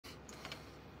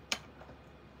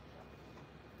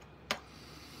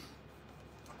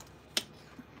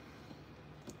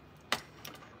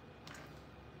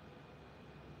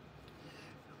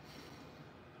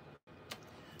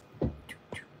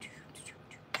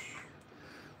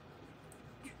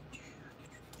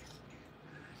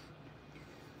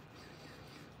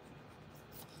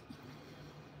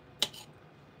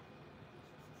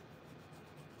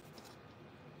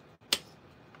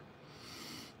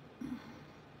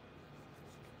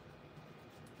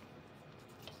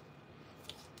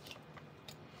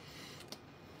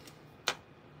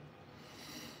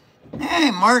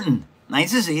Martin.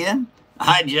 Nice to see you.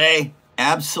 Hi, Jay.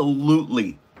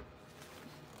 Absolutely.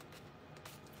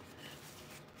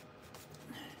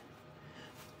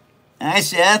 Hi,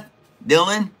 Seth.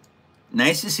 Dylan.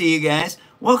 Nice to see you guys.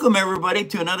 Welcome, everybody,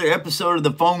 to another episode of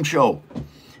The Foam Show.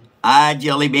 Hi,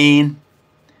 Jelly Bean.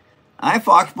 Hi,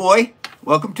 Fox Boy.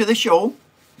 Welcome to the show.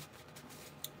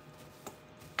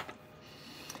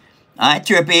 Hi,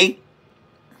 Trippy.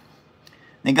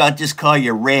 I think I'll just call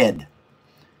you Red.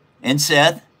 And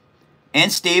Seth.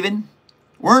 And Steven.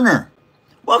 Werner.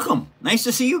 Welcome. Nice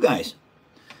to see you guys.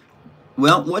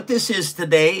 Well, what this is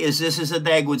today is this is a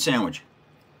Dagwood sandwich.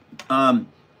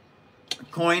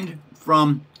 Coined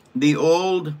from the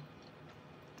old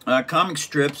comic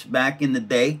strips back in the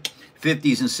day,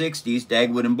 50s and 60s,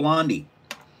 Dagwood and Blondie.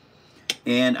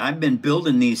 And I've been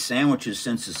building these sandwiches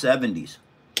since the 70s.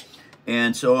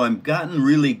 And so I've gotten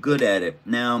really good at it.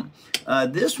 Now,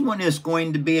 this one is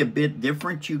going to be a bit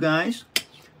different, you guys.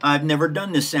 I've never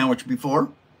done this sandwich before.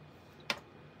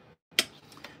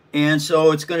 And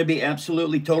so it's going to be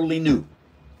absolutely, totally new.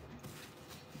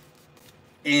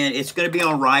 And it's going to be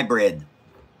on rye bread.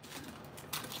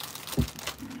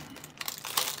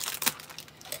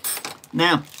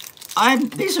 Now,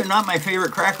 these are not my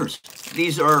favorite crackers.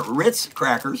 These are Ritz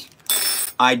crackers.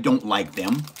 I don't like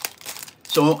them.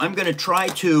 So I'm going to try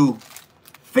to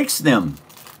fix them.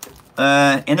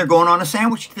 And they're going on a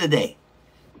sandwich today.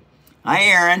 Hi,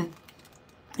 Aaron.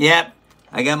 Yep,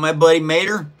 I got my buddy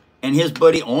Mater, and his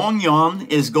buddy Ong Yon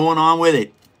is going on with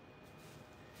it.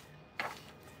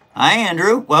 Hi,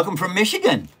 Andrew. Welcome from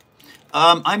Michigan.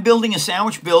 I'm building a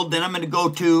sandwich build, then I'm going to go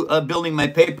to building my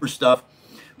paper stuff,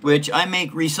 which I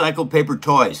make recycled paper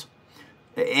toys.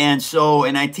 And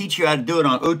I teach you how to do it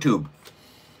on YouTube.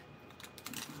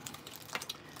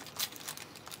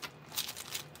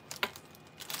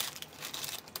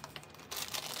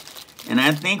 And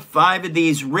I think 5 of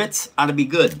these Ritz ought to be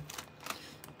good.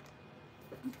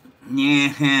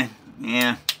 Yeah.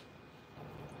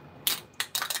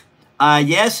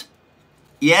 Yes,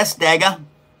 Daga.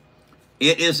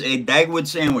 It is a Dagwood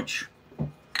sandwich.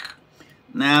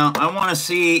 Now, I want to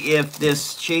see if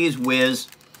this Cheese Whiz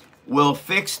will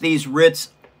fix these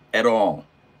Ritz at all.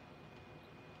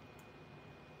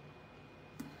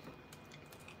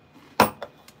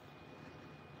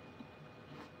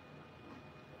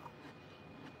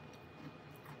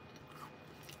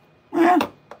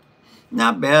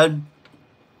 Not bad.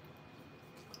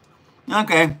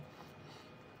 Okay.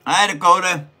 Hi,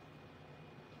 Dakota.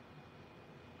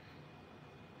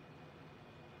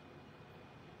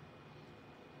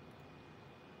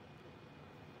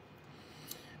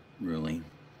 Really?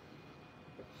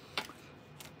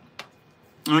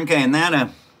 Okay, and that'll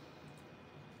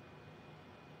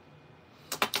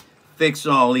fix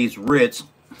all these Ritz.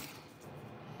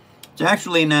 It's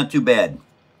actually not too bad.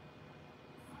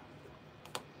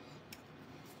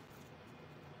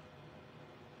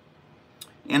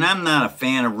 And I'm not a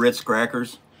fan of Ritz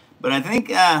crackers, but I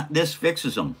think this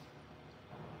fixes them.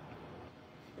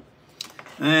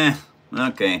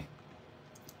 Okay.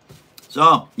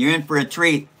 So, you're in for a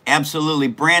treat. Absolutely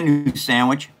brand new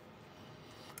sandwich.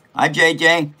 Hi,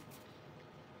 JJ.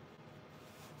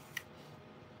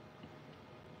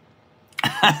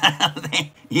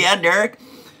 Yeah, Derek.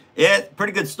 Yeah,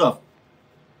 pretty good stuff.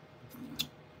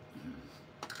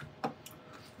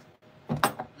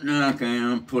 Okay,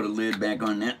 I'll put a lid back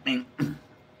on that thing.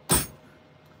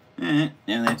 And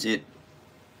that's it.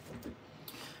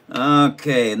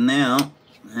 Okay, now,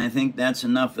 I think that's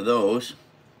enough of those.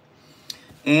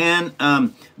 And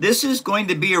this is going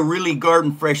to be a really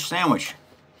garden fresh sandwich.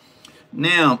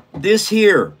 Now, this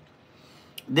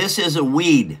is a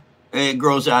weed. It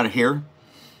grows out of here.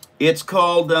 It's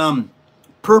called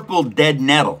purple dead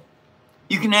nettle.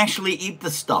 You can actually eat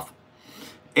the stuff.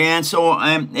 And so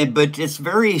but it's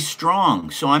very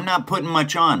strong, so I'm not putting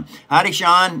much on. Howdy,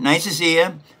 Sean. Nice to see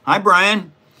you. Hi,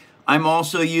 Brian. I'm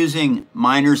also using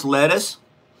miner's lettuce.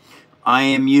 I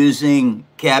am using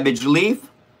cabbage leaf,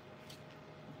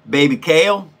 baby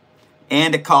kale,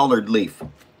 and a collard leaf.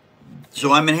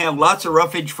 So I'm going to have lots of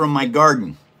roughage from my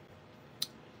garden.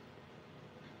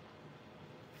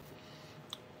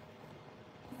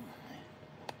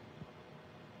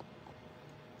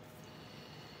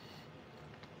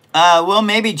 Well,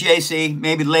 maybe, JC,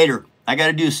 maybe later. I got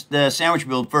to do the sandwich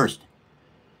build first.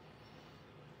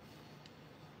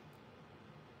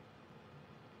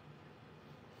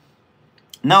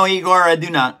 No, Igor, I do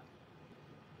not.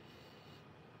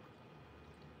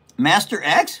 Master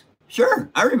X? Sure,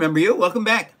 I remember you. Welcome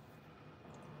back.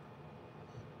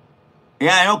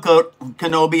 Yeah, I know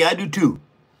Kenobi. I do too.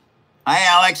 Hi,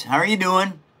 Alex. How are you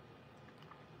doing?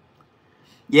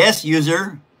 Yes,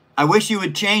 user. I wish you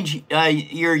would change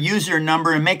your user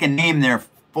number and make a name there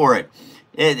for it.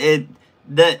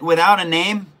 That without a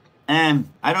name,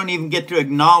 I don't even get to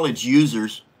acknowledge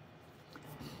users.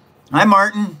 Hi,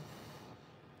 Martin.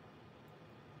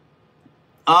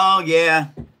 Oh, yeah.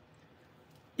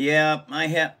 Yeah, I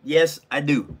have. Yes, I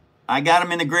do. I got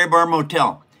him in the Gray Bar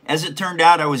Motel. As it turned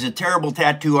out, I was a terrible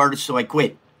tattoo artist, so I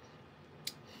quit.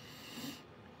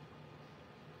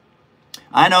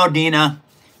 I know, Dina.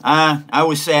 I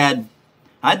was sad.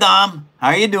 Hi, Dom. How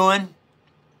are you doing?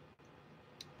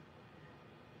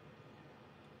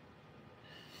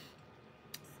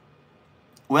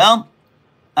 Well,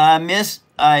 Miss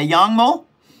Yangmo,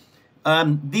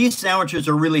 these sandwiches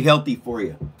are really healthy for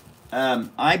you.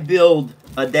 I build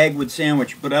a Dagwood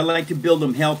sandwich, but I like to build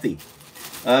them healthy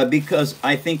because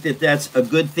I think that that's a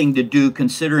good thing to do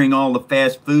considering all the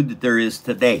fast food that there is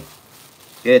today.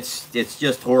 It's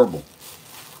just horrible.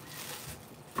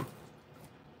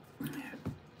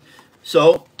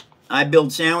 So I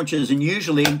build sandwiches, and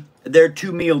usually they're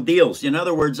 2-meal deals. In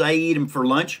other words, I eat them for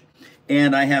lunch,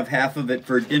 and I have half of it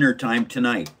for dinner time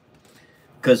tonight.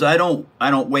 Because I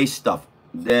don't waste stuff.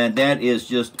 That is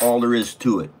just all there is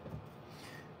to it.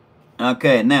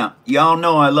 Okay, now y'all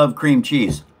know I love cream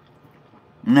cheese.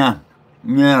 Nah,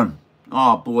 yeah.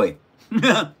 Oh boy.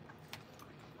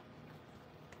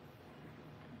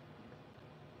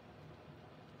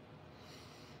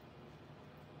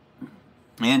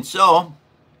 And so,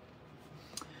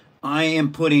 I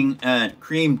am putting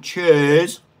cream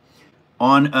cheese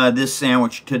on this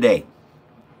sandwich today.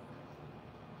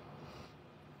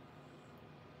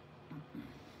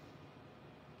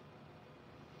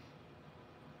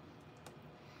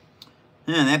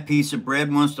 And that piece of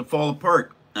bread wants to fall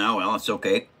apart. Oh, well, it's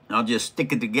okay. I'll just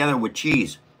stick it together with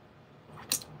cheese.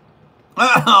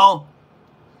 Uh-oh.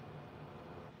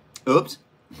 Oops.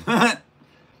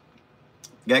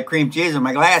 Got cream cheese in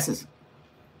my glasses.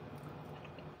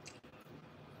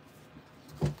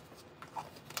 I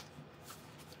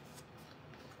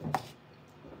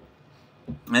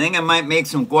think I might make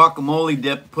some guacamole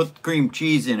dip, put cream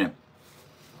cheese in it.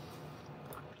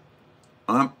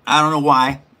 I don't know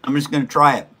why. I'm just going to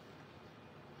try it.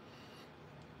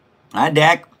 Hi,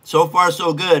 Dak. So far,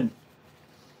 so good.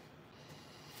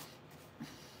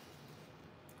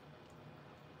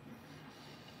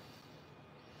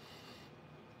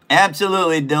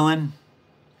 Absolutely, Dylan.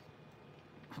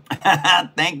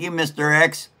 Thank you, Mr.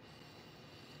 X.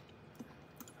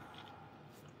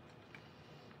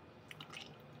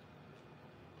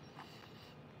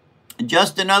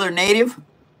 Just another native?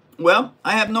 Well,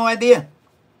 I have no idea.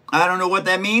 I don't know what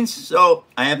that means, so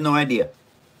I have no idea.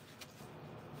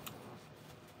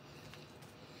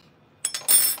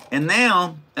 And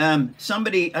now,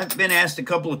 I've been asked a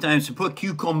couple of times to put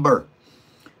cucumber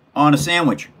on a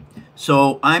sandwich.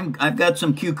 So I've got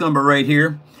some cucumber right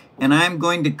here, and I'm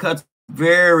going to cut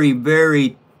very,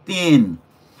 very thin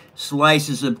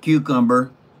slices of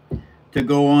cucumber to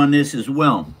go on this as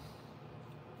well.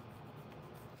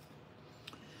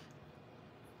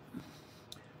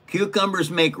 Cucumbers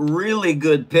make really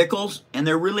good pickles, and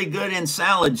they're really good in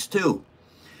salads too.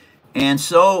 And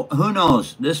so, who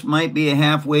knows? This might be a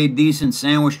halfway decent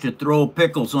sandwich to throw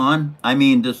pickles on. I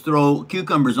mean, to throw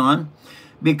cucumbers on,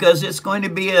 because it's going to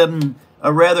be a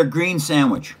rather green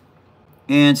sandwich.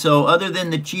 And so, other than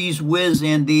the cheese whiz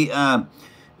and the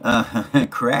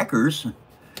crackers,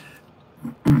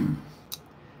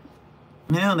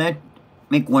 that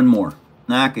make one more.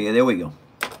 Okay, there we go.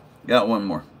 Got one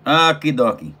more. Okie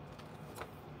dokie.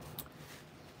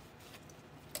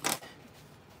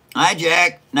 Hi,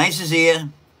 Jack. Nice to see you.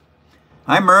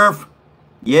 Hi, Murph.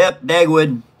 Yep,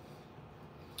 Dagwood.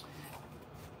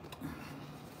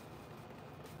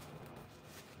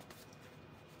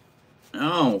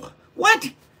 Oh,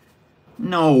 what?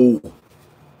 No.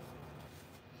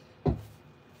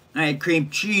 I had cream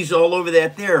cheese all over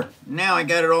that there. Now I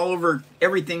got it all over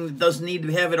everything that doesn't need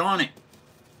to have it on it.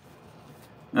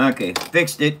 Okay,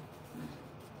 fixed it.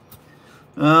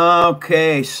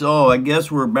 Okay, so I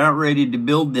guess we're about ready to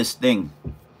build this thing.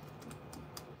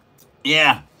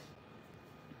 Yeah.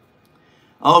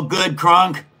 Oh, good,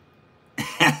 Kronk.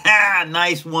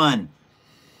 Nice one.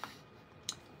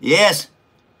 Yes.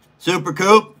 Super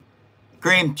Coop.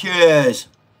 Cream cheese.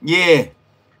 Yeah.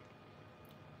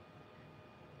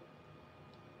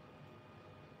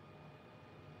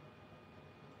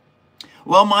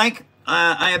 Well, Mike,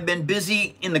 I have been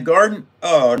busy in the garden.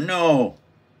 Oh, no.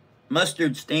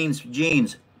 Mustard stains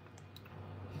jeans.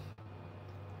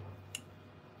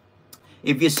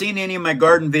 If you've seen any of my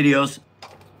garden videos,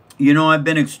 you know I've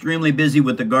been extremely busy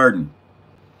with the garden.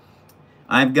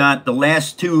 I've got the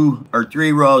last 2 or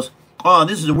 3 rows. Oh,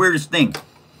 this is the weirdest thing.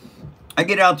 I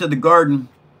get out to the garden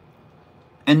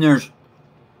and there's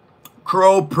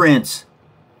crow prints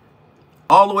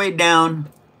all the way down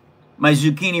my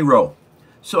zucchini row.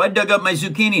 So I dug up my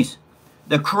zucchinis.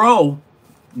 The crow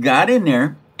got in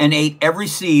there and ate every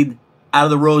seed out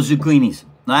of the row of zucchinis.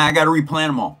 Now I got to replant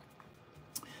them all.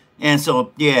 And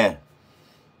so, yeah.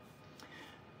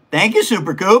 Thank you,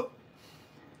 Super Coop.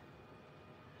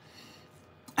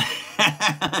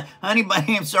 Honey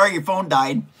Bunny, I'm sorry your phone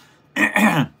died.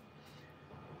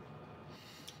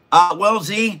 Well,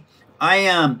 Z,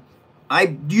 I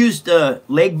used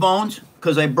leg bones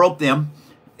because I broke them,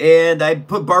 and I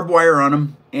put barbed wire on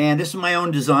them, and this is my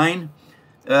own design,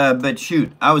 but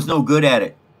shoot, I was no good at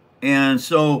it, and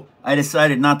so I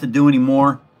decided not to do any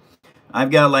more. I've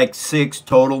got like 6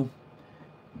 total.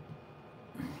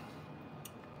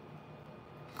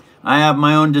 I have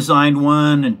my own designed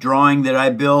one and drawing that I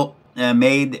built,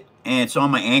 made, and it's on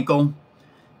my ankle.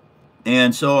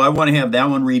 And so I want to have that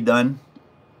one redone.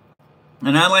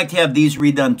 And I'd like to have these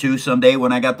redone too someday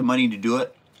when I got the money to do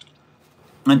it.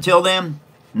 Until then,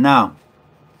 no.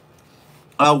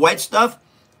 White stuff,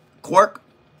 quark,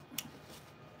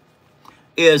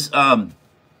 is,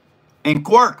 in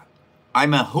quark,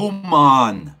 I'm a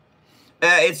human.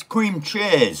 It's cream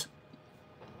cheese.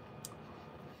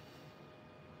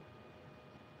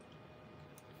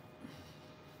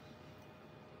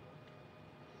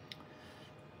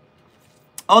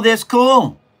 Oh, that's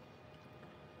cool.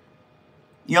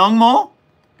 Young Mo?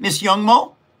 Miss Young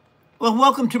Mo? Well,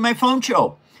 welcome to my phone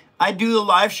show. I do a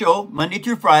live show Monday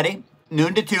through Friday,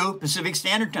 noon to 2 Pacific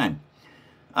Standard Time.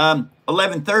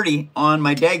 11:30 on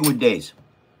my Dagwood days.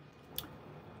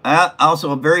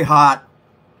 Also very hot.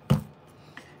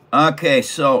 Okay,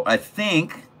 so I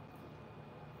think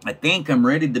I'm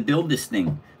ready to build this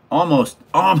thing. Almost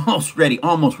ready,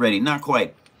 not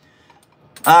quite.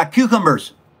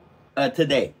 Cucumbers.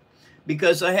 Today,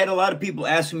 because I had a lot of people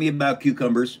asking me about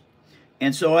cucumbers,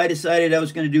 and so I decided I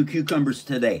was going to do cucumbers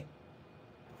today.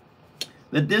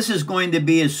 But this is going to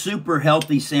be a super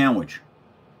healthy sandwich.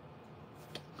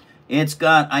 It's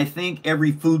got, I think,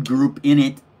 every food group in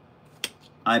it,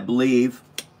 I believe,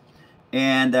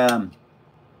 and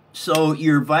so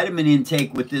your vitamin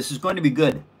intake with this is going to be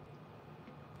good.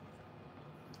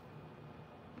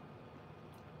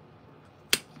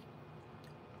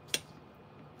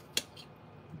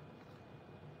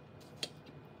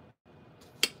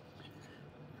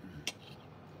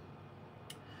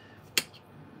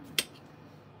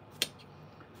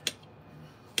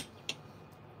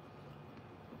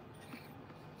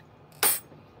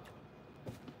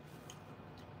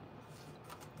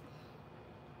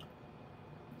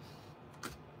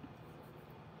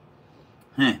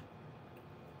 Huh.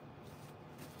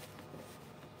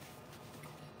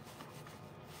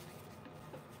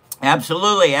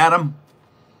 Absolutely, Adam.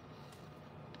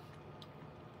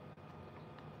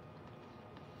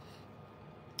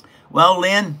 Well,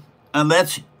 Lynn,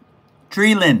 let's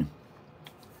Tree Lynn.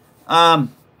 No,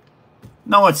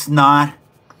 it's not.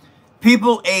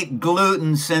 People ate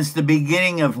gluten since the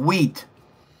beginning of wheat.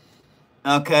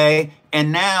 Okay,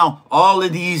 and now all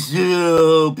of these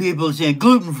people saying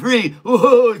gluten-free,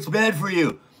 oh, it's bad for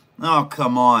you. Oh,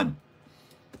 come on.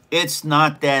 It's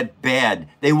not that bad.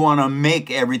 They want to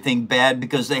make everything bad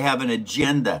because they have an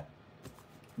agenda.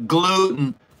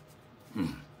 Gluten,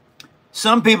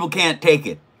 some people can't take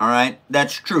it, all right?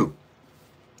 That's true.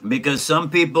 Because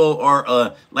some people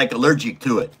are like allergic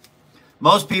to it.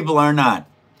 Most people are not.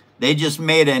 They just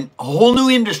made a whole new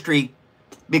industry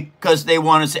because they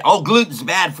want to say, oh, gluten's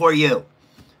bad for you.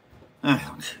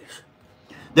 Oh,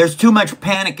 there's too much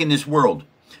panic in this world.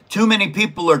 Too many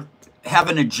people have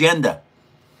an agenda.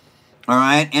 All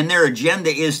right? And their agenda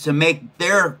is to make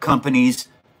their companies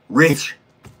rich.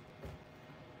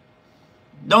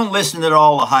 Don't listen to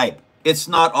all the hype. It's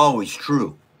not always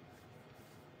true.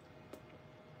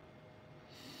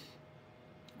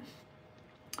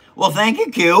 Well, thank you,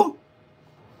 Q.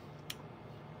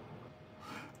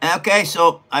 Okay,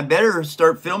 so I better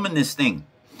start filming this thing.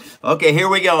 Okay, here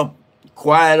we go.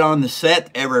 Quiet on the set,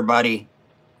 everybody.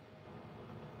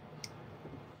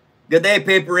 Good day,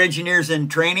 paper engineers in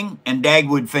training and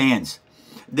Dagwood fans.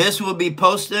 This will be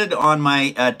posted on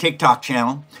my TikTok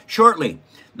channel shortly.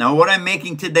 Now, what I'm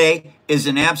making today is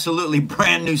an absolutely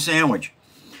brand new sandwich.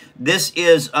 This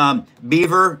is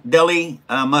beaver deli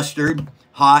mustard,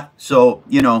 hot, so,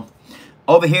 you know.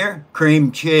 Over here,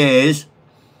 cream cheese.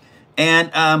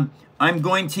 And I'm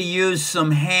going to use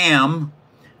some ham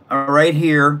right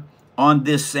here on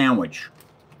this sandwich.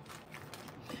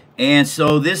 And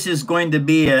so this is going to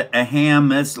be a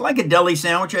ham. It's like a deli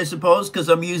sandwich, I suppose, because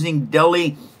I'm using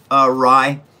deli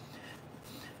rye.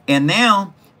 And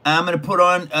now I'm going to put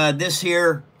on this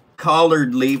here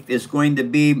collard leaf is going to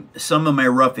be some of my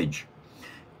roughage.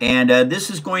 And this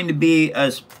is going to be,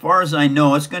 as far as I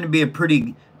know, it's going to be a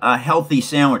pretty healthy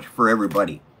sandwich for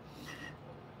everybody.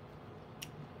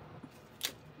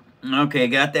 Okay,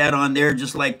 got that on there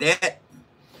just like that.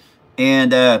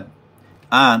 And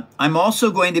I'm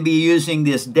also going to be using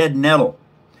this dead nettle.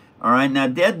 All right, now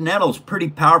dead nettle is pretty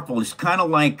powerful. It's kind of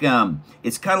like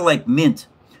mint,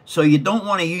 so you don't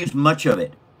want to use much of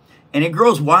it. And it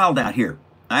grows wild out here.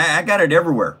 I got it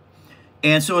everywhere,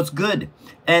 and so it's good.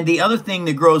 And the other thing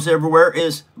that grows everywhere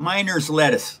is miner's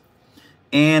lettuce,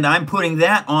 and I'm putting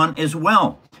that on as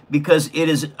well because it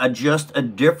is just a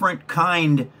different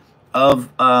kind of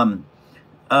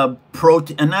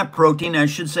protein, not protein, I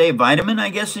should say vitamin, I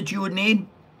guess, that you would need.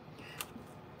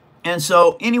 And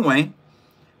so anyway,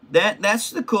 that's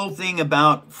the cool thing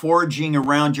about foraging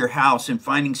around your house and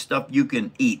finding stuff you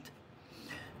can eat.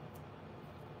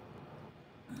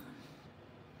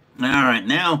 All right,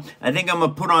 now I think I'm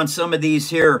gonna put on some of these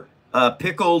here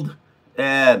pickled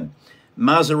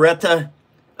mozzarella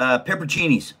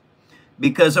pepperoncinis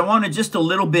because I wanted just a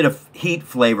little bit of heat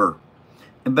flavor,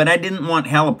 but I didn't want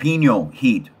jalapeno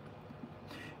heat.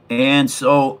 And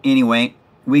so anyway,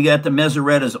 we got the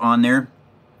mozzarellas on there.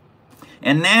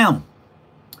 And now,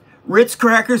 Ritz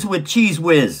crackers with Cheez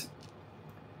Whiz.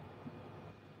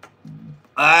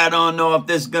 I don't know if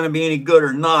this is going to be any good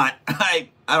or not. I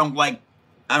don't like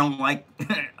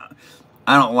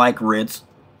Ritz.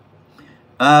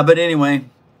 But anyway,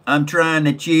 I'm trying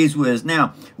the Cheez Whiz.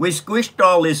 Now, we squished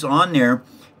all this on there.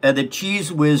 The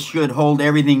Cheez Whiz should hold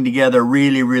everything together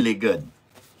really, really good.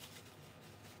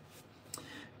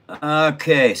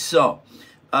 Okay, so,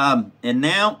 and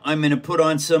now I'm going to put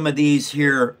on some of these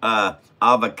here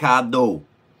avocado.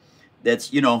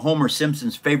 That's, you know, Homer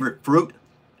Simpson's favorite fruit,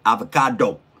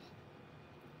 avocado.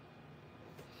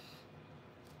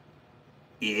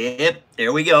 Yep,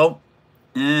 there we go.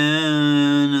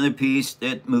 Another piece.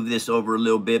 Move this over a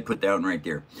little bit, put that one right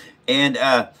there. And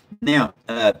now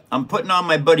I'm putting on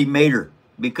my buddy Mater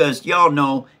because y'all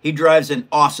know he drives an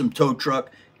awesome tow truck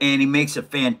and he makes a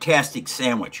fantastic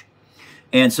sandwich.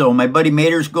 And so my buddy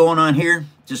Mater's going on here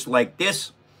just like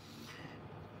this.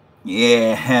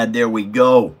 Yeah, there we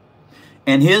go.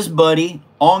 And his buddy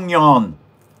Onion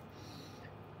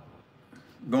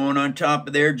going on top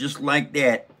of there just like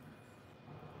that.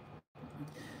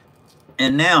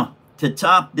 And now, to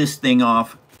top this thing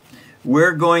off,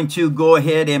 we're going to go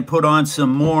ahead and put on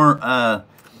some more,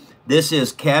 this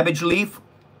is cabbage leaf.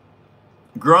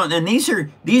 And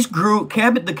these grew,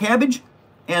 the cabbage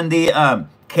and the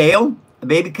kale, the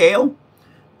baby kale,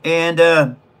 and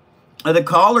the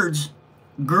collards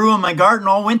grew in my garden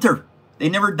all winter. They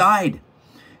never died.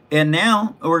 And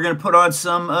now, we're going to put on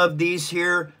some of these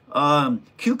here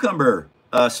cucumber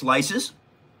slices,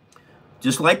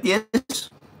 just like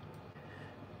this.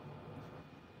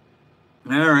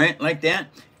 All right, like that.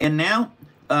 And now,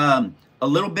 a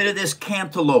little bit of this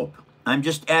cantaloupe. I'm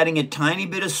just adding a tiny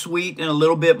bit of sweet and a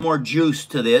little bit more juice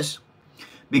to this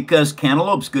because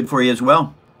cantaloupe's good for you as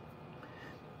well.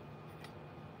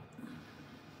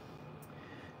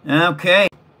 Okay.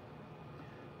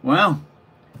 Well,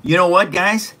 you know what,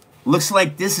 guys? Looks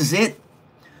like this is it.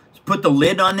 Let's put the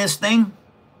lid on this thing.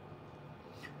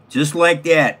 Just like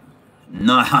that.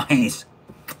 Nice.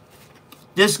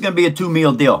 This is going to be a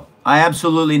 2-meal deal. I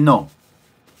absolutely know.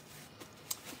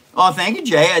 Oh, thank you,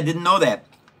 Jay. I didn't know that.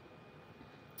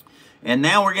 And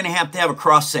now we're going to have a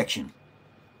cross section.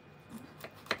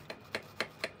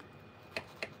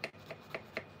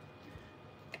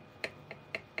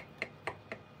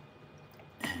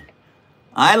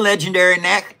 Hi, Legendary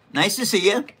Neck. Nice to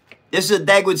see you. This is a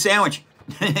Dagwood sandwich.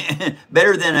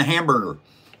 Better than a hamburger.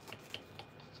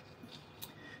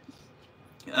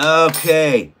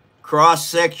 Okay. Cross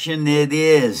section it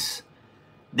is.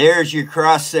 There's your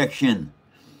cross section.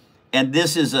 And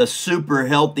this is a super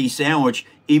healthy sandwich,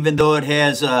 even though it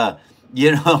has,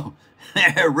 you know,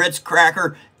 Ritz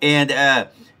cracker and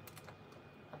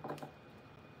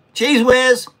Cheez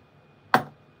Whiz.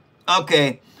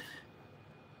 Okay.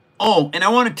 Oh, and I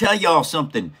want to tell y'all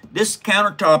something. This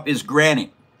countertop is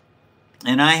granite.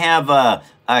 And I have a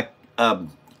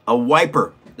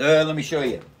wiper. Let me show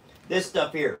you. This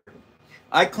stuff here.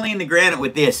 I clean the granite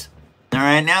with this. All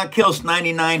right, now it kills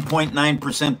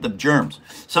 99.9% of germs.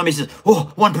 Somebody says,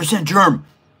 oh, 1% germ.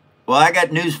 Well, I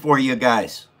got news for you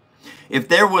guys. If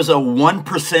there was a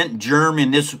 1% germ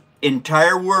in this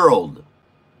entire world,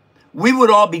 we would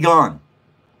all be gone.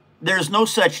 There's no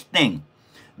such thing.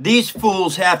 These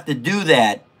fools have to do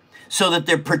that so that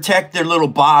they protect their little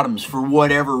bottoms for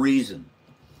whatever reason.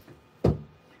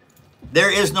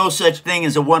 There is no such thing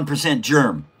as a 1%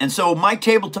 germ. And so my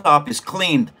tabletop is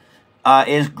cleaned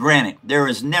as granite. There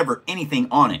is never anything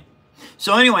on it.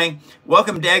 So anyway,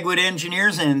 welcome Dagwood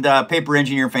engineers and paper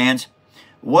engineer fans.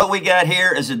 What we got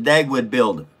here is a Dagwood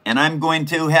build, and I'm going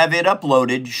to have it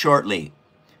uploaded shortly.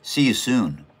 See you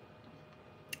soon.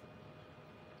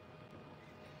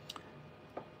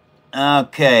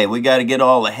 Okay, we got to get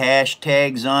all the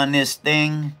hashtags on this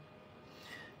thing.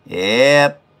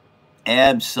 Yep,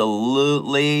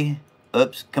 absolutely.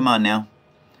 Oops, come on now.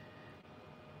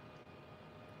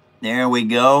 There we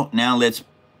go. Now let's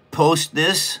post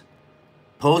this.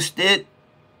 Post it.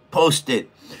 Post it.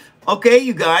 Okay,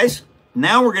 you guys.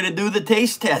 Now we're going to do the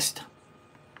taste test.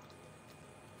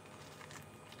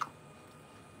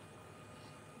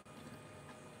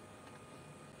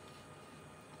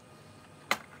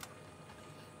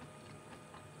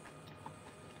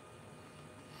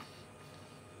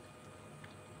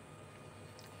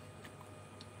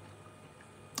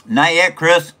 Not yet,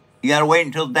 Chris. You got to wait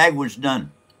until Dagwood's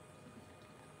done.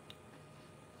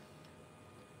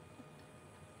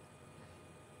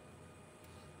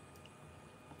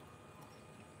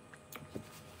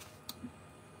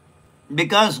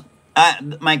 Because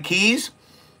my keys,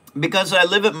 because I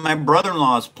live at my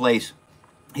brother-in-law's place,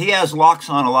 he has locks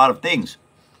on a lot of things.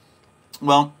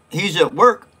 Well, he's at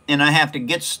work and I have to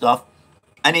get stuff.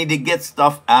 I need to get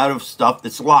stuff out of stuff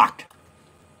that's locked.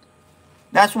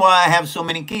 That's why I have so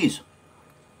many keys.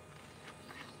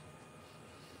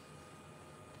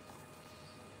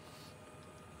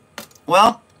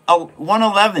 Well,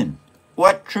 111.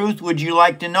 What truth would you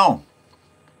like to know?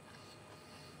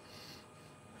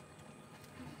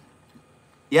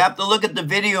 You have to look at the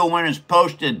video when it's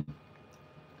posted.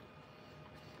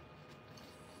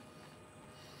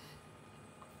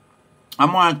 I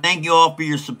want to thank you all for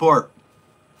your support.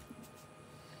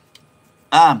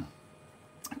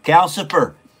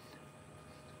 Calcifer.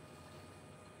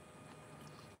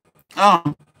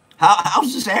 Oh,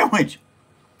 how's the sandwich?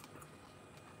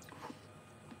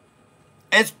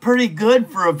 It's pretty good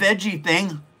for a veggie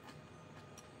thing.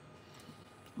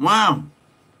 Wow.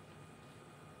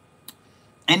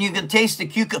 And you can taste the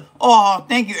cucumber. Oh,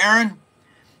 thank you, Aaron.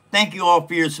 Thank you all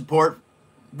for your support.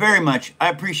 Very much. I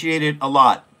appreciate it a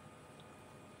lot.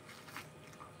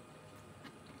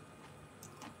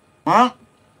 Well,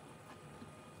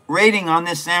 rating on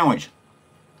this sandwich.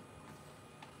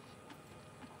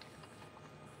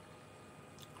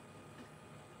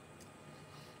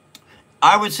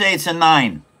 I would say it's a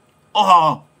 9.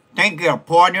 Oh, thank you,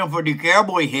 partner, for the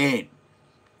cowboy hat.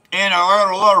 And I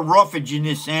got a lot of roughage in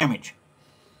this sandwich.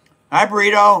 Hi,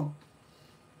 Burrito.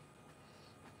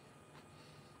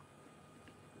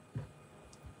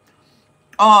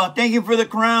 Oh, thank you for the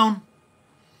crown.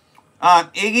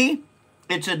 Iggy,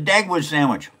 it's a Dagwood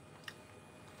sandwich.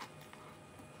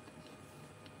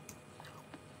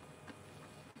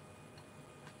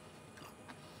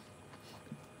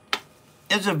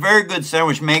 It's a very good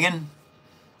sandwich, Megan.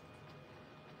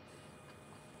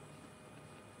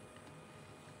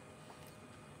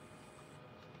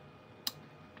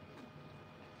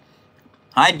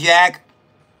 Hi, Jack.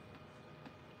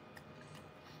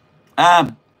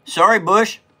 Sorry,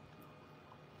 Bush.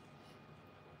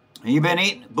 You've been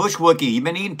eating, Bush Wookie, you've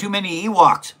been eating too many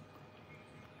Ewoks.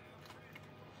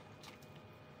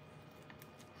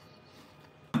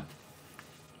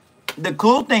 The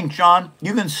cool thing, Sean,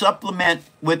 you can supplement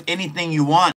with anything you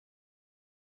want.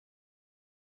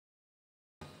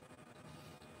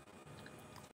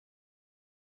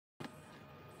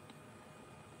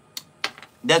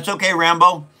 That's okay,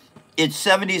 Rambo. It's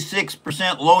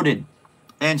 76% loaded.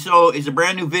 And so it's a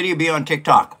brand new video, be on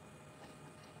TikTok.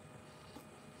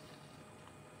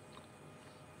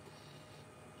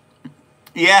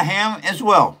 Yeah, ham as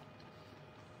well.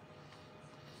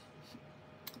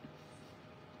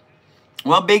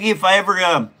 Well, Biggie, if I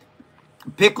ever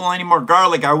pickle any more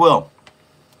garlic, I will.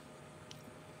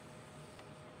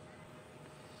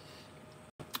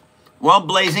 Well,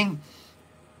 Blazing,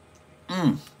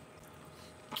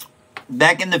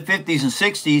 back in the 50s and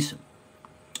 60s,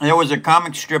 there was a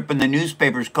comic strip in the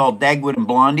newspapers called Dagwood and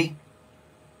Blondie.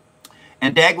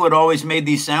 And Dagwood always made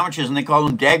these sandwiches, and they called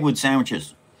them Dagwood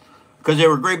sandwiches. Because they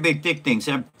were great big thick things.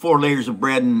 They had 4 layers of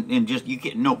bread and just,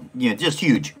 just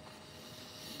huge.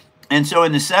 And so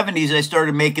in the 70s, I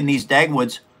started making these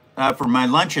Dagwoods for my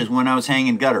lunches when I was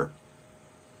hanging gutter.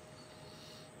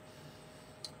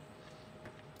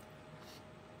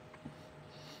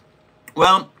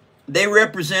 Well, this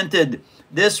represented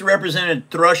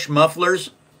thrush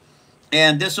mufflers.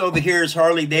 And this over here is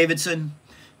Harley Davidson.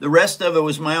 The rest of it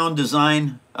was my own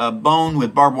design, bone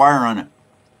with barbed wire on it.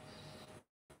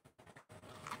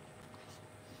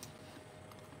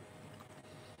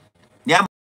 Yeah.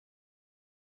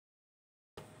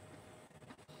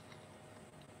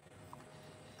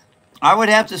 I would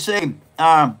have to say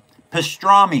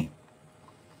pastrami.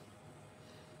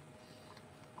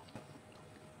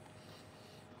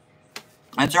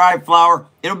 That's right, flour.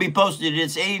 It'll be posted.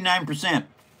 It's 89%.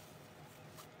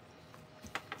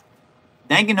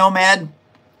 Thank you, Nomad.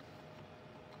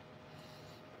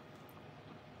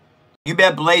 You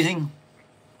bet, Blazing.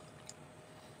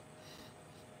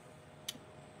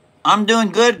 I'm doing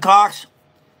good, Cox.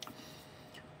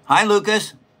 Hi,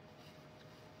 Lucas.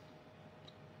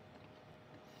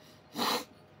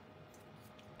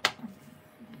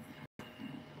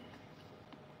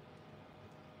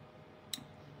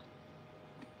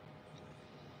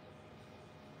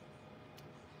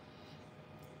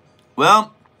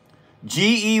 Well,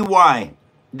 GEY,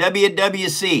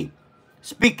 WWC.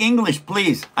 Speak English,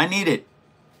 please. I need it.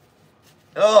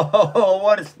 Oh,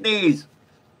 what a sneeze.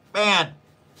 Man.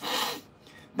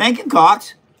 Thank you,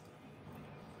 Cox.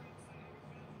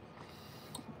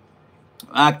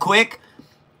 Quick,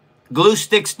 glue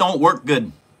sticks don't work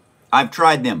good. I've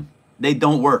tried them. They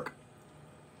don't work.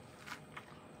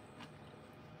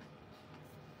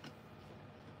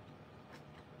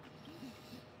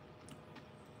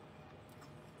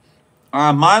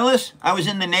 Mindless, I was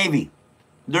in the Navy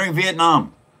during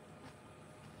Vietnam.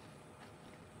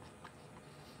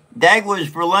 Dagwood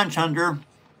for lunch, Hunter.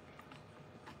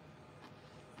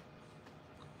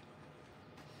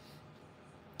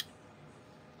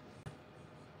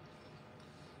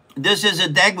 This is a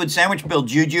Dagwood sandwich build,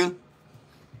 Juju.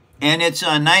 And it's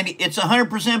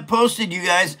 100% posted, you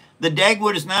guys. The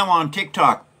Dagwood is now on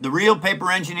TikTok. The Real Paper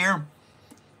Engineer.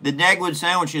 The Dagwood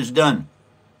sandwich is done.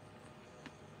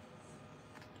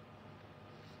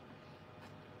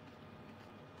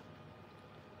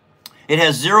 It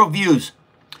has 0 views.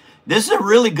 This is a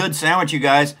really good sandwich, you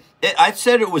guys. I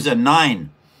said it was a 9.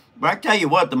 But I tell you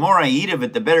what, the more I eat of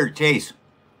it, the better it tastes.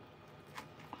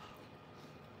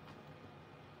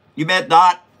 You bet,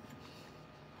 Dot.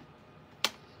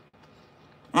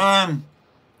 1,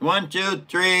 2,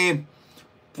 3,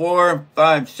 4,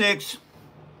 5, 6,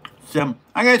 7.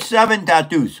 I got 7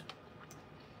 tattoos.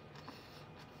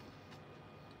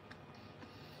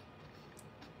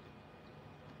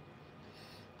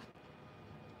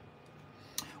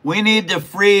 We need to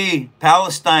free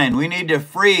Palestine. We need to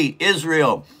free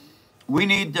Israel. We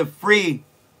need to free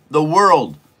the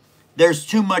world. There's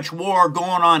too much war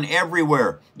going on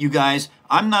everywhere, you guys.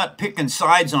 I'm not picking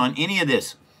sides on any of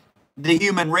this. The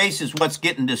human race is what's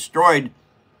getting destroyed.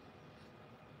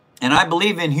 And I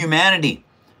believe in humanity.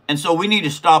 And so we need to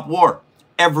stop war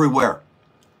everywhere.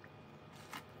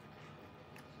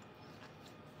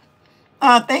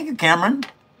 Thank you, Cameron.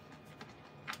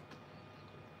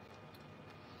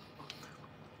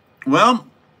 Well,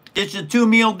 it's a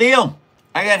 2-meal deal.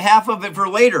 I got half of it for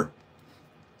later.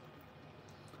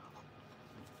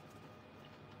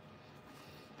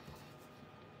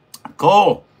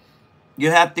 Cole,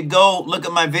 you have to go look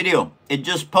at my video. It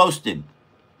just posted.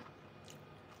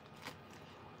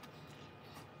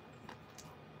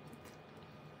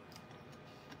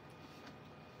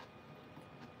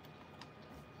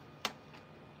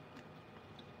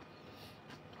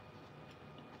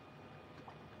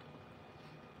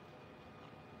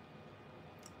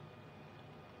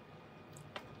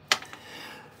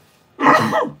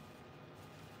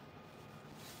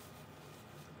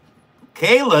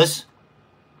 Kalis,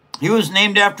 he was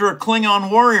named after a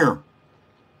Klingon warrior.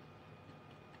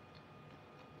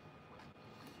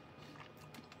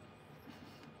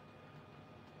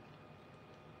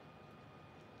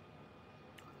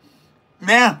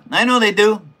 Yeah, I know they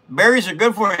do. Berries are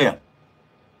good for you.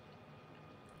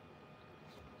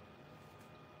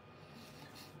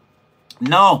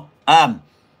 No,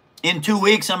 in 2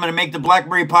 weeks I'm going to make the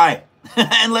blackberry pie.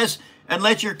 unless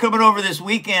you're coming over this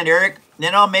weekend, Eric,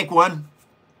 then I'll make one.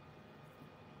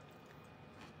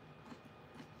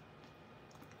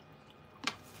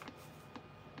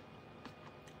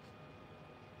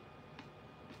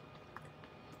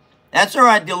 That's all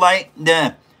right, Delight.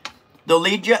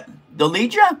 Delija?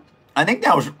 I think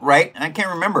that was right. I can't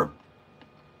remember.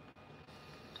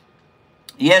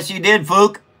 Yes, you did,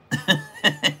 Fook.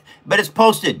 But it's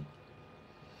posted.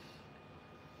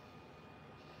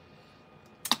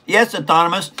 Yes,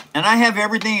 Autonomous. And I have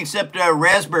everything except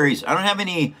raspberries. I don't have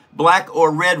any black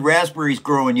or red raspberries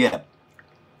growing yet.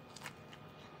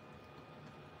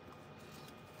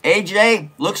 AJ,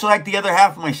 looks like the other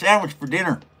half of my sandwich for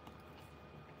dinner.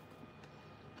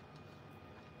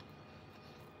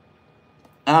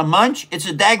 Munch, it's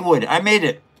a Dagwood. I made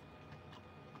it.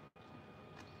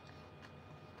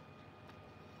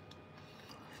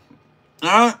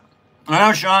 I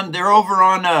know, Sean. They're over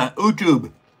on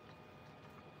YouTube.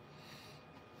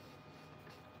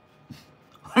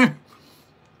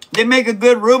 They make a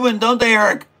good Reuben, don't they,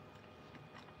 Eric?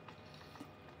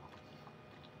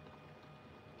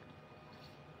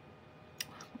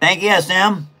 Thank you,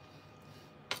 Sam.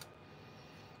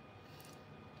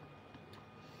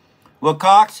 Well,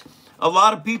 Cox, a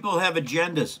lot of people have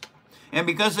agendas. And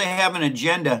because they have an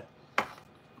agenda,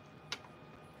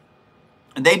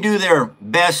 they do their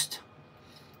best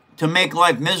to make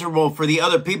life miserable for the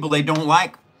other people they don't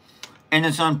like. And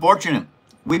it's unfortunate.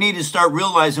 We need to start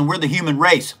realizing we're the human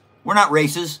race. We're not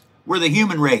races. We're the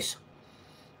human race.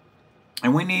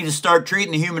 And we need to start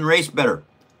treating the human race better.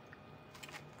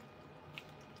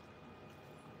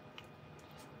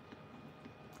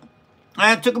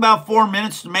 It took about 4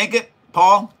 minutes to make it,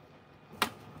 Paul.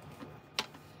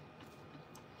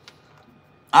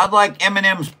 I'd like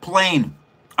M&M's plain.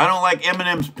 I don't like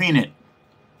M&M's peanut.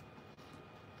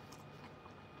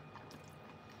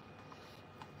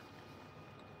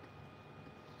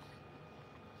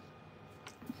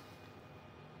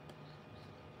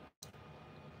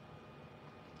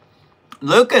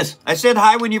 Lucas, I said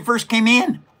hi when you first came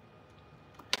in.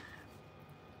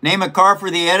 Name a car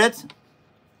for the edits.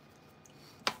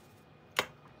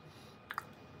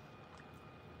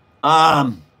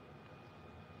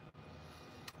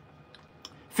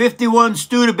 51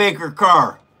 Studebaker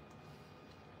car.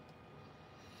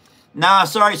 Nah,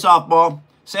 sorry, softball.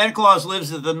 Santa Claus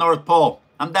lives at the North Pole.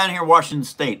 I'm down here in Washington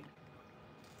State.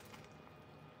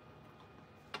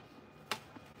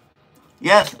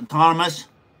 Yes, autonomous.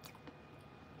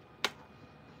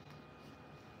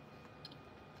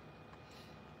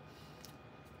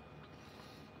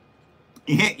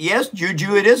 Yes,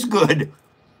 Juju, it is good.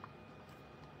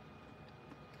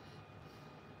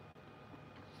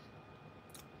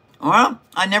 Well,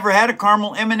 I never had a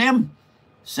caramel M&M.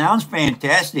 Sounds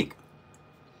fantastic.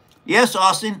 Yes,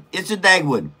 Austin, it's a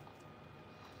Dagwood.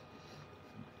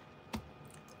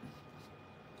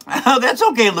 Oh, that's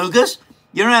okay, Lucas.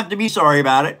 You don't have to be sorry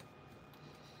about it.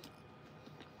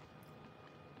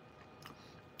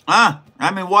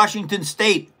 I'm in Washington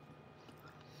State.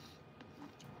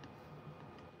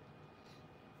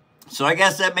 So I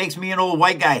guess that makes me an old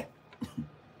white guy.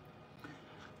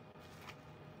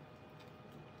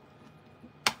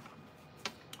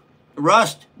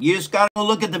 Rust, you just got to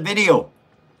look at the video.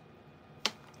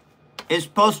 It's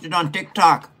posted on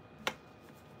TikTok.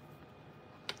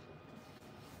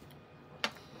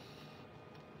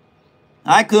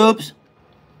 Hi, Coops.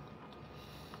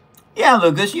 Yeah,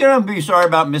 Lucas, you don't have to be sorry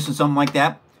about missing something like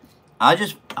that. I'll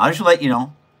just let you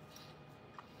know.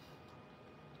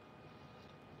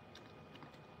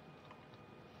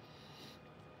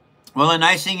 Well, the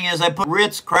nice thing is I put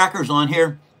Ritz crackers on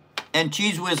here and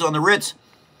Cheese Whiz on the Ritz.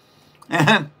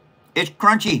 It's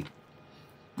crunchy.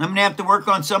 I'm going to have to work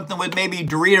on something with maybe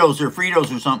Doritos or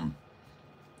Fritos or something.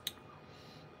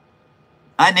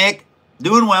 Hi, Nick.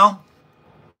 Doing well.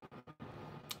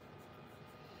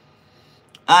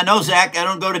 No, Zach, I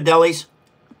don't go to delis.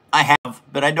 I have,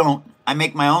 but I don't. I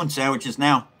make my own sandwiches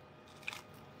now.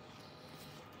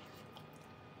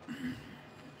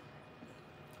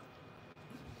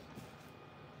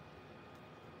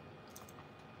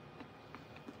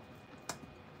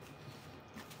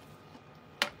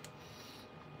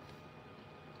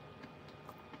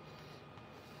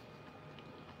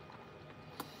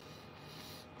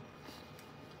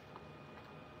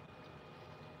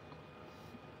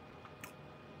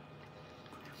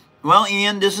 Well,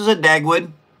 Ian, this is a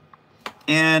Dagwood,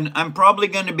 and I'm probably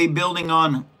going to be building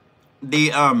on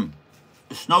the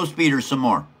snow speeder some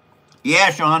more. Yeah,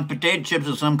 Sean, potato chips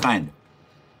of some kind.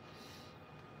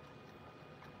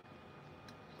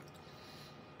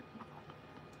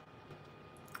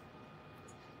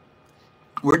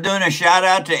 We're doing a shout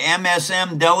out to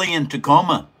MSM Deli in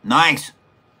Tacoma. Nice.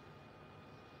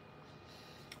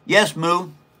 Yes,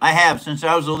 Moo, I have since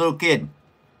I was a little kid.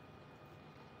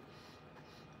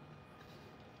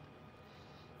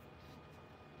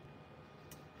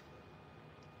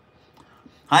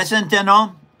 Hi,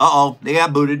 Centeno. Uh-oh, they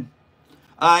got booted.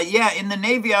 Yeah, in the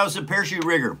Navy, I was a parachute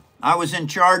rigger. I was in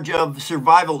charge of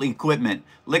survival equipment,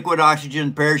 liquid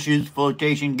oxygen, parachutes,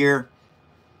 flotation gear,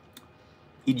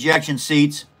 ejection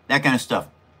seats, that kind of stuff.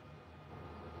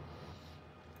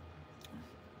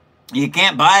 You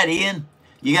can't buy it, Ian.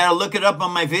 You got to look it up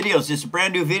on my videos. It's a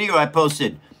brand new video I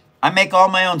posted. I make all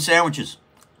my own sandwiches.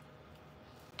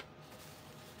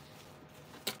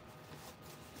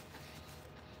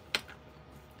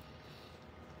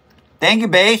 Thank you,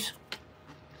 Base.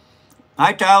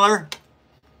 Hi, Tyler.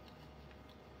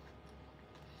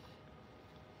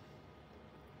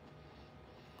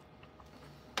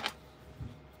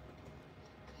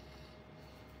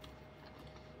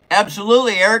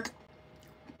 Absolutely, Eric.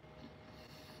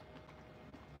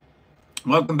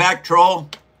 Welcome back, Troll.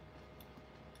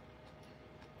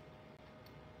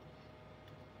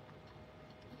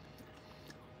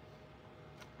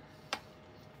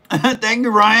 Thank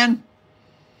you, Ryan.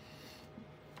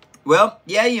 Well,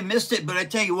 yeah, you missed it, but I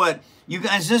tell you what, you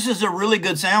guys, this is a really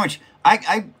good sandwich.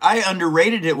 I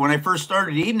underrated it when I first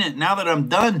started eating it. Now that I'm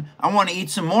done, I want to eat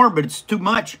some more, but it's too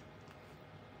much.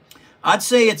 I'd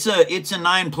say it's a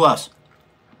 9+.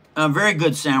 A very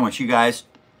good sandwich, you guys.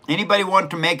 Anybody want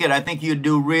to make it, I think you'd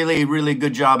do really, really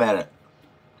good job at it.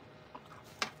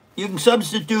 You can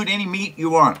substitute any meat you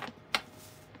want.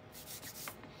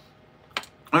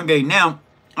 Okay, now,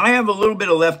 I have a little bit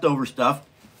of leftover stuff.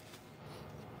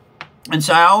 And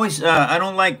so I always, I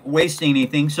don't like wasting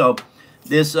anything. So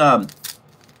this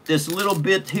little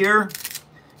bit here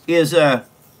is, I'm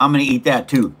going to eat that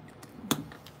too.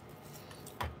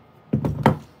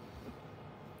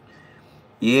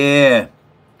 Yeah.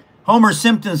 Homer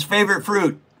Simpson's favorite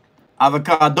fruit,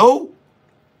 avocado.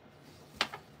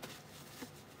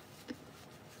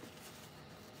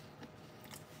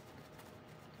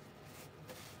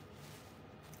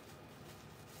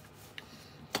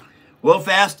 Well,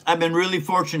 Fast, I've been really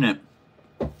fortunate.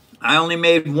 I only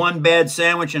made one bad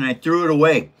sandwich and I threw it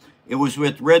away. It was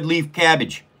with red leaf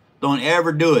cabbage. Don't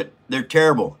ever do it. They're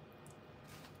terrible.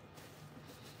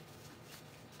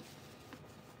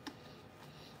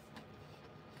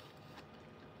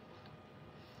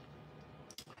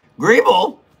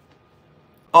 Grable?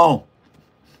 Oh.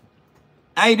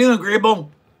 How you doing, Grable?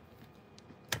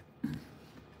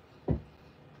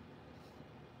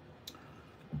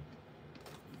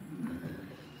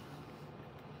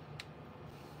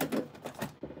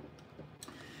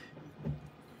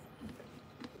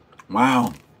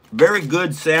 Wow. Very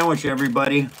good sandwich,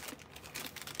 everybody.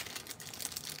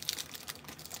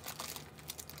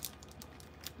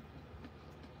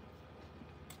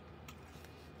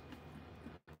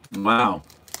 Wow.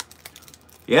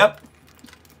 Yep.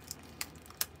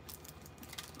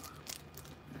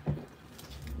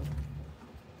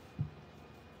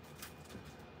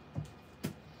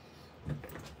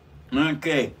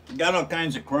 Okay. Got all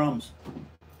kinds of crumbs.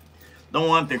 Don't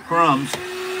want the crumbs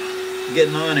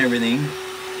getting on everything.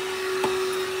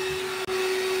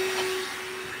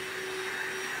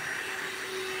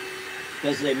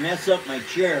 Because they mess up my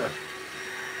chair.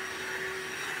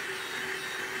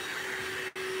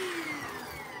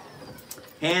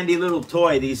 Handy little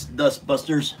toy, these dust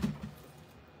busters.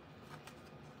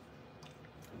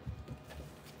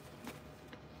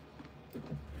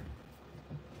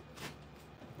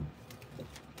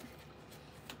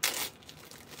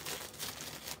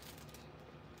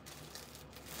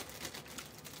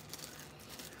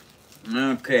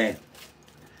 Okay.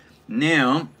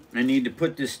 Now, I need to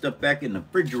put this stuff back in the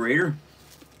refrigerator.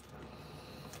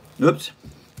 Oops.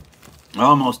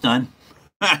 Almost done.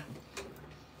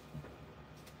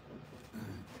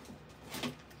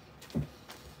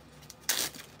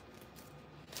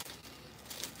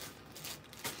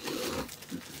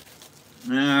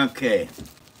 Okay.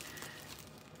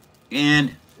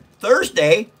 And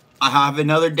Thursday, I have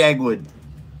another Dagwood.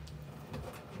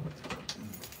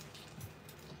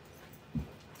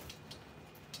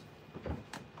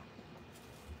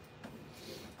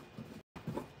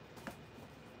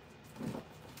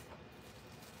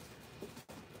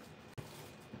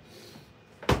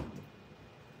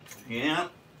 Yeah,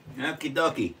 okie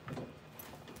dokie.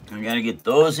 I gotta get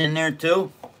those in there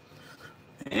too.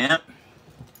 Yeah.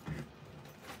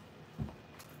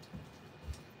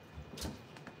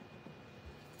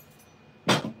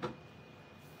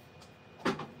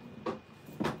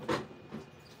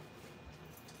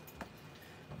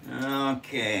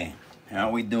 Okay, how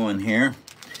we doing here?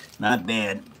 Not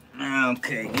bad.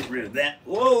 Okay, get rid of that.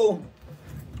 Whoa.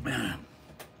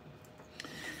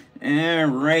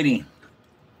 Alrighty.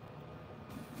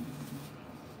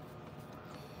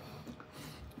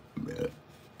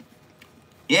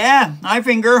 Yeah, hi,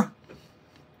 Finger.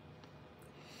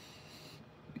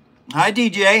 Hi,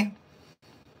 DJ.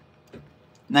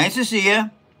 Nice to see you.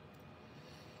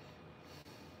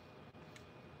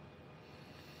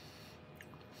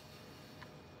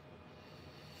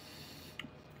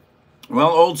 Well,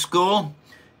 old school.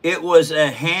 It was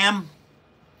a ham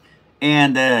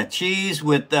and cheese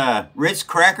with Ritz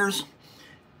crackers.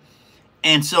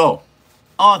 And so,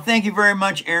 oh, thank you very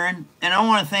much, Aaron. And I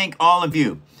want to thank all of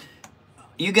you.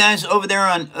 you guys over there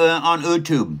on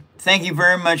YouTube, thank you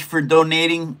very much for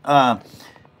donating.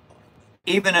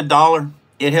 Even $1,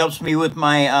 it helps me with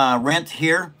my rent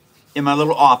here in my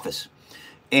little office.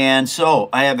 And so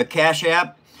I have a Cash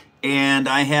App and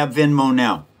I have Venmo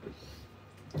now.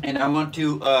 And I want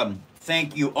to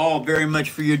thank you all very much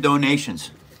for your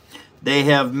donations. They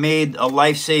have made a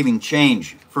life-saving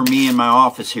change for me in my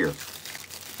office here.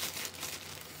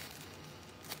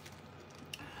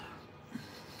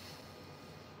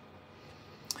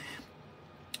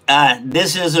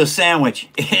 This is a sandwich.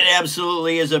 It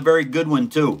absolutely is a very good one,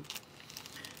 too.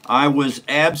 I was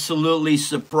absolutely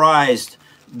surprised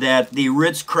that the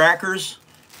Ritz crackers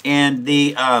and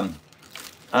the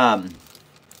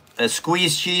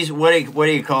squeezed cheese, what do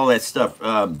you call that stuff?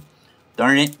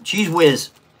 Darn it, Cheese Whiz,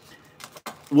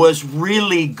 was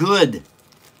really good.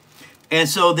 And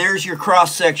so there's your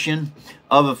cross-section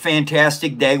of a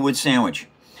fantastic Dagwood sandwich.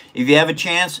 If you have a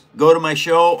chance, go to my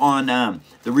show on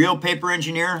The Real Paper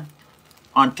Engineer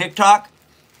on TikTok,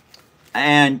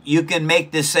 and you can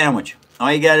make this sandwich.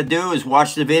 All you got to do is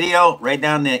watch the video, write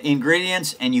down the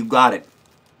ingredients, and you got it.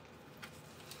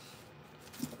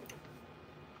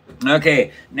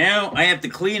 Okay, now I have to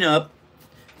clean up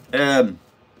the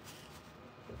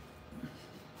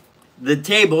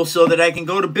table so that I can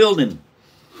go to building.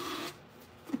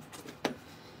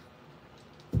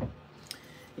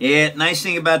 Yeah, nice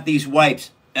thing about these wipes,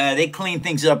 they clean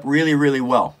things up really, really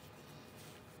well.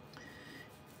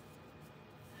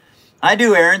 I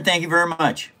do, Aaron. Thank you very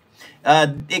much.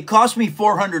 It costs me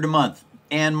 $400 a month,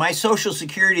 and my Social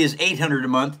Security is $800 a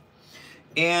month.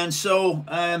 And so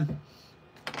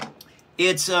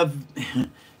it's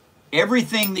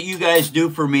everything that you guys do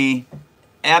for me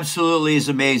absolutely is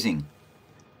amazing.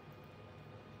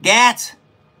 Gaddis,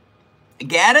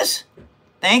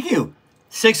 thank you.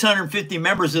 650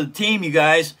 members of the team, you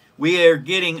guys. We are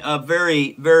getting a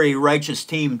very, very righteous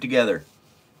team together.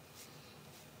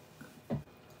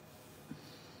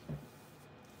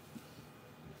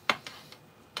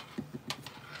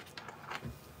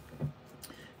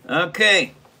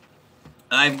 Okay.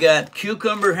 I've got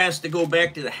cucumber has to go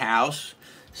back to the house.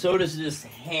 So does this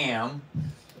ham,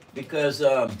 because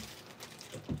I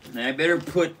better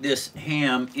put this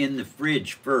ham in the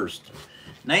fridge first.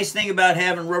 Nice thing about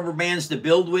having rubber bands to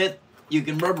build with, you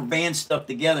can rubber band stuff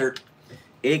together.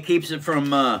 It keeps it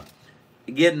from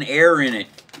getting air in it.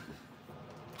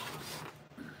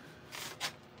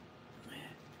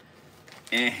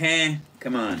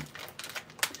 Come on.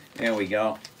 There we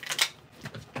go.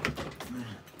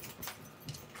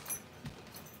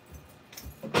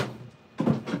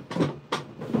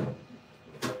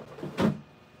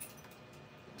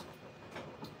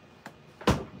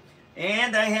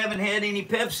 And I haven't had any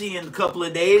Pepsi in a couple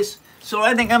of days, so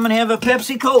I think I'm going to have a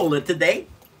Pepsi Cola today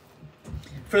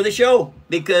for the show,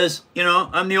 because, you know,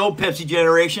 I'm the old Pepsi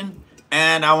generation,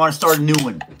 and I want to start a new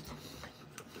one.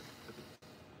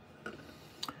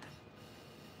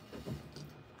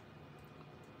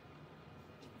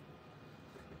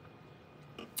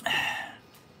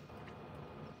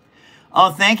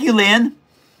 Oh, thank you, Lynn.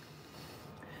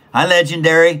 Hi,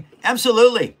 Legendary.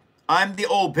 Absolutely. I'm the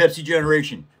old Pepsi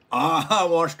generation. I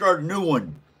want to start a new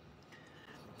one.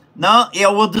 No, yeah,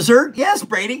 well, dessert? Yes,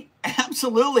 Brady.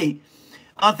 Absolutely.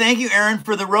 Thank you, Aaron,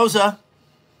 for the Rosa.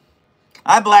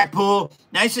 Hi, Blackpool.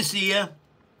 Nice to see you.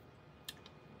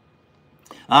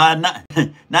 Not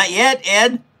yet,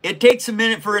 Ed. It takes a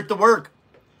minute for it to work.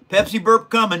 Pepsi burp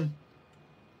coming.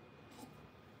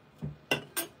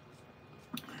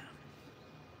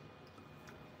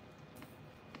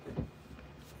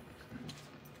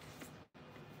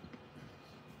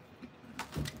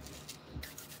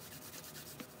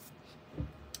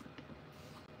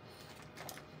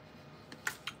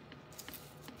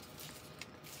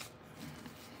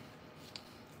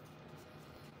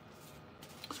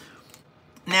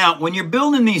 Now, when you're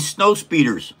building these snow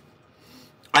speeders,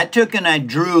 I took and I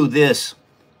drew this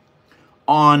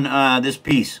on this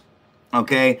piece,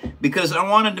 okay? Because I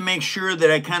wanted to make sure that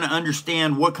I kind of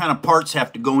understand what kind of parts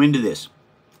have to go into this.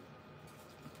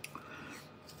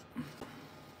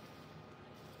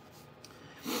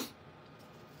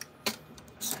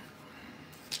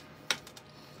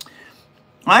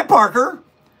 Hi, Parker.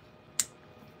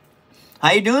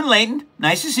 How you doing, Layton?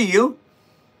 Nice to see you.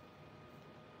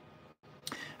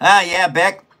 Yeah,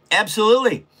 Beck,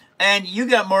 absolutely. And you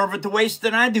got more of it to waste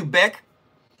than I do, Beck.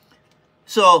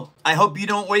 So I hope you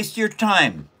don't waste your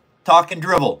time talking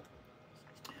drivel.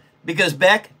 Because,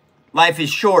 Beck, life is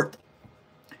short.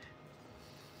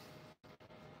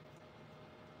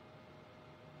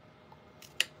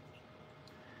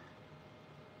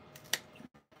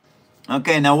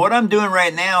 Okay, now what I'm doing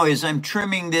right now is I'm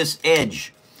trimming this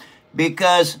edge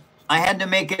because I had to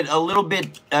make it a little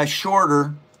bit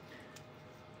shorter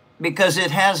because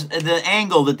it has the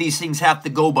angle that these things have to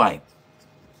go by.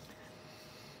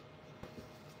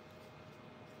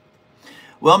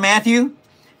 Well, Matthew,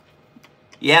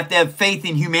 you have to have faith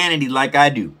in humanity like I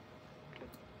do.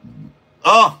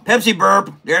 Oh, Pepsi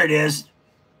burp. There it is.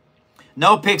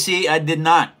 No, Pixie, I did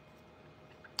not.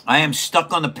 I am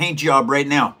stuck on the paint job right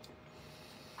now.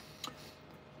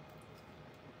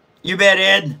 You bet,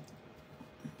 Ed.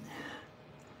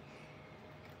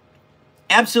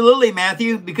 Absolutely,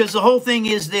 Matthew, because the whole thing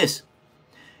is this.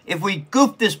 If we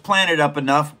goof this planet up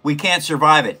enough, we can't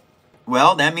survive it.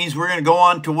 Well, that means we're going to go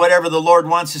on to whatever the Lord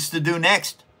wants us to do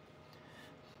next.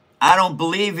 I don't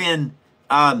believe in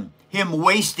him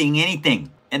wasting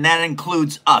anything, and that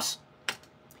includes us.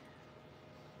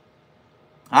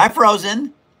 Hi,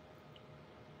 Frozen.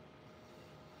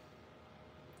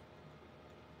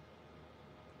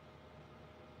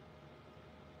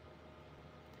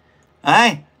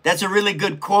 Hi, that's a really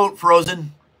good quote,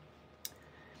 Frozen.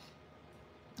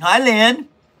 Hi, Lynn.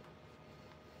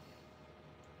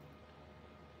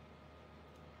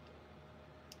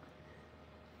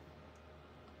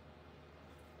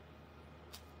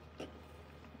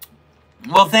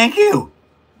 Well, thank you.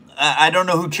 I don't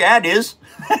know who Chad is.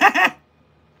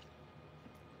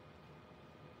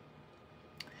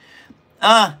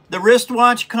 The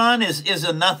wristwatch, Con, is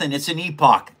a nothing. It's an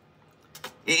epoch.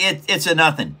 It's a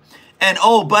nothing. And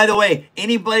oh, by the way,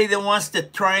 anybody that wants to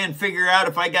try and figure out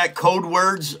if I got code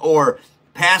words or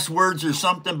passwords or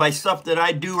something by stuff that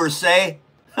I do or say,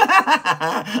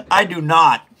 I do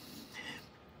not.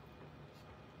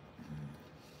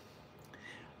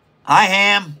 Hi,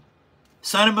 Ham.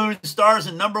 Sun and Moon and Stars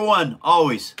and #1,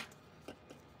 always.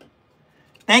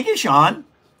 Thank you, Sean.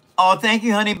 Oh, thank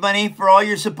you, Honey Bunny, for all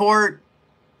your support.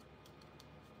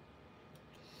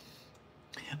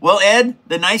 Well, Ed,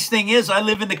 the nice thing is I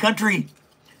live in the country.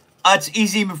 It's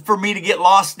easy for me to get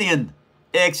lost in,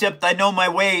 except I know my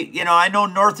way. You know, I know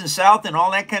north and south and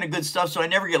all that kind of good stuff, so I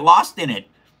never get lost in it.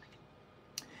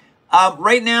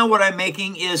 Right now, what I'm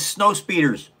making is snow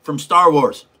speeders from Star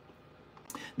Wars.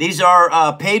 These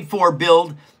are paid for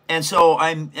build, and so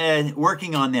I'm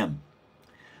working on them.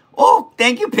 Oh,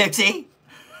 thank you, Pixie.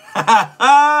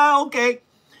 Okay.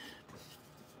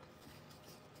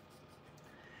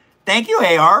 Thank you,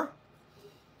 AR.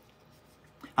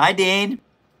 Hi, Dean.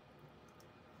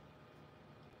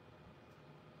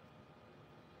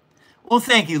 Well,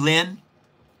 thank you, Lynn.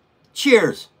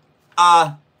 Cheers.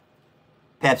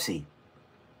 Pepsi.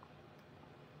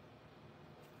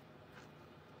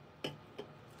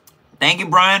 Thank you,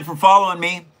 Brian, for following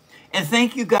me. And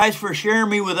thank you guys for sharing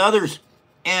me with others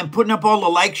and putting up all the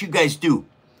likes you guys do.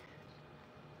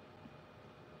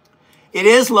 It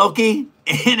is, Loki,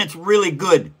 and it's really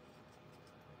good.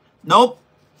 Nope,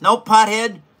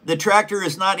 pothead. The tractor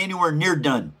is not anywhere near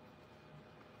done.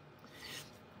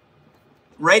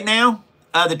 Right now,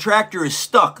 the tractor is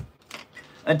stuck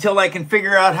until I can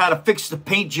figure out how to fix the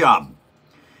paint job.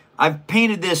 I've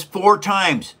painted this 4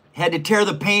 times, had to tear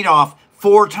the paint off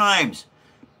 4 times.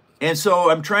 And so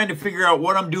I'm trying to figure out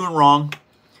what I'm doing wrong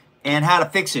and how to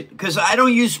fix it. Because I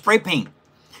don't use spray paint.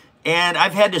 And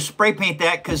I've had to spray paint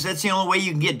that because that's the only way you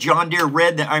can get John Deere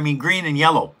green and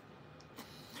yellow.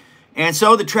 And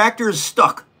so the tractor is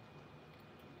stuck.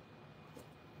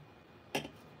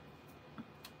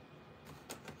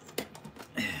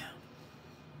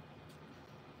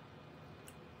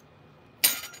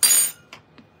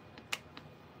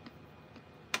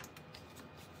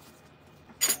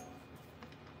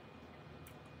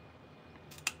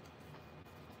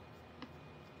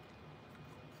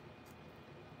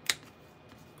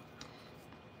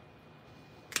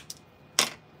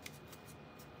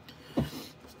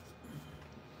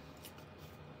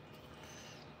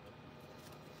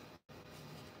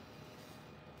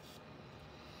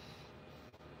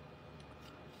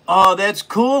 Oh, that's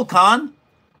cool, Khan.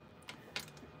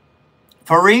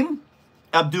 Fareem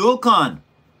Abdul Khan.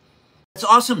 That's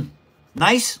awesome.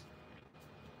 Nice.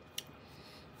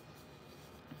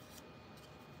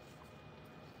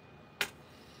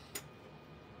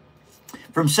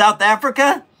 From South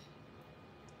Africa,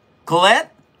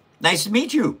 Colette, nice to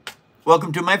meet you.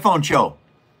 Welcome to my phone show.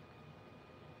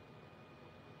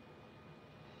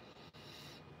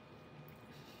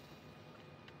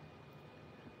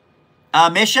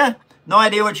 Misha, no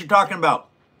idea what you're talking about.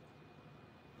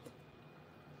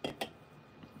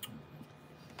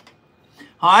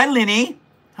 Hi, Lenny.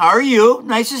 How are you?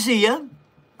 Nice to see you.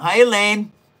 Hi,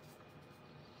 Elaine.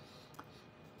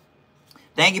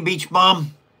 Thank you, Beach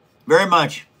Bum, very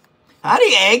much.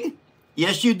 Howdy, Egg.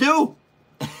 Yes, you do.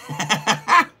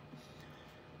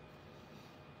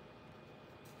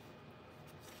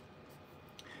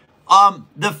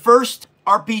 The first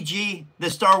RPG that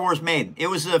Star Wars made. It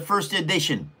was the first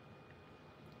edition.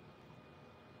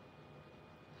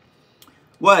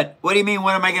 What? What do you mean,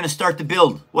 when am I going to start the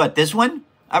build? What, this one?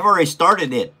 I've already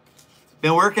started it.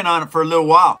 Been working on it for a little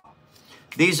while.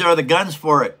 These are the guns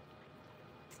for it.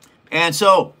 And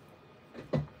so,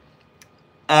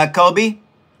 Kobe,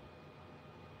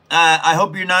 I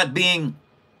hope you're not being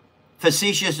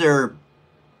facetious or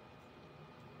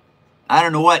I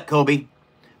don't know what, Kobe.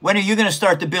 When are you going to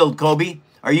start the build, Kobe?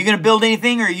 Are you going to build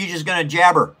anything, or are you just going to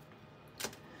jabber?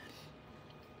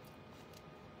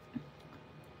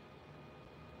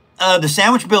 The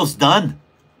sandwich build's done.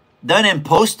 Done and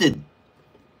posted.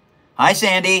 Hi,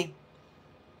 Sandy.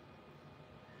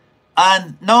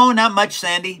 No, not much,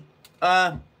 Sandy.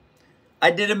 I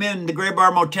did them in the Gray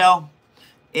Bar Motel,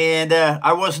 and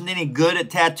I wasn't any good at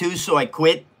tattoos, so I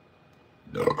quit.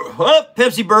 Oh,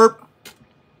 Pepsi burp.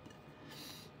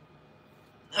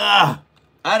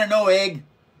 I don't know, Egg.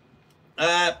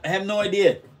 I have no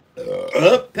idea.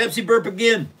 Pepsi burp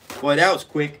again. Boy, that was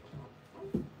quick.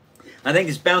 I think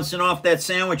it's bouncing off that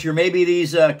sandwich, or maybe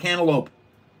these cantaloupe.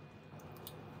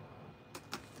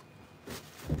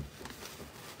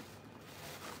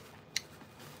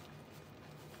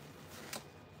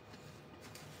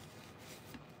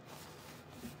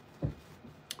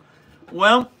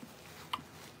 Well,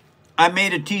 I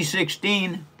made a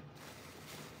T16.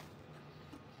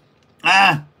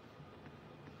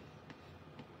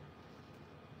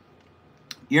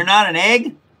 You're not an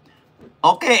egg?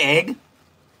 Okay, Egg.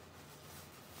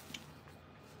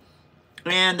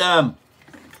 And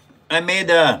I made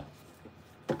a...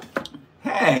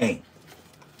 Hey,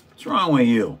 what's wrong with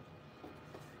you?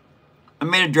 I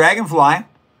made a dragonfly.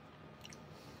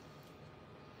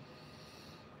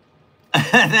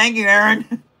 Thank you,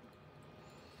 Aaron.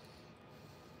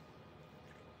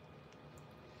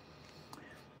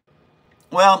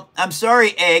 Well, I'm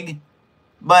sorry, Egg,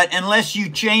 but unless you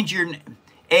change your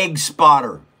egg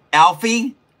spotter,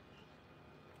 Alfie.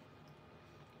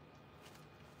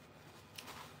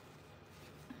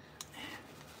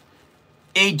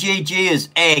 AJJ is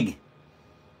egg.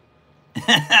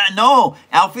 No,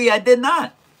 Alfie, I did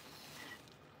not.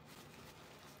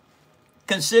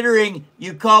 Considering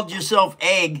you called yourself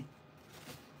Egg.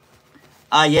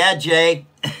 Yeah, Jay.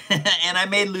 And I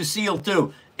made Lucille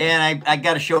too. And I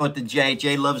got to show it to Jay.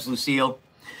 Jay loves Lucille.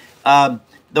 The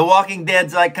Walking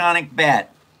Dead's iconic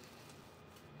bat.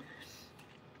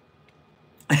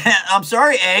 I'm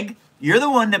sorry, Egg. You're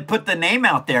the one that put the name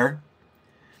out there.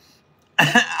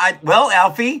 Well,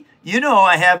 Alfie, you know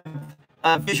I have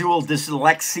visual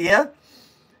dyslexia.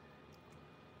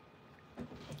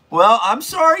 Well, I'm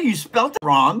sorry you spelled it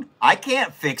wrong. I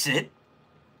can't fix it.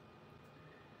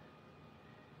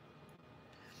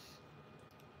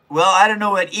 Well, I don't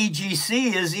know what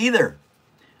EGC is either.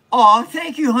 Oh,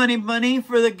 thank you, Honey Bunny,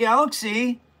 for the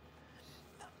galaxy.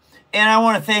 And I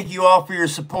want to thank you all for your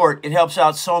support. It helps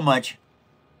out so much.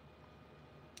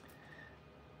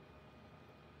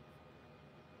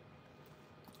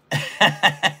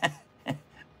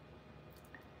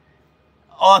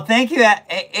 Oh, thank you,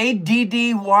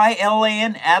 ADDYLAN,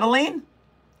 Adeline?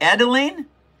 Adeline?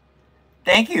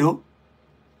 Thank you.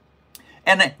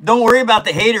 And don't worry about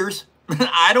the haters.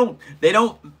 They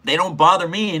don't bother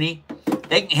me any.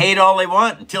 They can hate all they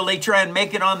want until they try and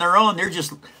make it on their own. They're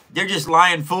just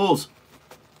lying fools.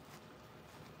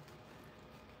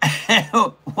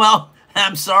 Well,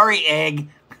 I'm sorry, Egg.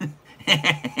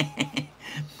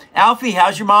 Alfie,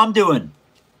 how's your mom doing?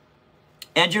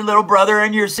 And your little brother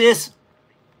and your sis?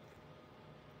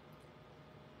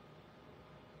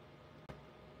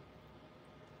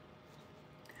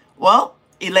 Well,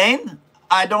 Elaine,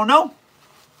 I don't know.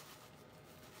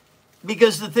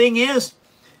 Because the thing is,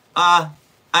 I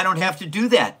don't have to do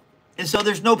that. And so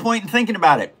there's no point in thinking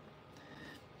about it.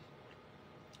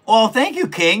 Well, thank you,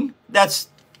 King.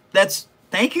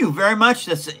 Thank you very much.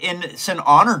 It's an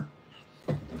honor.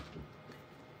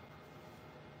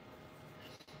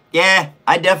 Yeah,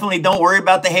 I definitely don't worry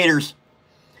about the haters.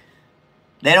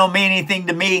 They don't mean anything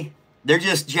to me. They're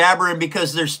just jabbering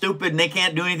because they're stupid and they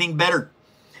can't do anything better.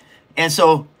 And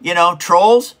so, you know,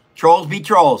 trolls be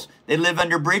trolls. They live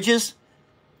under bridges.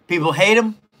 People hate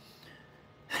them.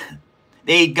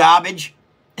 They eat garbage.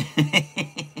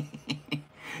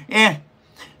 Yeah.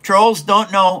 Trolls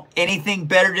don't know anything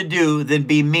better to do than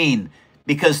be mean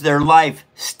because their life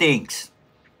stinks.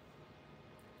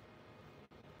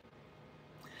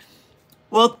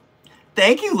 Well,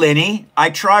 Thank you, Lenny. I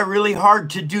try really hard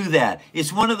to do that.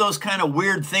 It's one of those kind of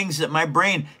weird things that my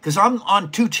brain, because I'm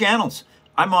on 2 channels.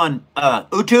 I'm on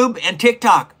YouTube and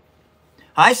TikTok.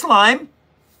 Hi, Slime.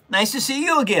 Nice to see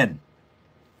you again.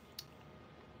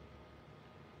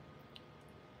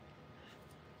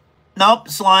 Nope,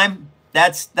 Slime.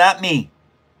 That's not me.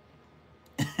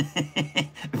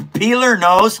 Peeler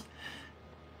knows.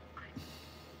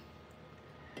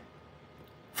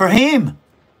 Fahim.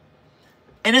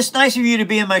 And it's nice of you to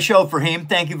be in my show, Fahim.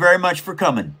 Thank you very much for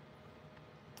coming.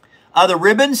 The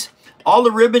ribbons, all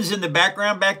the ribbons in the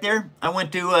background back there, I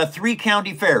went to 3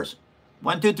 county fairs.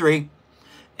 1, 2, 3.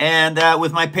 And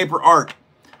with my paper art,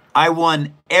 I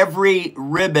won every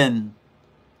ribbon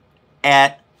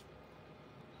at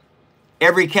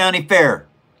every county fair.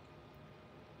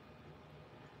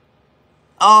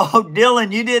 Oh,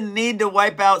 Dylan, you didn't need to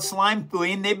wipe out Slime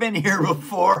Queen. They've been here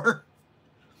before.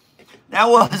 That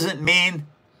wasn't mean.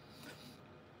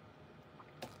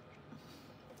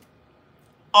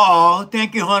 Oh,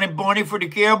 thank you, Honey Bunny, for the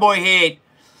cowboy hate.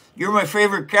 You're my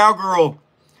favorite cowgirl.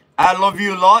 I love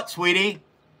you a lot, sweetie.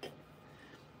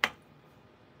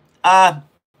 I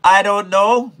don't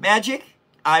know, Magic.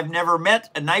 I've never met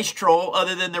a nice troll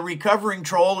other than the recovering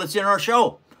troll that's in our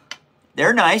show.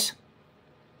 They're nice.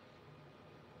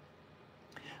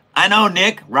 I know,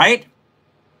 Nick, right?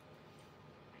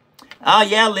 Oh,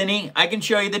 yeah, Lenny, I can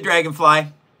show you the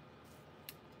dragonfly.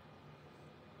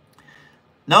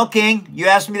 No, King, you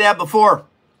asked me that before.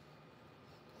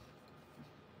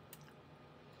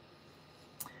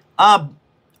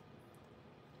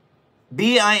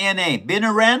 B-I-N-A,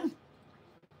 Binaren.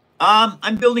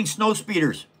 I'm building snow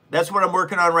speeders. That's what I'm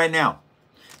working on right now.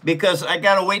 Because I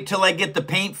got to wait till I get the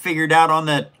paint figured out on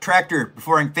the tractor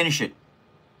before I can finish it.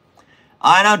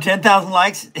 I know, 10,000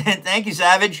 likes. Thank you,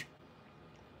 Savage.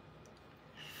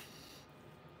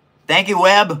 Thank you,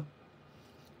 Webb.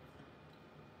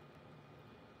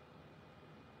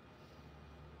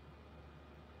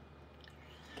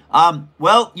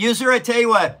 Well, user, I tell you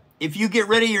what, if you get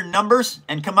rid of your numbers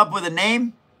and come up with a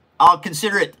name, I'll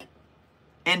consider it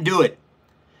and do it.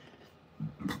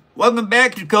 Welcome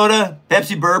back, Dakota.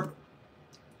 Pepsi burp.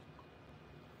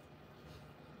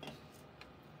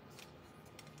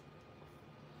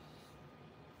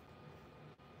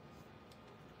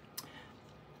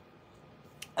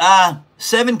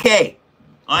 $7K.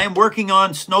 I am working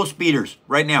on snow speeders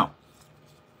right now.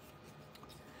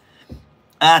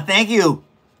 Thank you.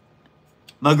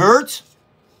 McGurts?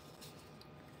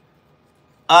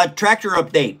 Tractor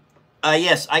update.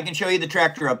 Yes, I can show you the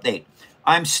tractor update.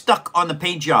 I'm stuck on the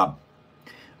paint job.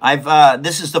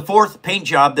 This is the 4th paint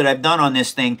job that I've done on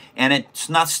this thing, and it's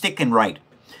not sticking right.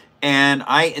 And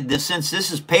since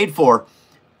this is paid for,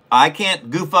 I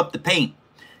can't goof up the paint.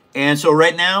 And so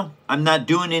right now, I'm not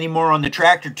doing any more on the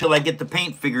tractor till I get the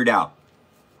paint figured out.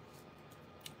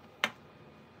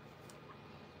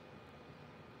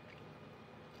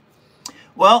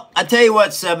 Well, I tell you what,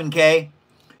 7K,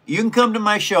 you can come to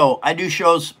my show. I do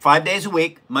shows 5 days a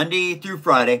week, Monday through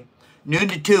Friday, noon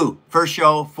to 2, first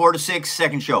show, 4 to 6,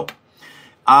 second show.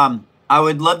 I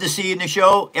would love to see you in the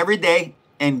show every day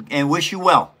and wish you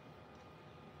well.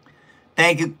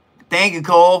 Thank you,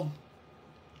 Cole.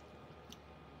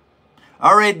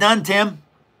 All right, done, Tim.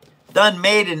 Done,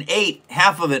 made, and ate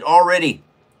half of it already.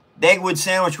 The Eggwood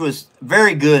sandwich was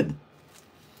very good.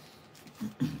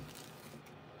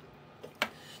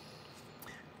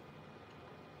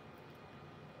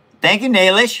 Thank you,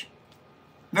 Nailish,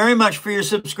 very much for your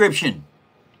subscription.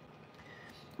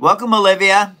 Welcome,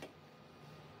 Olivia.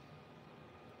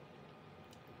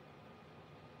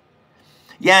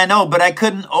 Yeah, I know, but I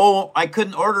couldn't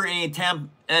order any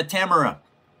Tamara.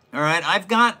 All right, I've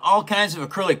got all kinds of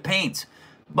acrylic paints,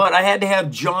 but I had to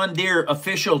have John Deere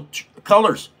official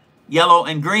colors, yellow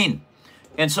and green.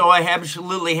 And so I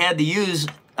absolutely had to use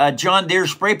John Deere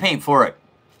spray paint for it.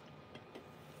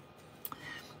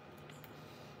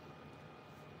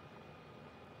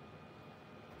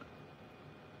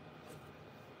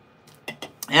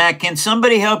 Can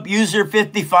somebody help user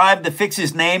 55 to fix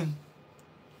his name?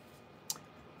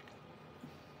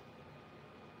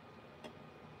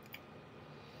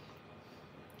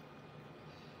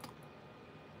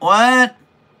 What?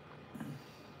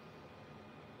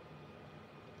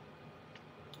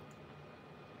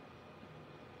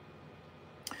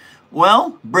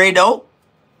 Well, Brado,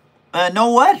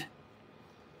 know what?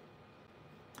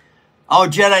 Oh,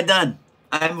 Jedi done.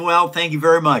 I'm well, thank you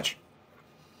very much.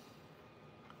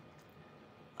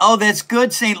 Oh, that's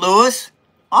good, St. Louis.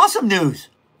 Awesome news.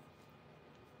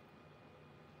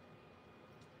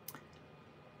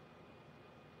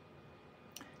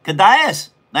 Kadias,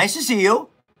 nice to see you.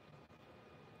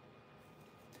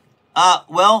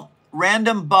 Well,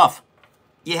 Random Buff.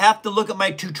 You have to look at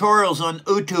my tutorials on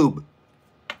YouTube,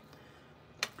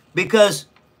 because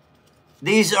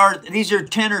these are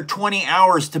 10 or 20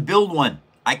 hours to build one.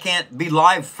 I can't be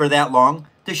live for that long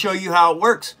to show you how it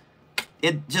works.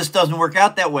 It just doesn't work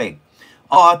out that way.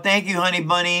 Oh, thank you, Honey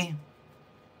Bunny.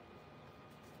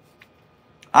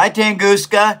 Hi,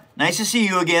 Tanguska. Nice to see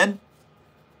you again.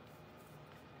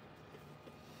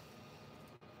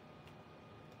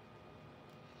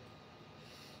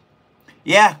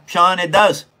 Yeah, Sean, it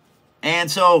does. And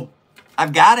so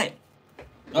I've got it.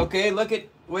 Okay, look at,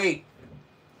 wait.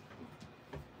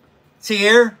 See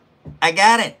here? I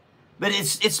got it. But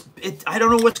it's I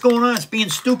don't know what's going on. It's being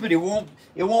stupid. It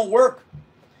won't work.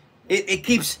 It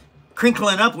keeps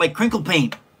crinkling up like crinkle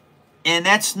paint. And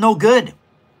that's no good.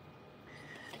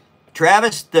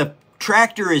 Travis, the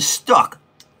tractor is stuck.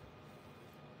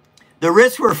 The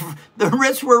Ritz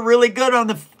were really good on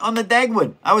the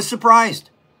Dagwood. I was surprised.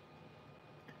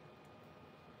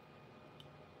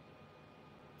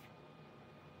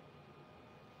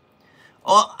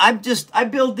 Oh, I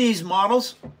build these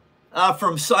models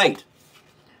from sight.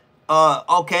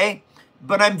 Okay,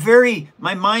 but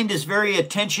my mind is very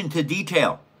attention to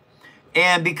detail.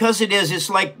 And because it's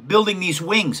like building these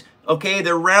wings. Okay,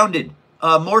 they're rounded,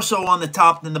 more so on the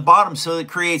top than the bottom, so it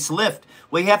creates lift.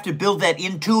 Well, you have to build that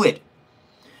into it.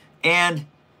 And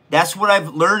that's what I've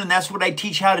learned, and that's what I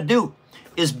teach how to do,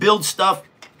 is build stuff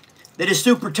that is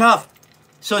super tough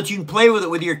so that you can play with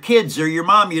it with your kids or your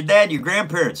mom, your dad, your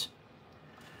grandparents.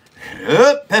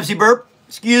 Pepsi burp.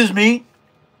 Excuse me.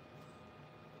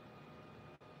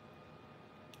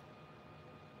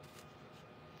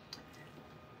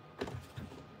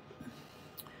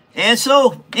 And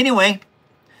so, anyway,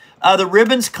 the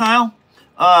ribbons, Kyle,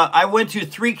 I went to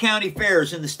 3 county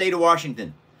fairs in the state of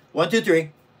Washington. 1, 2,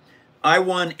 3. I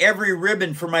won every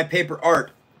ribbon for my paper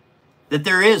art that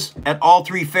there is at all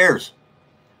 3 fairs.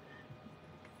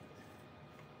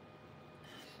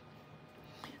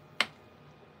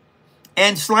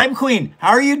 And Slime Queen, how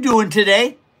are you doing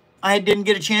today? I didn't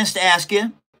get a chance to ask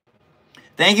you.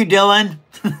 Thank you, Dylan.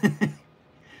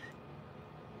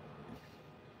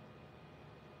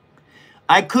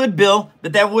 I could, Bill,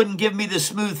 but that wouldn't give me the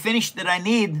smooth finish that I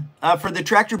need for the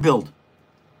tractor build.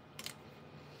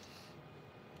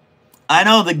 I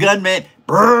know, the gunman,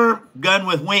 gun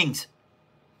with wings.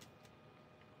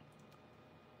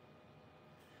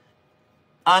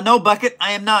 No, Bucket,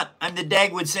 I am not. I'm the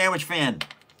Dagwood Sandwich fan.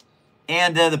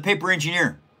 And the paper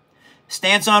engineer.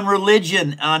 Stance on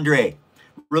religion, Andre.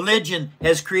 Religion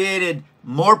has created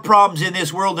more problems in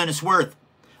this world than it's worth.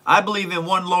 I believe in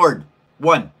one Lord.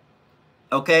 One.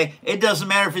 Okay? It doesn't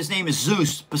matter if his name is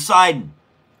Zeus, Poseidon,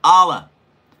 Allah,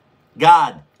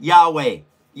 God, Yahweh,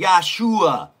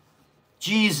 Yahshua,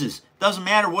 Jesus. Doesn't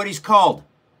matter what he's called.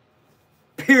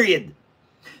 Period.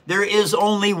 There is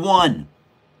only one.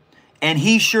 And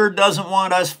he sure doesn't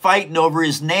want us fighting over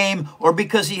his name or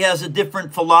because he has a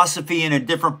different philosophy in a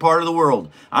different part of the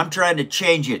world. I'm trying to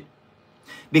change it.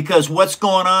 Because what's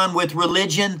going on with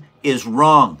religion is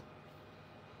wrong.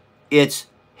 It's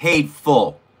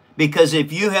hateful. Because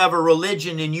if you have a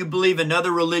religion and you believe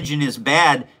another religion is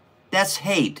bad, that's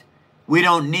hate. We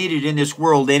don't need it in this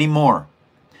world anymore.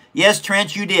 Yes,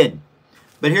 Trent, you did.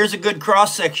 But here's a good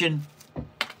cross-section.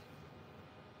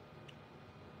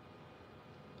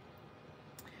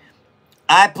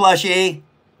 Hi, Plushie.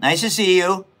 Nice to see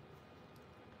you.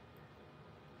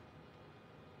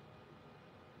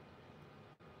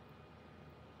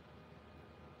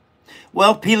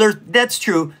 Well, Peeler, that's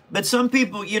true. But some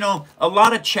people, you know, a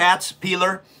lot of chats,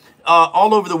 Peeler,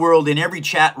 all over the world in every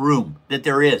chat room that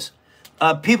there is.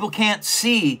 People can't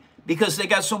see because they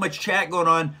got so much chat going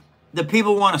on. The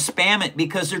people want to spam it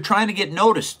because they're trying to get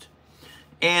noticed.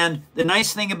 And the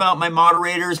nice thing about my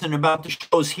moderators and about the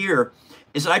shows here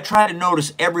is I try to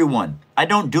notice everyone. I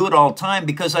don't do it all the time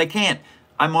because I can't.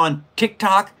 I'm on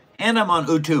TikTok and I'm on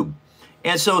YouTube.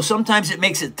 And so sometimes it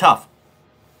makes it tough.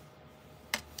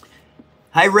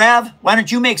 Hi, Rav. Why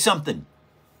don't you make something?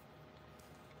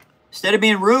 Instead of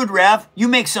being rude, Rav, you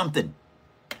make something.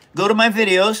 Go to my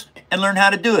videos and learn how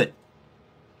to do it.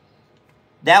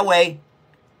 That way,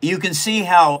 you can see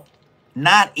how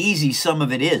not easy some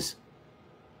of it is.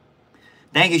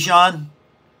 Thank you, Sean.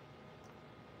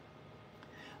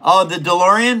 Oh, the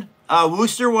DeLorean?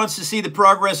 Wooster wants to see the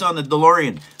progress on the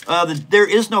DeLorean. There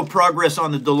is no progress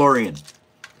on the DeLorean.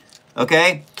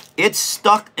 Okay? It's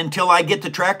stuck until I get the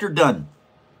tractor done.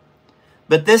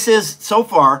 But this is, so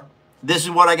far, this is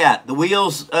what I got. The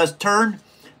wheels turn.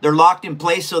 They're locked in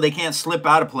place so they can't slip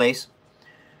out of place.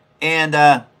 And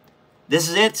this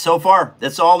is it so far.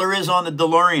 That's all there is on the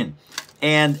DeLorean.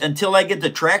 And until I get the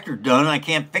tractor done, I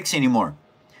can't fix anymore.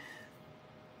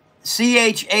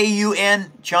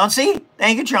 C-H-A-U-N, Chauncey?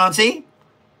 Thank you, Chauncey.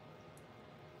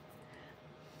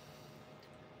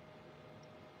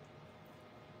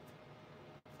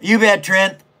 You bet,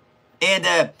 Trent.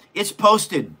 And it's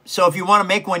posted, so if you want to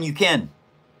make one, you can.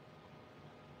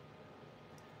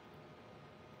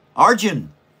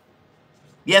 Arjun,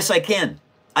 yes, I can.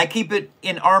 I keep it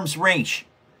in arm's reach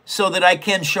so that I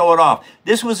can show it off.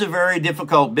 This was a very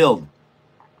difficult build.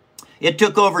 It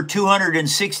took over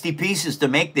 260 pieces to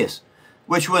make this,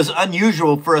 which was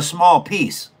unusual for a small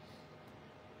piece.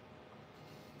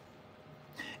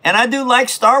 And I do like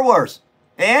Star Wars.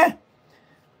 Yeah?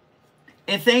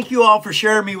 And thank you all for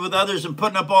sharing me with others and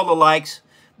putting up all the likes.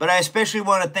 But I especially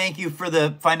want to thank you for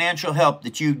the financial help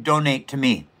that you donate to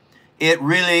me. It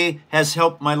really has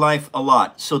helped my life a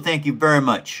lot. So thank you very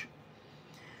much.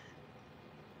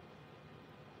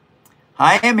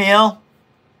 Hi, Emil.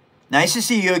 Nice to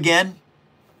see you again.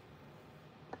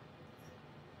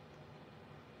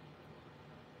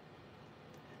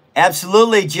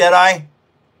 Absolutely, Jedi.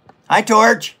 Hi,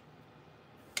 Torch.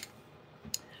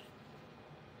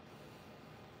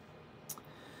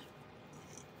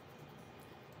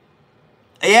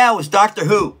 Yeah, it was Doctor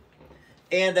Who.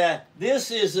 And this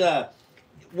is,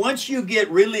 once you get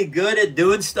really good at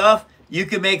doing stuff, you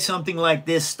can make something like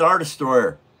this Star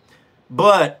Destroyer.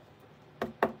 But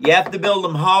you have to build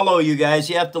them hollow, you guys.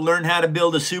 You have to learn how to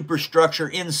build a superstructure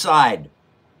inside.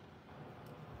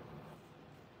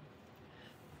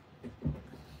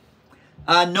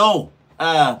 No,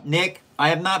 Nick, I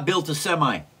have not built a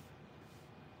semi.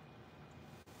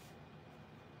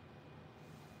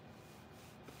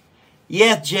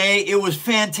 Yeah, Jay, it was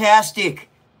fantastic.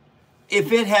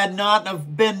 If it had not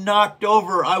have been knocked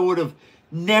over, I would have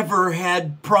never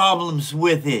had problems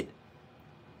with it.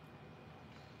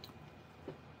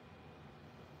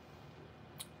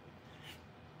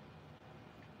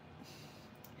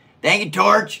 Thank you,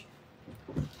 Torch.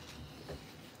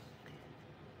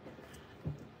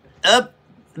 Up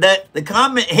the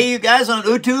comment. Hey, you guys on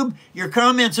YouTube, your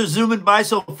comments are zooming by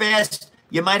so fast,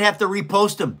 you might have to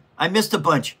repost them. I missed a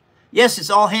bunch. Yes, it's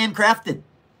all handcrafted.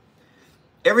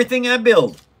 Everything I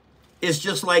build is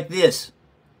just like this.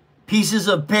 Pieces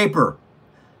of paper.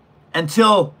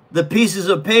 Until the pieces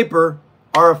of paper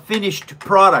are a finished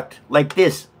product like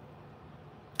this.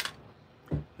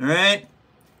 All right?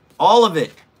 All of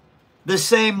it the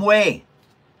same way.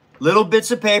 Little bits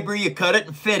of paper, you cut it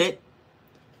and fit it.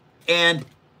 And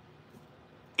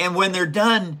when they're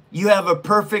done, you have a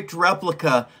perfect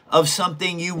replica of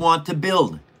something you want to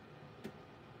build.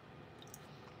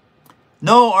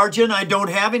 No, Arjun, I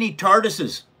don't have any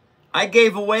TARDISes. I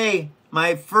gave away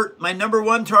my number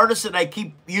one TARDIS that I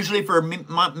keep usually for me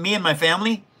and my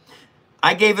family.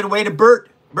 I gave it away to Bert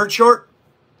Short.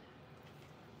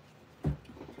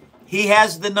 He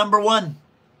has the number one.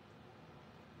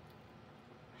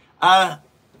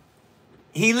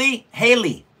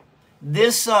 Haley,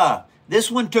 this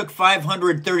one took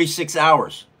 536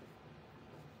 hours.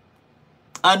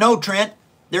 No, Trent,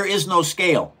 there is no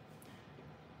scale.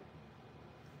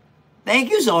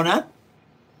 Thank you, Zona.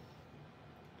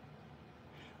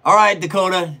 All right,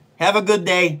 Dakota, have a good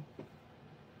day.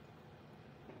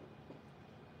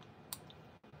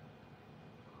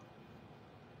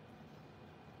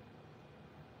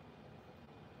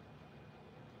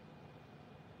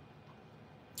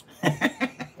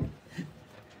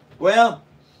 Well,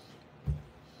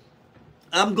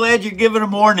 I'm glad you're giving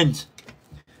them warnings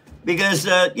because,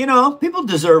 you know, people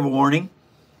deserve a warning.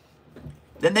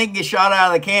 Then they can get shot out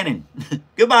of the cannon.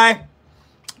 Goodbye.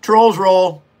 Trolls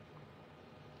roll.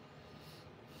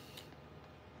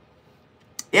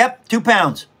 Yep, 2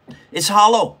 pounds. It's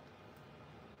hollow.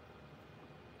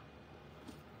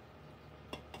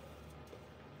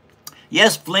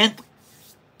 Yes, Flint.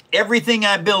 Everything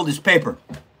I build is paper.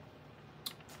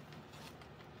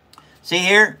 See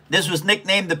here? This was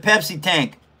nicknamed the Pepsi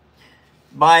tank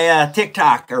by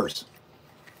TikTokers.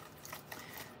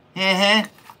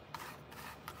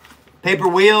 Paper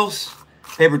wheels,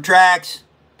 paper tracks,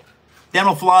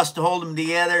 dental floss to hold them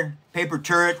together, paper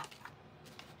turret,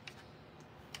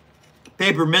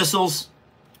 paper missiles.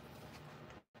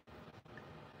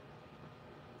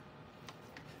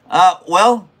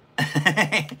 Well,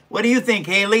 what do you think,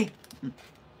 Haley?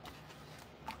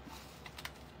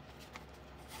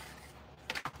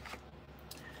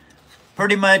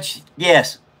 Pretty much,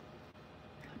 yes.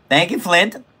 Thank you,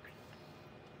 Flint.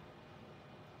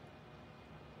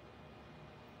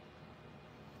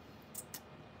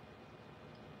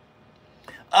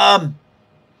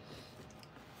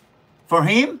 For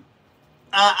him,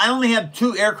 I only have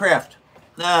 2 aircraft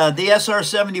the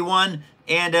SR-71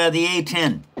 and the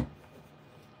A-10.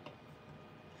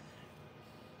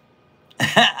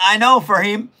 I know,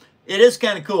 Fahim. It is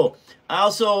kind of cool. I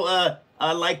also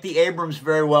I like the Abrams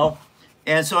very well.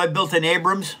 And so I built an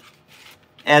Abrams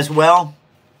as well.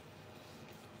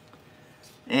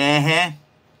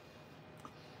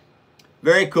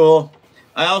 Very cool.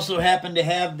 I also happen to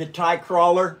have the TIE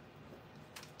Crawler.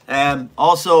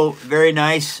 Also very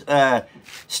nice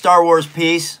Star Wars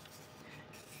piece.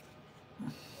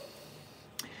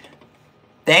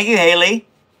 Thank you, Haley.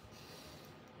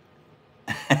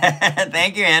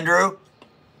 Thank you, Andrew.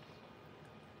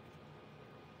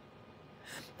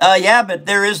 Yeah, but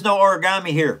there is no origami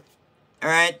here. All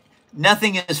right?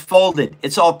 Nothing is folded.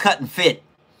 It's all cut and fit.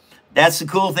 That's the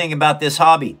cool thing about this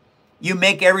hobby. You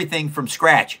make everything from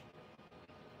scratch.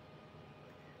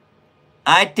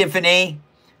 Hi, Tiffany.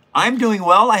 I'm doing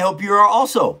well. I hope you are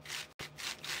also.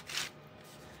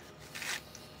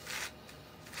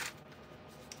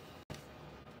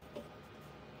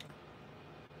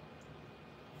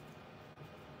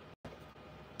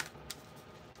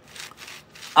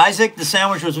 Isaac, the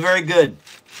sandwich was very good.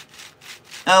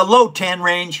 Low 10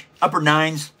 range, upper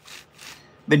 9s.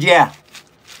 But yeah,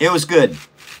 it was good.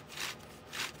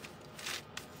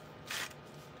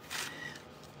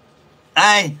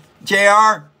 Hi,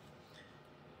 JR.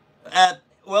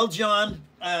 Well, John,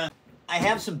 I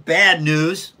have some bad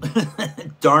news.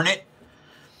 Darn it.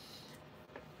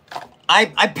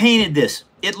 I painted this.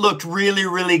 It looked really,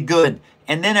 really good.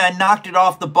 And then I knocked it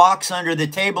off the box under the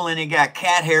table and it got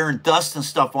cat hair and dust and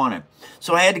stuff on it.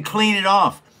 So I had to clean it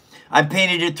off. I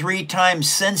painted it 3 times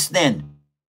since then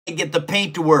to get the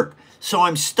paint to work. So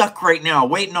I'm stuck right now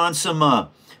waiting on some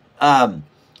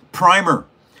primer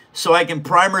so I can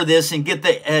primer this and get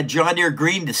the John Deere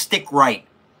green to stick right.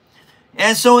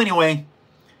 And so anyway,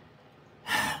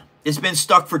 it's been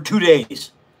stuck for 2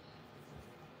 days.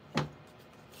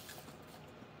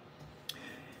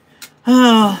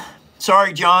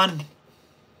 Sorry, John.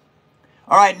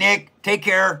 All right, Nick, take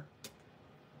care.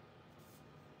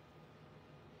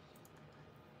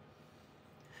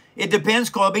 It depends,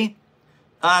 Colby.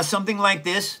 Something like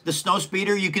this, the snow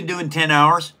speeder, you can do in 10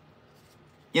 hours,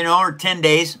 you know, or 10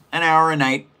 days, an hour a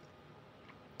night.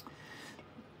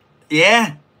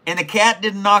 Yeah, and the cat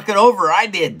didn't knock it over. I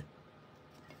did.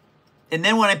 And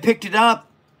then when I picked it up,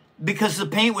 because the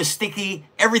paint was sticky,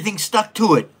 everything stuck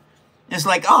to it. It's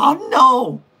like, oh,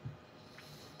 no.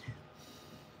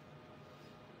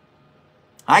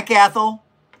 Hi, Cathal.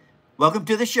 Welcome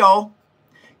to the show.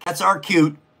 Cats are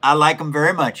cute. I like them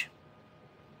very much.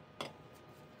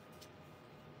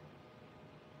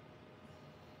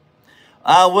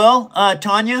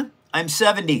 Tanya, I'm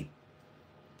 70.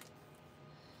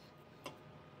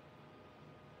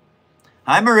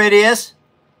 Hi, Meridius.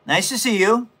 Nice to see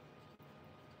you.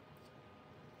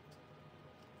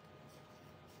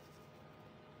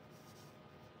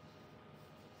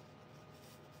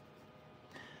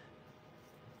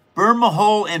 Burma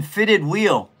hole and fitted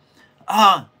wheel.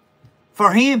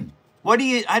 For him, what do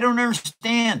you, I don't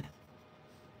understand.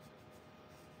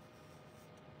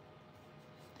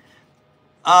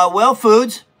 Well,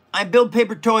 Foods, I build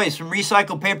paper toys from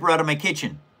recycled paper out of my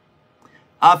kitchen.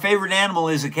 Favorite animal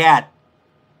is a cat.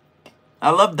 I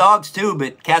love dogs too,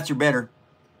 but cats are better.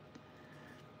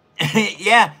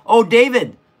 Yeah. Oh,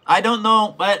 David, I don't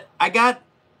know, but I got,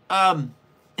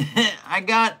 I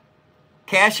got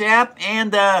Cash App,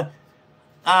 and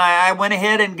I went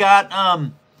ahead and got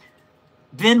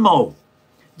Venmo,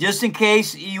 just in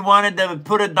case you wanted to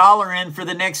put $1 in for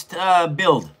the next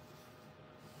build.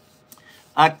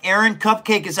 Aaron,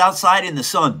 Cupcake is outside in the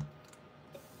sun.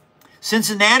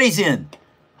 Cincinnati's in.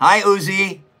 Hi,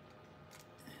 Uzi.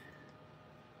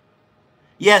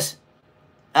 Yes,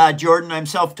 Jordan, I'm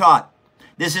self-taught.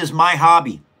 This is my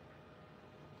hobby.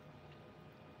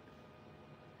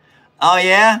 Oh,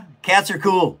 yeah? Cats are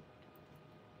cool.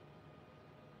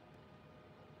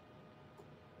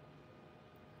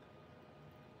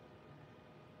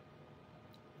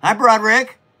 Hi,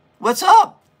 Broderick. What's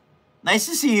up? Nice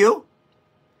to see you.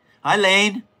 Hi,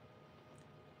 Lane.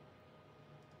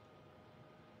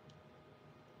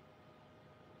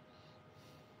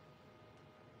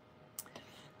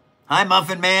 Hi,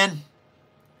 Muffin Man.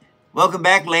 Welcome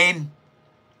back, Lane.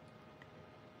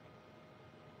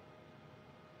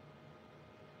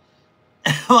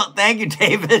 Well, thank you,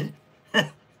 David.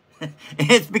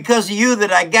 It's because of you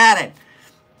that I got it.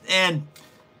 And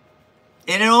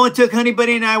it only took Honey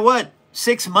Buddy and I, what,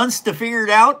 6 months to figure it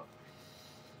out?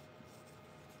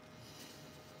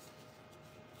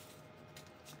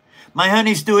 My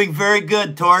honey's doing very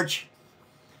good, Torch.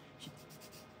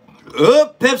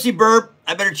 Oh, Pepsi burp.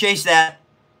 I better chase that.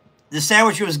 The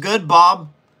sandwich was good, Bob.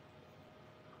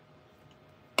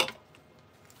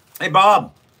 Hey,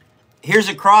 Bob, here's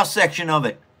a cross-section of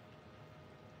it.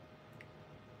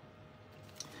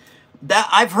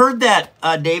 I've heard that,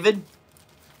 David.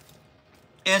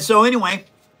 And so anyway,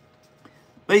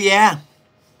 but yeah.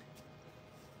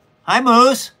 Hi,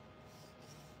 Moose.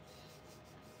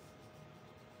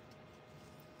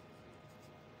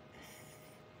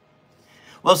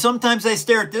 Well, sometimes I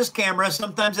stare at this camera,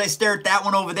 sometimes I stare at that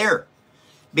one over there.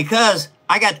 Because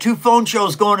I got 2 phone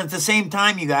shows going at the same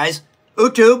time, you guys.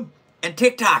 YouTube and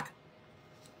TikTok.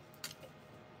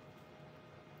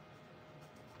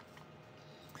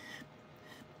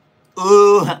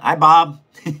 Ooh, hi, Bob.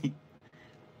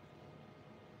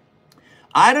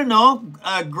 I don't know,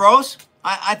 Gross.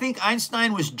 I think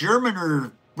Einstein was German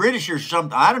or British or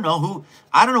something. I don't know who.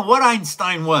 I don't know what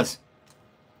Einstein was.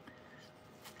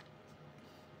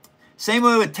 Same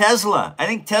way with Tesla. I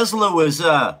think Tesla was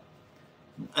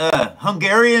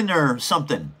Hungarian or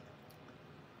something.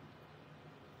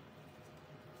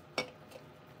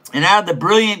 And out of the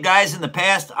brilliant guys in the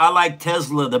past, I like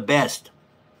Tesla the best.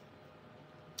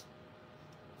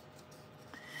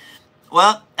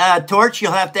 Well, Torch,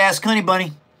 you'll have to ask Honey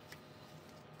Bunny.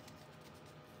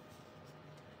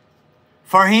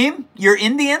 Farhim, you're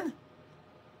Indian?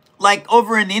 Like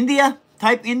over in India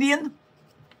type Indian?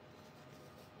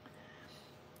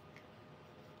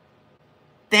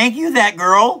 Thank you, that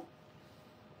girl.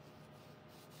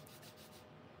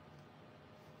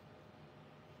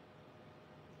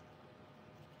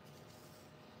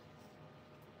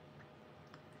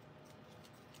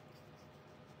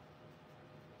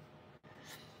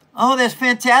 Oh, that's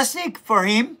fantastic,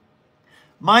 Farhim.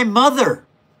 My mother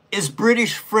is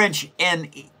British, French, and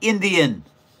Indian,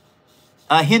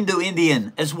 Hindu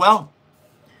Indian as well.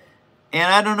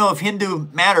 And I don't know if Hindu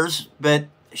matters, but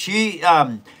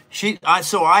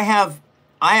so I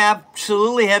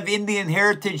absolutely have Indian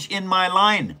heritage in my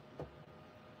line.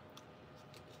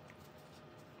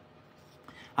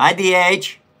 Hi,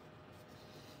 DH.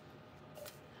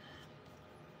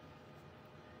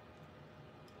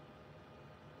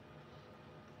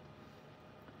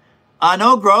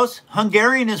 No, Gross.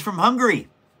 Hungarian is from Hungary.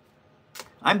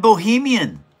 I'm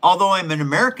Bohemian. Although I'm an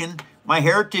American, my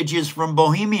heritage is from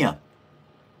Bohemia.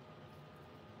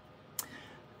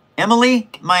 Emily,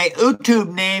 my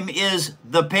YouTube name is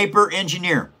The Paper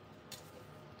Engineer.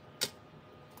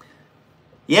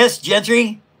 Yes,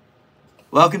 Gentry.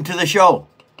 Welcome to the show.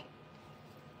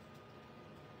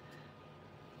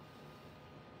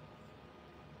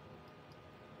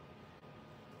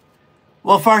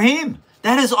 Well, Farhim,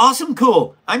 that is awesome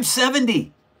cool. I'm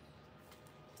 70.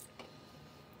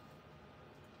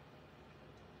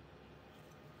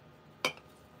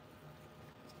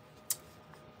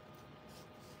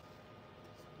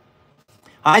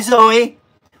 Hi, Zoe.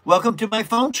 Welcome to my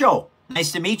phone show.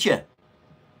 Nice to meet you.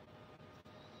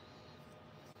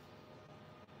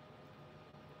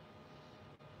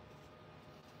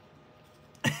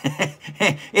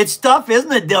 It's tough,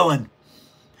 isn't it, Dylan?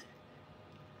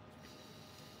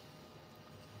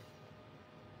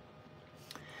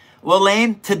 Well,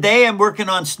 Lane, today I'm working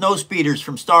on snow speeders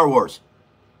from Star Wars.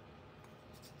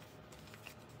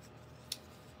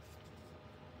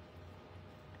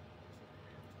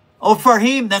 Oh,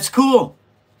 Farhim, that's cool.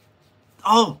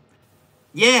 Oh,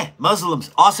 yeah, Muslims,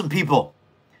 awesome people.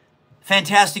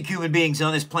 Fantastic human beings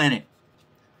on this planet.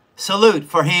 Salute,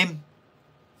 Farhim.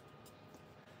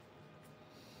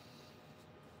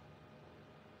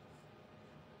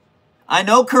 I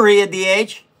know Korea,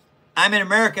 DH. I'm in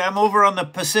America. I'm over on the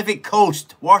Pacific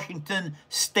Coast, Washington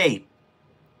State.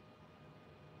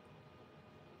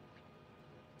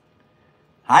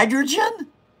 Hydrogen?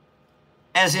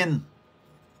 As in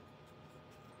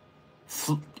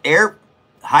air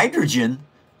hydrogen?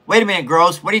 Wait a minute,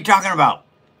 Gross. What are you talking about?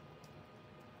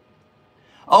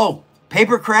 Oh,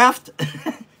 papercraft?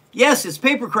 Yes, it's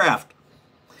papercraft.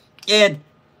 And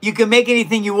you can make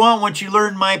anything you want once you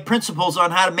learn my principles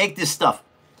on how to make this stuff.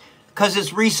 Because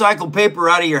it's recycled paper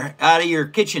out of your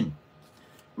kitchen.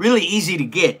 Really easy to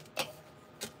get.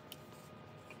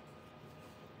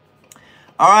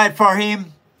 All right, Farhim.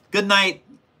 Good night.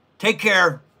 Take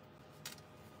care.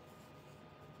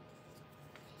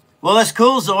 Well, that's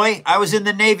cool, Zoe. I was in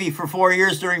the Navy for 4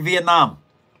 years during Vietnam.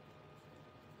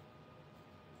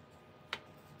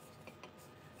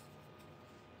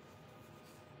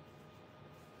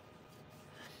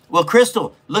 Well,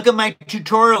 Crystal, look at my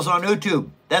tutorials on YouTube.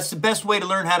 That's the best way to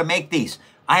learn how to make these.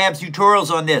 I have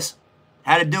tutorials on this,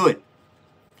 how to do it.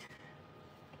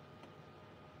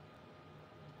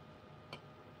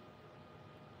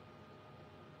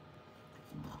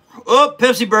 Oh,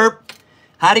 Pepsi burp.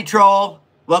 Howdy, Troll.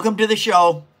 Welcome to the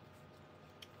show.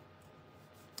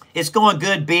 It's going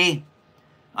good, B.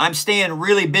 I'm staying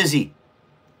really busy.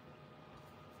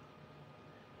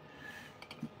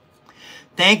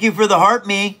 Thank you for the heart,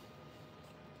 me.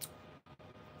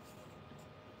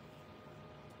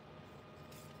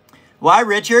 Why,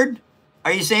 Richard?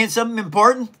 Are you saying something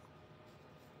important?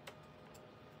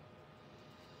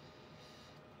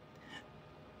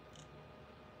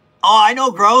 Oh, I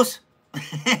know, Gross.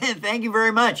 Thank you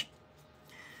very much.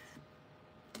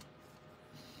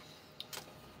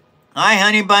 Hi,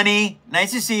 honey bunny.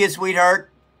 Nice to see you, sweetheart.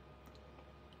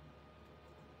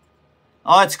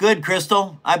 Oh, it's good,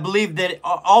 Crystal. I believe that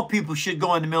all people should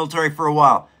go in the military for a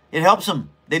while. It helps them.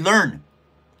 They learn.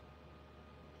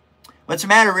 What's the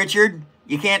matter, Richard?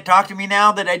 You can't talk to me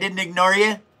now that I didn't ignore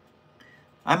you?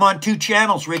 I'm on 2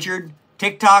 channels, Richard.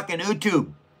 TikTok and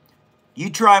YouTube. You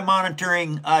try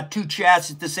monitoring 2 chats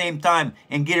at the same time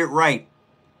and get it right.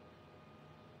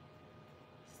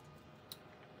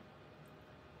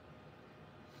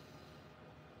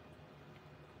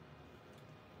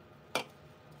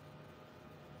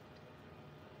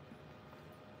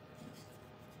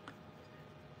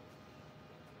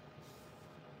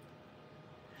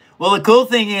 Well, the cool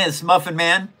thing is, Muffin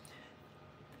Man,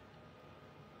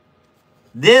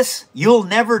 you'll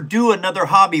never do another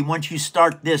hobby once you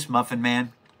start this, Muffin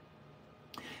Man.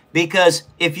 Because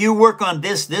if you work on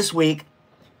this week,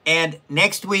 and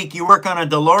next week you work on a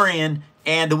DeLorean,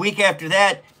 and the week after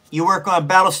that you work on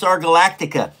Battlestar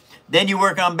Galactica, then you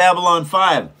work on Babylon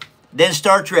 5, then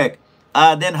Star Trek,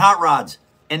 then Hot Rods,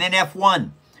 and then F1,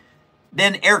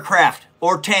 then aircraft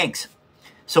or tanks.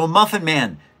 So Muffin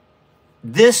Man,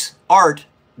 this art,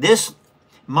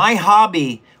 my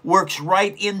hobby works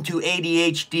right into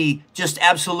ADHD, just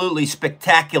absolutely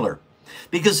spectacular.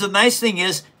 Because the nice thing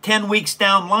is, 10 weeks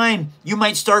down line, you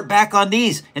might start back on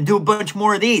these and do a bunch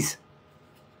more of these.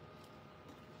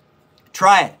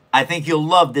 Try it. I think you'll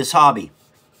love this hobby.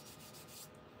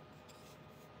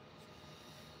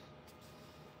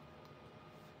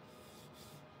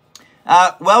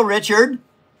 Well, Richard,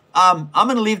 I'm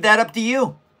going to leave that up to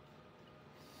you.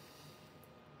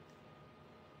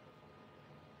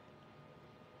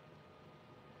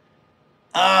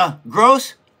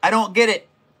 Gross, I don't get it.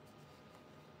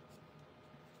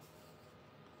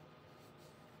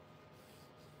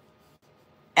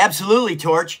 Absolutely,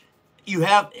 Torch. You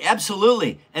have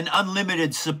absolutely an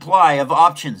unlimited supply of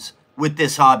options with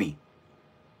this hobby.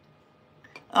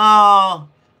 Oh,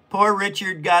 poor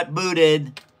Richard got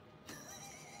booted.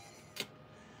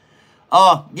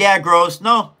 Oh, yeah, Gross.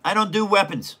 No, I don't do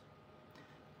weapons.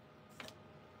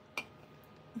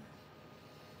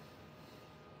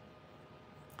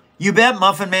 You bet,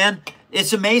 Muffin Man.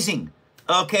 It's amazing,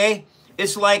 okay?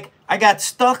 It's like I got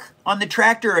stuck on the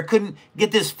tractor. I couldn't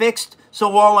get this fixed. So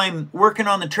while I'm working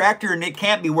on the tractor and it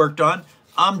can't be worked on,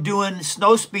 I'm doing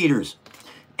snow speeders.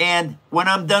 And when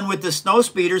I'm done with the snow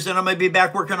speeders, then I'm going to be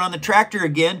back working on the tractor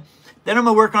again. Then I'm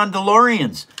going to work on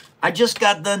DeLoreans. I just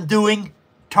got done doing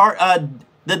the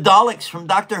Daleks from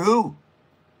Doctor Who.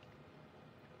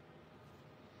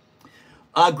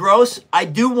 Gross, I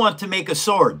do want to make a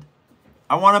sword.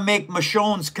 I want to make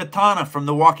Michonne's katana from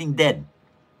The Walking Dead.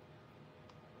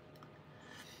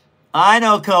 I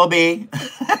know, Kobe.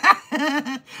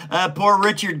 Poor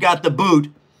Richard got the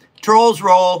boot. Trolls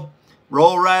roll.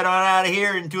 Roll right on out of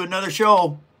here into another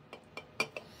show.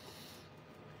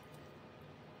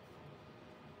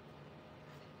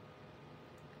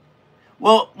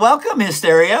 Well, welcome,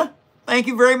 Hysteria. Thank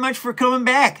you very much for coming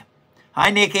back. Hi,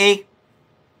 Nikki.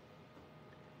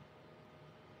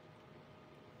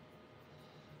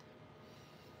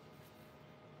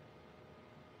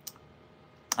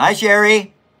 Hi,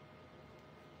 Sherry.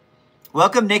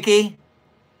 Welcome, Nikki.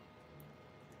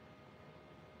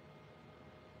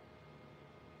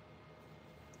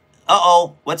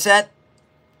 Uh-oh, what's that?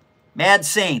 Mad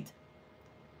Saint.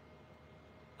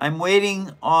 I'm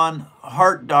waiting on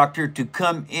Heart Doctor to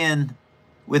come in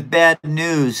with bad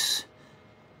news.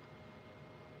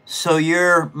 So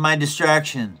you're my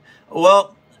distraction.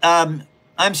 Well, I'm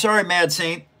sorry, Mad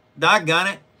Saint. Doggone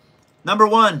it. Number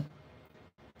 1.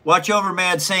 Watch over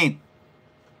Mad Saint.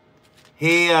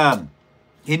 He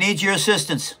needs your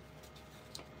assistance.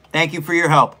 Thank you for your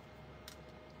help.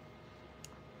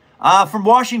 From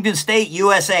Washington State,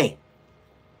 USA.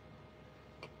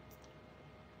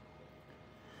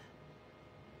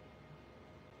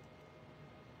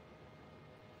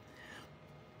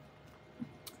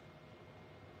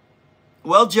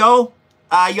 Well, Joe,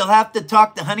 you'll have to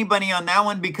talk to Honey Bunny on that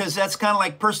one because that's kind of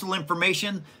like personal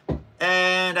information.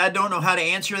 And I don't know how to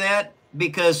answer that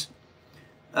because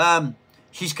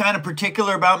she's kind of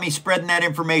particular about me spreading that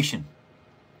information.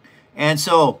 And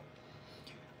so,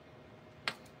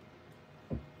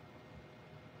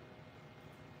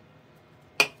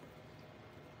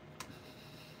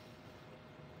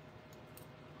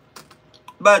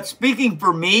 but speaking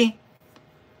for me,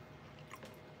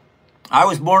 I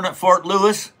was born at Fort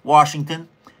Lewis, Washington,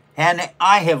 and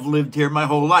I have lived here my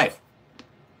whole life.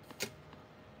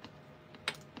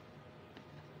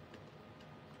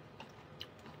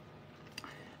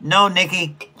 No,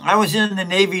 Nikki, I was in the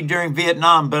Navy during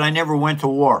Vietnam, but I never went to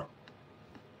war.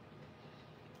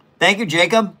 Thank you,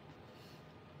 Jacob.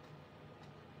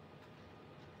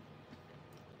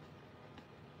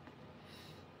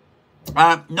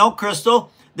 No,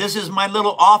 Crystal, this is my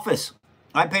little office.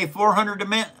 I pay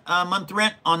 $400 a month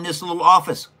rent on this little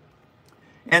office.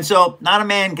 And so, not a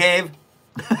man cave.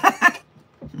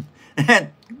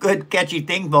 Good catchy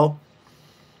thing, Bo.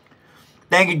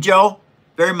 Thank you, Joe,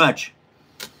 very much.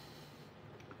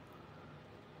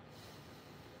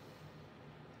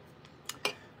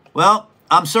 Well,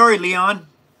 I'm sorry, Leon.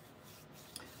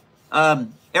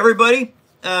 Everybody,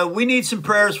 we need some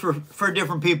prayers for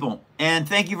different people. And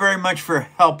thank you very much for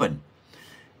helping.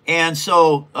 And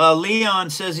so Leon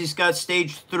says he's got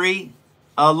stage 3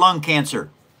 lung cancer.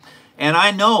 And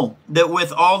I know that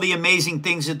with all the amazing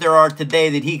things that there are today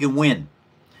that he can win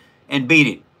and beat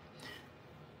it.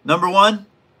 Number one,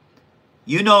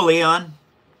 you know, Leon,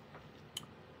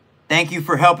 thank you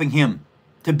for helping him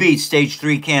to beat stage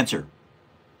 3 cancer.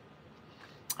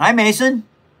 Hi, Mason.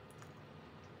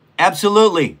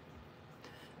 Absolutely.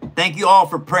 Thank you all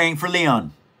for praying for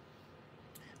Leon.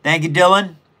 Thank you,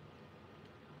 Dylan.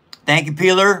 Thank you,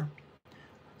 Peeler.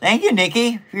 Thank you,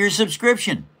 Nikki, for your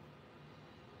subscription.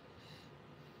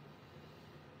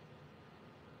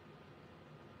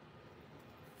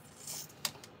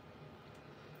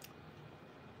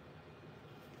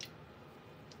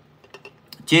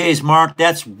 Jeez, Mark,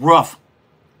 that's rough.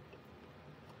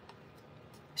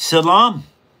 Salam.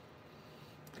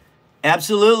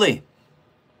 Absolutely.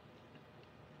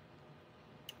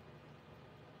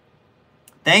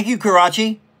 Thank you,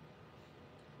 Karachi.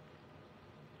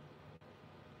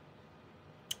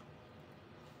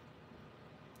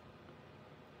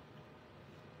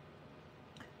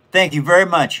 Thank you very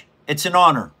much. It's an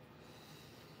honor.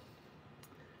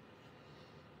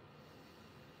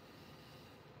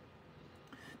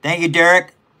 Thank you,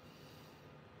 Derek.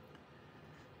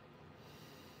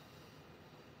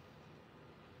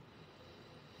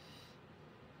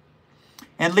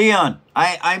 And Leon,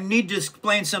 I need to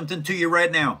explain something to you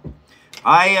right now.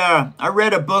 I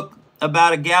read a book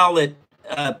about a gal that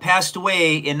passed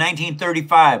away in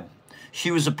 1935.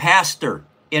 She was a pastor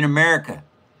in America.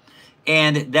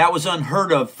 And that was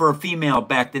unheard of for a female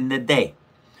back in the day.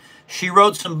 She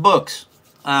wrote some books.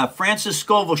 Frances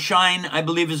Scoville Shine, I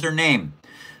believe is her name.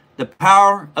 The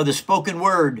Power of the Spoken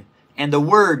Word, and the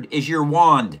Word is Your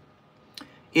Wand.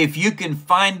 If you can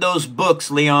find those books,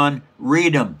 Leon,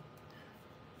 read them.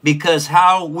 Because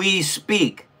how we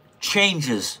speak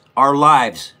changes our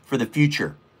lives for the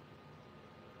future.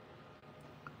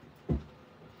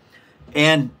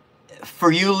 And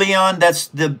for you, Leon, that's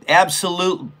the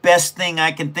absolute best thing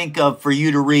I can think of for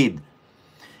you to read.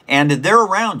 And they're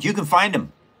around. You can find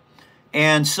them.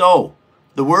 And so,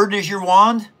 the Word is Your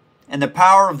Wand, and the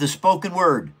Power of the Spoken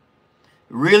Word.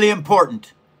 Really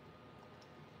important.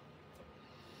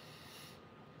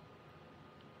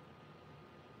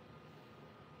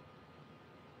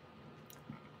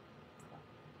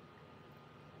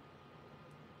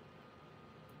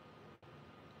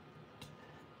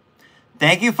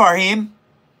 Thank you, Farhim,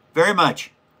 very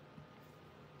much.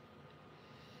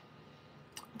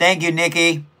 Thank you,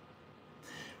 Nikki.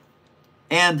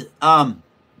 And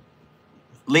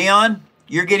Leon,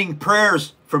 you're getting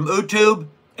prayers from YouTube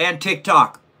and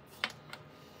TikTok.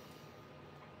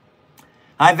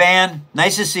 Hi, Van.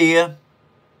 Nice to see you.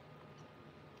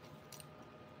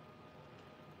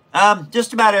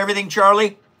 Just about everything,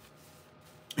 Charlie.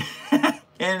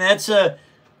 And that's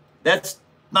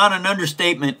not an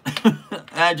understatement.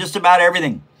 Just about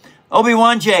everything.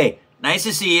 Obi-Wan J, nice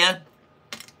to see you.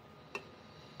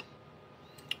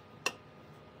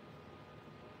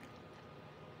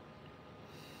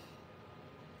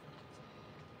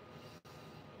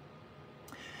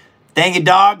 Thank you,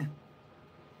 dog.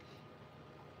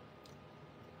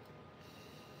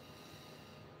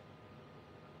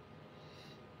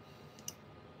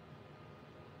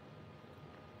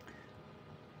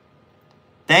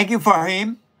 Thank you,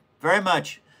 Farhim, very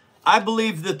much. I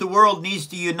believe that the world needs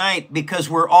to unite because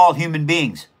we're all human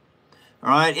beings. All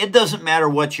right? It doesn't matter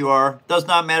what you are. Does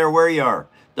not matter where you are.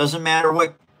 Doesn't matter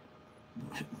what...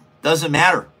 Doesn't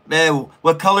matter.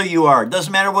 what color you are. It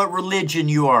doesn't matter what religion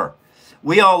you are.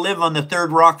 We all live on the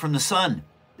third rock from the sun.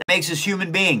 That makes us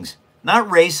human beings, not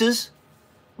races.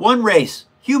 One race,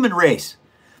 human race.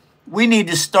 We need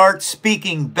to start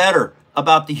speaking better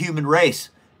about the human race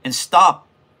and stop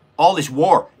all this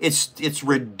war. It's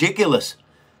ridiculous.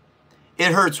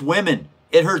 It hurts women.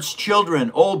 It hurts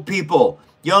children, old people,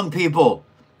 young people.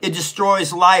 It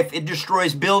destroys life. It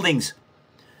destroys buildings.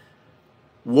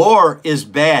 War is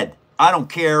bad. I don't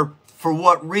care for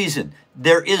what reason.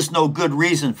 There is no good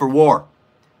reason for war.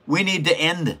 We need to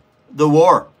end the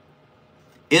war.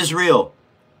 Israel,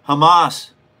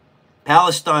 Hamas,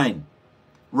 Palestine,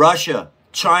 Russia,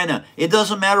 China. It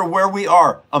doesn't matter where we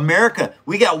are. America,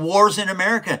 we got wars in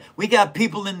America. We got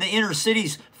people in the inner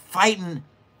cities fighting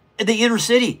in the inner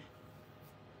city.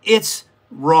 It's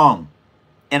wrong.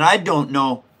 And I don't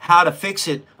know how to fix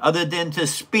it other than to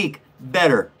speak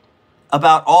better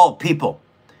about all people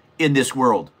in this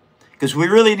world. Because we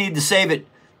really need to save it,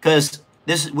 because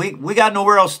we got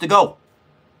nowhere else to go.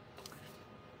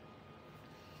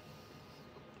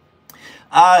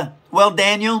 Well,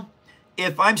 Daniel,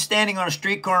 if I'm standing on a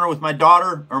street corner with my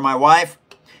daughter or my wife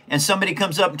and somebody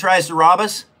comes up and tries to rob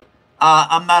us,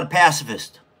 I'm not a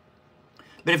pacifist.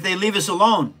 But if they leave us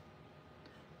alone,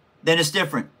 then it's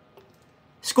different.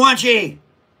 Squanchy,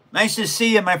 nice to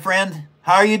see you, my friend.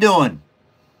 How are you doing?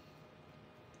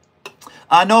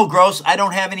 No, Gross, I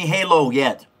don't have any Halo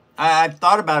yet. I've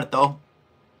thought about it, though.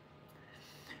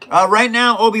 Right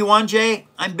now, Obi-Wan J,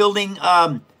 I'm building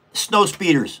snow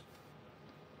speeders.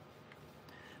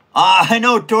 I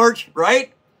know, Torch,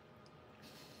 right?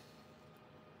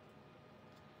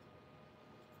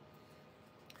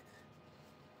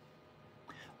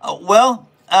 Well,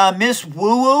 Miss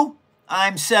Woo Woo,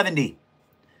 I'm 70.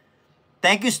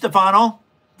 Thank you, Stefano,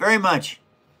 very much.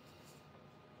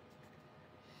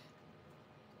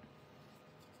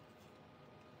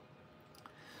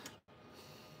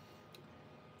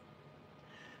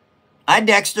 Hi,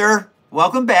 Dexter.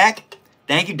 Welcome back.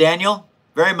 Thank you, Daniel,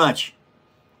 very much.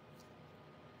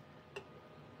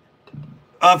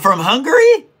 From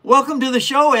Hungary? Welcome to the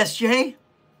show, SJ.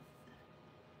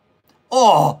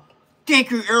 Oh,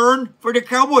 thank you, Aaron, for the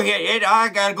cowboy hat. I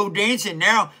got to go dancing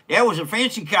now. That was a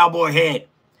fancy cowboy hat.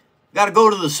 Got to go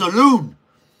to the saloon.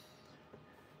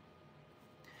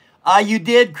 You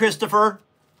did, Christopher.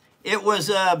 It was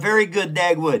very good,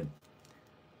 Dagwood.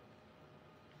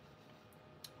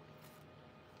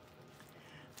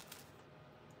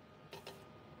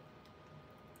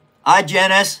 Hi,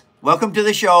 Janice. Welcome to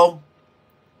the show.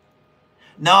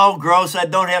 No, Gross, I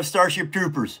don't have Starship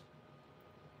Troopers.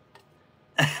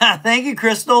 Thank you,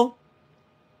 Crystal.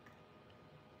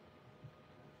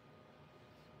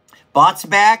 Bot's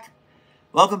back.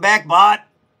 Welcome back, Bot.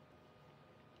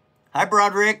 Hi,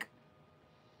 Broderick.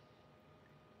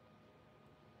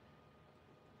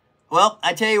 Well,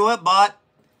 I tell you what, Bot.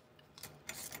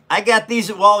 I got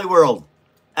these at Wally World.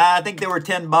 I think they were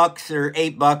 $10 or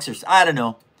 $8 or I don't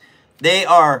know. They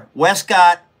are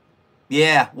Westcott.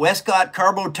 Yeah, Westcott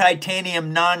Carbo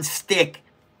Titanium Non-Stick.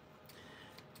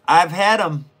 I've had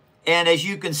them, and as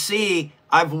you can see,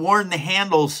 I've worn the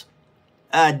handles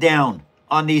down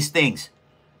on these things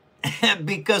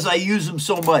because I use them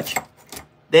so much.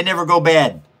 They never go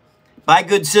bad. Buy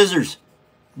good scissors.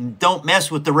 Don't mess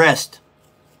with the rest.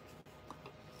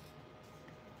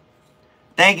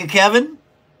 Thank you, Kevin,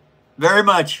 very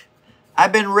much.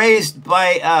 I've been raised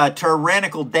by a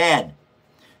tyrannical dad.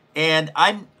 And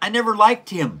I never liked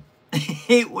him.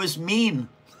 He was mean.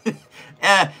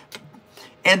 And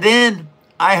then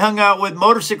I hung out with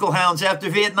motorcycle hounds after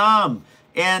Vietnam.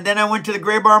 And then I went to the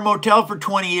Gray Bar Motel for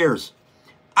 20 years.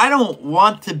 I don't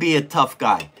want to be a tough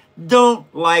guy.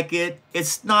 Don't like it.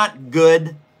 It's not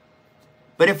good.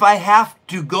 But if I have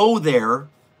to go there,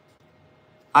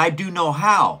 I do know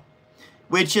how.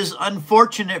 Which is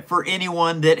unfortunate for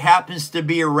anyone that happens to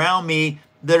be around me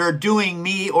that are doing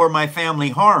me or my family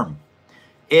harm.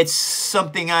 It's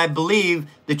something I believe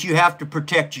that you have to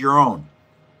protect your own.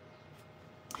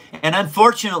 And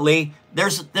unfortunately,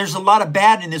 there's a lot of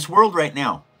bad in this world right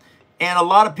now. And a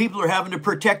lot of people are having to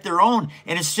protect their own.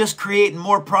 And it's just creating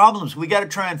more problems. We got to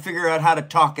try and figure out how to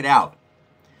talk it out.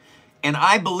 And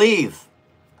I believe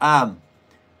it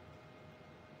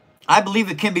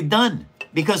can be done.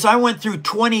 Because I went through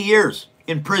 20 years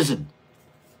in prison.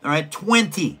 All right,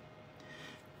 20.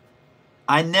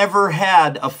 I never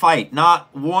had a fight,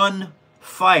 not one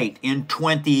fight in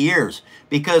 20 years,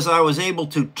 because I was able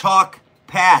to talk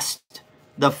past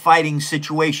the fighting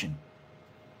situation.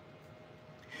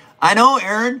 I know,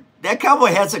 Aaron, that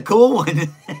cowboy hat's a cool one.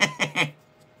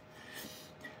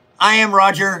 I am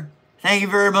Roger. Thank you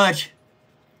very much.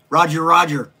 Roger,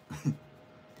 Roger.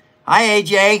 Hi,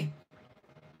 AJ.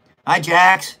 Hi,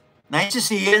 Jax. Nice to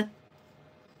see you.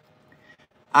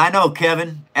 I know,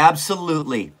 Kevin.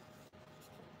 Absolutely.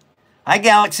 Hi,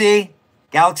 Galaxy.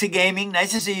 Galaxy Gaming.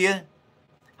 Nice to see you.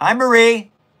 Hi,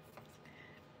 Marie.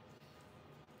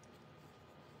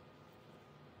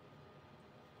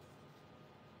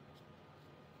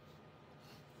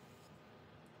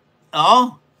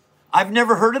 Oh, I've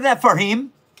never heard of that, Farhim.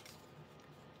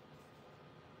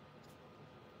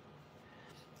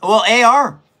 Well,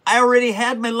 AR, I already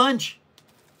had my lunch.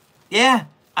 Yeah,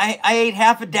 I ate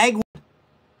half a Dagwood.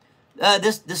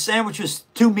 This sandwich was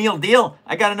 2-meal deal.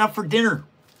 I got enough for dinner.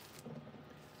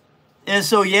 And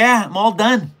so, yeah, I'm all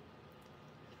done.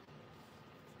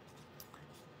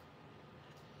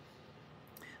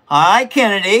 Hi,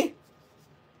 Kennedy.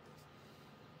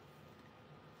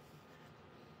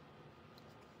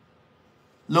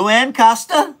 Luann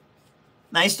Costa.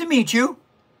 Nice to meet you.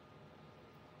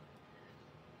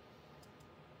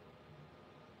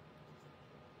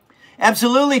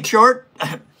 Absolutely, Short.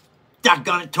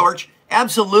 Doggone it, Torch.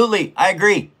 Absolutely, I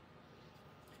agree.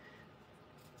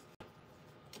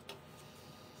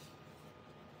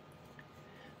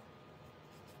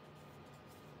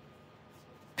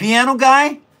 Piano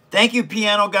Guy, thank you,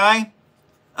 Piano Guy,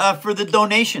 for the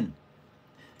donation.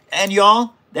 And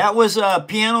y'all, that was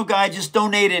Piano Guy just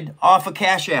donated off a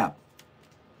Cash App.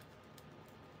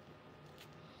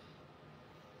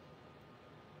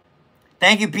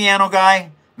 Thank you, Piano Guy,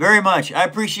 very much. I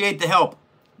appreciate the help.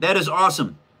 That is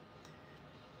awesome.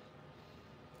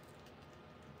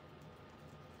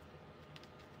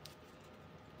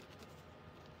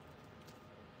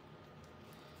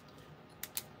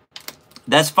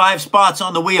 That's 5 spots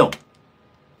on the wheel.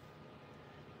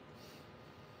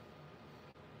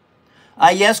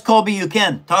 Yes, Colby, you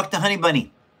can. Talk to Honey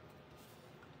Bunny.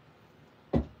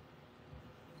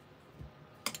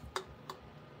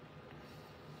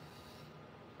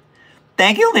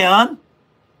 Thank you, Leon.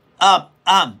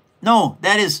 No,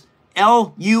 that is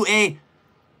L-U-A,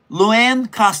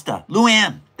 Luann Costa.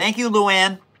 Luann. Thank you,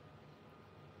 Luann.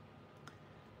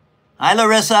 Hi,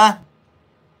 Larissa.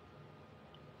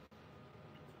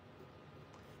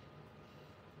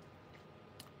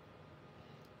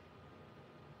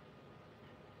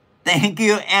 Thank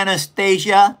you,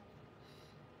 Anastasia.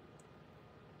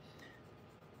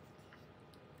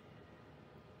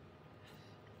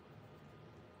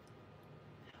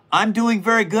 I'm doing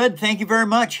very good. Thank you very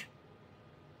much.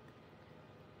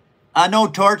 No,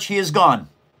 Torch, he is gone.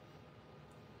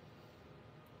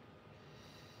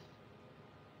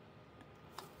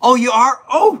 Oh, you are?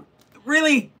 Oh,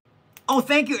 really? Oh,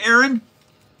 thank you, Aaron.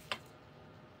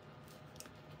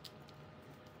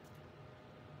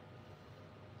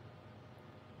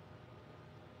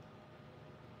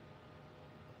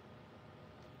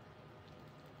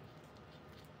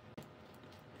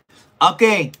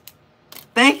 Okay.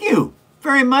 Thank you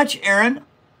very much, Aaron.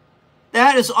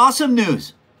 That is awesome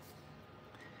news.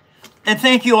 And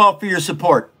thank you all for your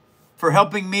support, for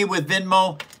helping me with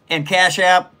Venmo and Cash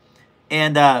App,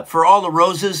 and for all the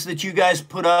roses that you guys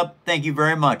put up. Thank you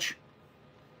very much.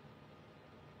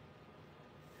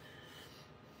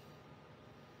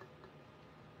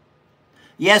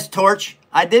 Yes, Torch,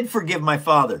 I did forgive my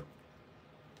father.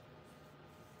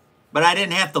 But I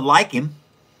didn't have to like him.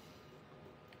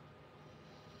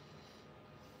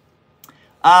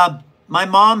 My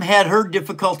mom had her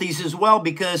difficulties as well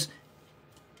because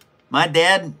my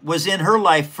dad was in her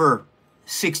life for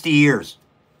 60 years,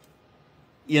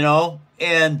 you know,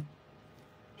 and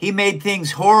he made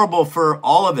things horrible for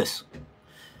all of us.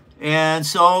 And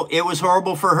so it was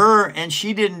horrible for her, and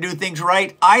she didn't do things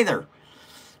right either.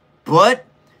 But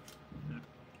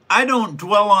I don't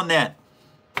dwell on that.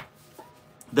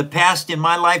 The past in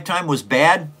my lifetime was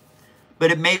bad,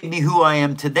 but it made me who I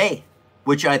am today,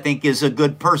 which I think is a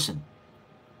good person.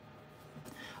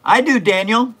 I do,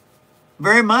 Daniel,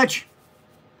 very much.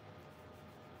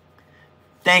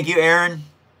 Thank you, Aaron.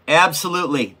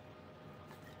 Absolutely.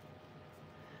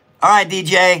 All right,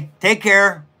 DJ, take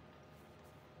care.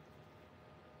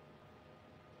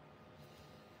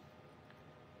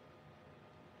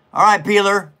 All right,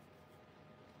 Peeler.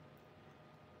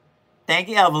 Thank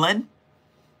you, Evelyn.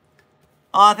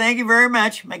 Oh, thank you very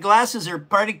much. My glasses are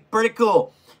pretty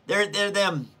cool. They're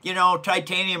them, you know,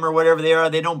 titanium or whatever they are.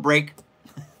 They don't break.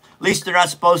 At least they're not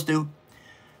supposed to.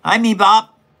 Hi, Meebop.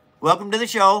 Welcome to the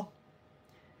show.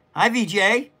 Hi,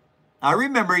 VJ. I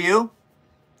remember you.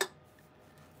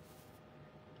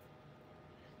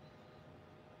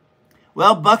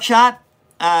 Well, Buckshot,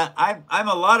 I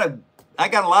got a lot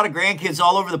of grandkids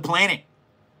all over the planet.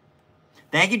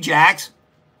 Thank you, Jax.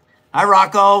 Hi,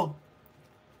 Rocco.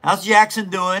 How's Jackson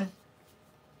doing?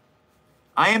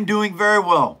 I am doing very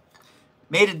well.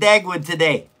 Made a Dagwood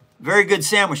today. Very good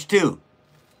sandwich, too.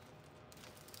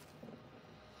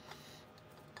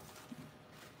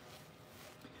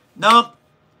 Nope.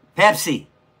 Pepsi.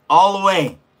 All the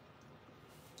way.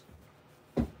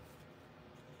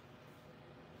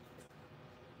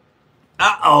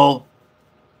 Uh-oh.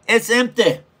 It's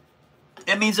empty.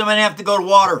 That means I'm going to have to go to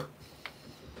water.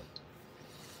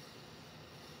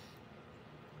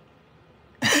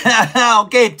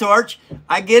 Okay, Torch.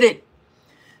 I get it.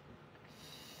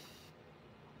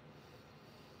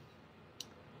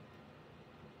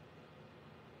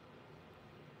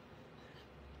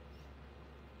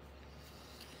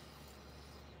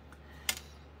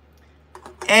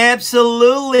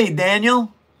 Absolutely,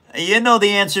 Daniel. You know the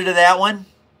answer to that one.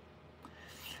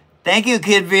 Thank you,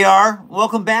 Kid VR.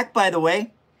 Welcome back, by the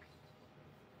way.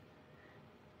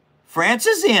 France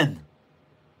is in.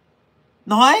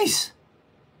 Nice.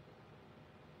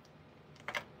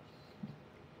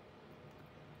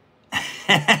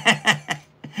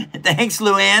 Thanks,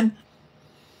 Luann.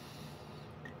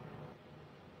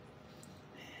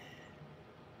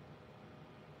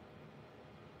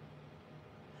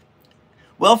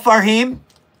 Well, Farhim,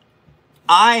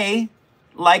 I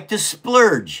like to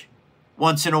splurge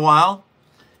once in a while.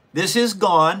 This is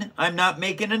gone. I'm not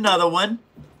making another one.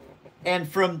 And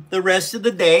from the rest of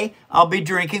the day, I'll be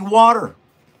drinking water.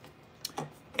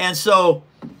 And so,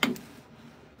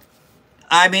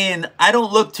 I mean, I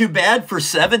don't look too bad for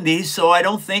 70, so I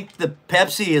don't think the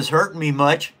Pepsi is hurting me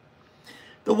much.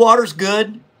 The water's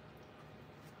good.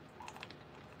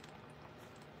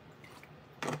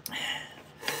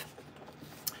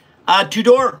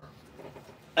 Tudor.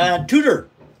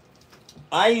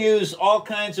 I use all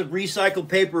kinds of recycled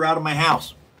paper out of my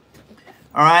house.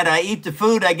 All right, I eat the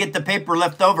food, I get the paper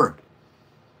left over.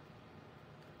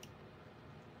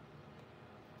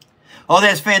 Oh,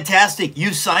 that's fantastic.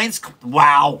 Use science?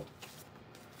 Wow.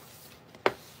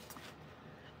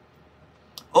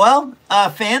 Well,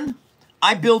 Finn,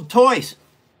 I build toys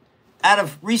out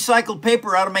of recycled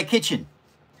paper out of my kitchen.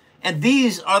 And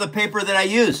these are the paper that I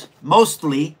use,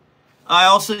 mostly. I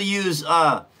also use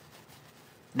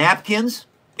napkins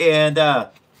and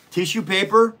tissue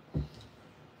paper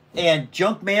and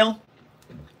junk mail,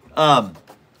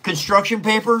 construction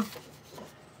paper.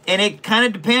 And it kind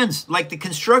of depends. Like the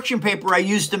construction paper I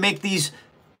use to make these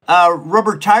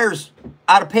rubber tires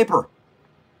out of paper.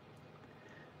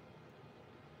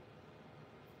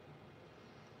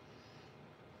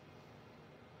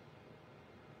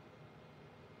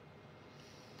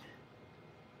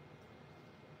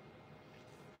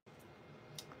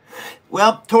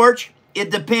 Well, Torch, it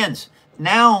depends.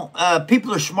 Now,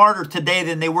 people are smarter today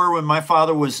than they were when my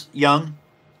father was young.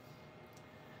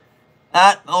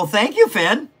 Oh, thank you,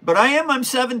 Finn. But I'm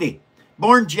 70.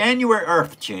 Born January.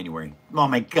 Oh,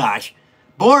 my gosh.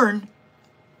 Born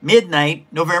midnight,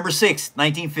 November 6th,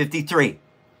 1953.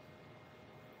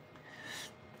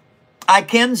 I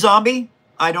can zombie.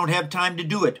 I don't have time to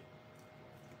do it.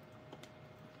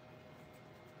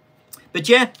 But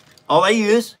yeah, all I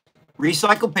use,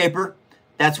 recycled paper.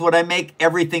 That's what I make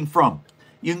everything from.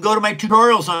 You can go to my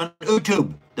tutorials on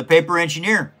YouTube, The Paper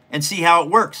Engineer, and see how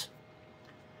it works.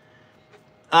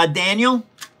 Daniel,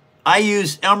 I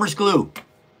use Elmer's glue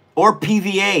or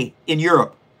PVA in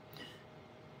Europe.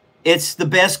 It's the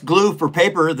best glue for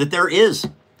paper that there is.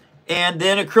 And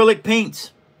then acrylic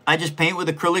paints. I just paint with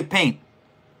acrylic paint.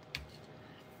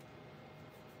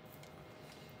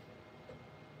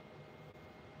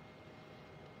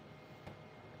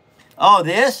 Oh,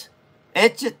 this?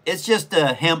 It's just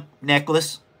a hemp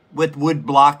necklace with wood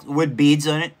beads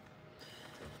on it.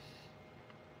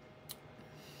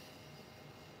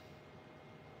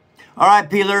 All right,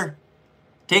 Peeler.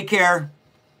 Take care.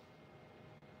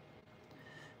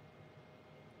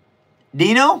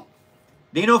 Dino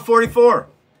 44.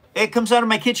 It comes out of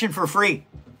my kitchen for free.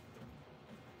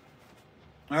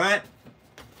 All right.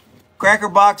 Cracker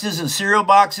boxes and cereal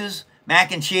boxes,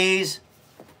 mac and cheese,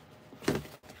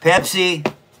 Pepsi,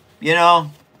 you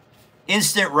know,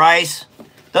 instant rice.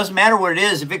 Doesn't matter what it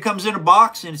is. If it comes in a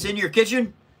box and it's in your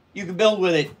kitchen, you can build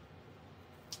with it.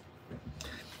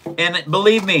 And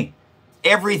believe me,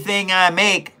 everything I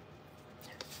make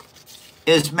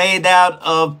is made out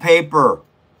of paper.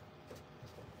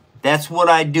 That's what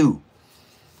I do.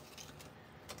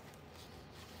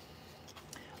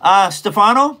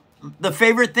 Stefano, the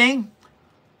favorite thing?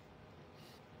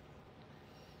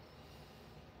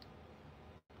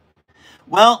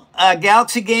 Well,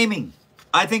 Galaxy Gaming.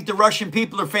 I think the Russian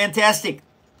people are fantastic.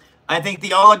 I think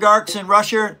the oligarchs in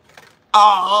Russia,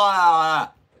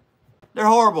 they're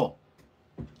horrible.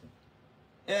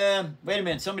 Wait a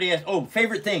minute. Somebody asked. Oh,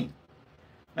 favorite thing.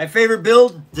 My favorite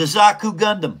build, the Zaku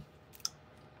Gundam.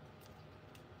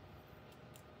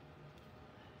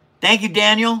 Thank you,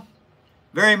 Daniel,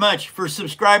 very much for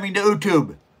subscribing to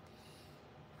YouTube.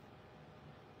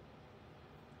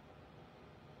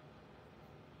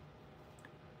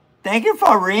 Thank you,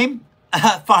 Fahim.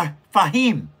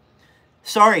 Fahim.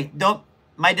 Sorry,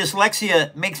 my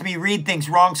dyslexia makes me read things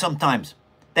wrong sometimes.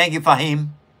 Thank you, Fahim.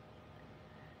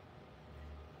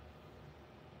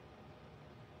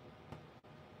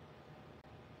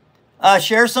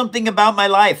 Share something about my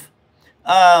life.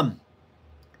 Bharti.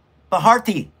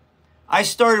 I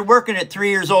started working at 3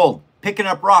 years old, picking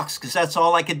up rocks because that's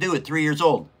all I could do at 3 years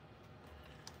old.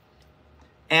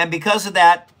 And because of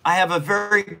that, I have a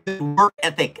very good work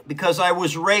ethic because I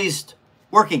was raised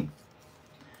working.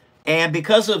 And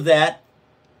because of that,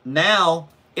 now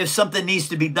if something needs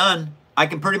to be done, I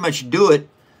can pretty much do it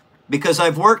because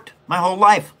I've worked my whole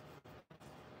life.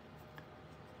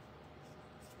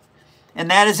 And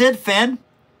that is it, Finn.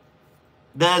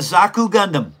 The Zaku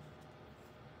Gundam.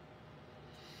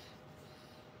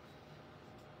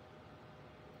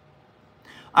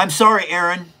 I'm sorry,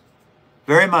 Aaron,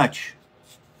 very much.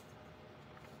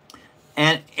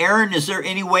 And Aaron, is there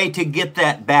any way to get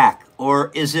that back?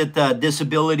 Or is it a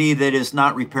disability that is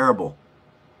not repairable?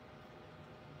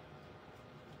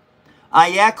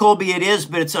 Yeah, Colby, it is,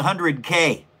 but it's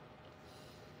 100K.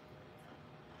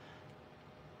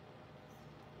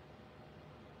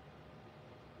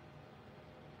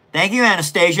 Thank you,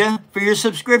 Anastasia, for your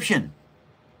subscription.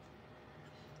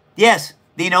 Yes,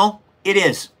 Dino, it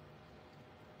is.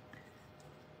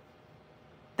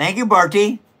 Thank you,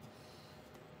 Barty.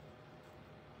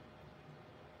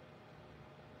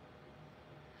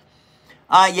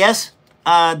 Yes,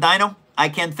 Dino, I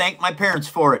can thank my parents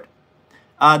for it.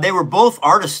 They were both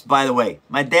artists, by the way.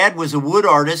 My dad was a wood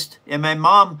artist, and my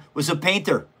mom was a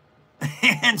painter.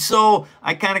 And so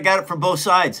I kind of got it from both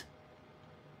sides.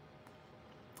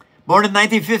 Born in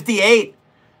 1958.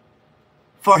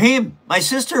 For him, my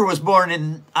sister was born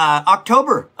in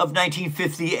October of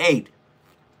 1958.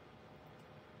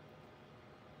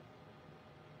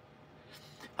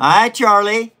 Hi,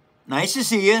 Charlie. Nice to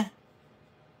see you.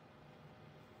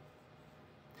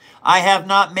 I have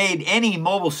not made any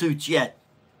mobile suits yet.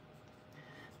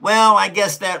 Well, I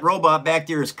guess that robot back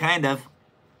there is kind of.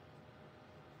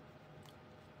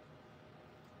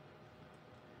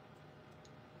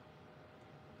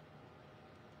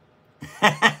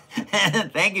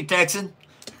 Thank you, Texan.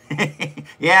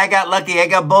 Yeah, I got lucky. I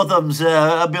got both of them's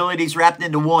abilities wrapped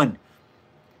into one.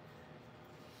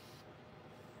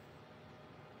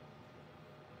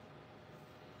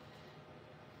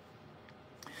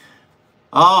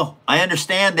 Oh, I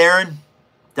understand, Aaron.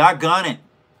 Doggone it.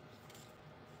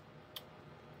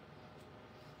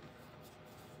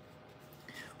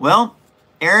 Well,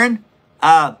 Aaron,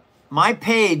 my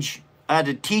page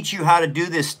to teach you how to do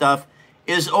this stuff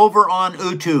is over on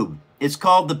YouTube. It's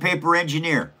called The Paper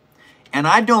Engineer. And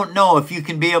I don't know if you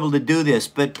can be able to do this,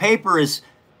 but paper is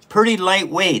pretty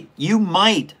lightweight. You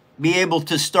might be able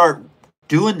to start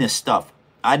doing this stuff.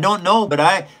 I don't know, but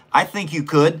I think you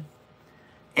could.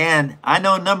 And I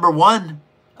know number one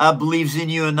believes in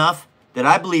you enough that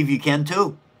I believe you can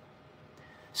too.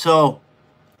 So,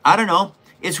 I don't know.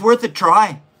 It's worth a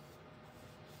try.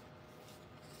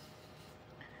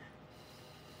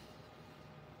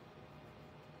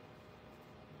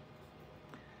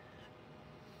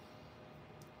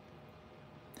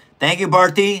 Thank you,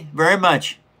 Barty, very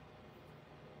much.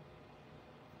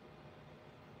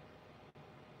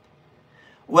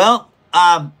 Well,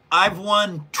 I've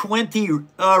won 20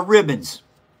 ribbons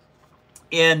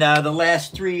in the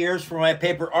last 3 years for my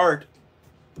paper art.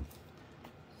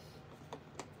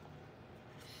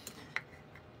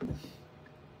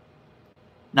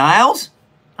 Niles?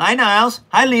 Hi, Niles.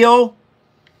 Hi, Leo.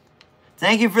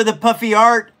 Thank you for the puffy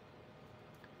art.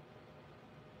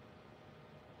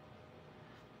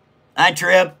 Hi,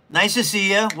 Trip. Nice to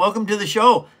see you. Welcome to the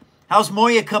show. How's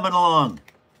Moya coming along?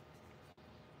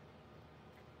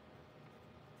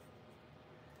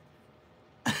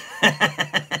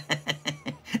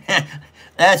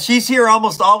 She's here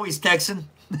almost always, Texan.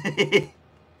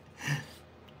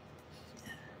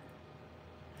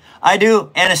 I do,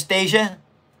 Anastasia.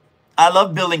 I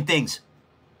love building things.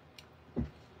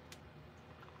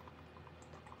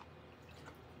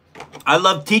 I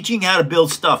love teaching how to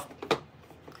build stuff.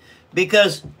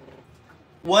 Because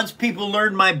once people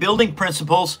learn my building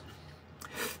principles,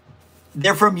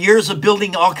 they're from years of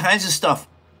building all kinds of stuff.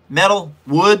 Metal,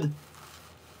 wood,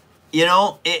 you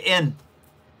know, and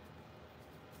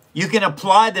you can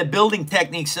apply the building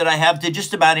techniques that I have to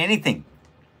just about anything.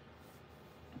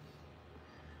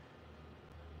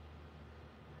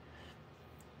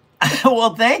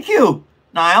 Well, thank you,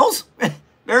 Niles,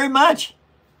 very much.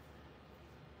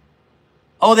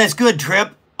 Oh, that's good,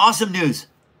 Trip. Awesome news.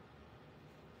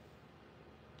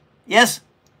 Yes,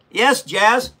 yes,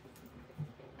 Jazz.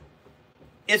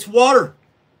 It's water.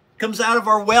 Comes out of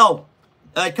our well.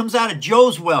 It comes out of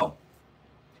Joe's well.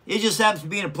 It just happens to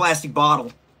be in a plastic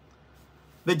bottle.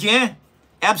 But yeah,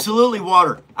 absolutely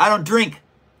water. I don't drink,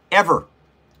 ever.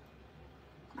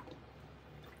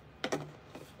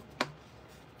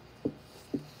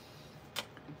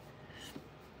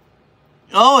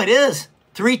 Oh, it is.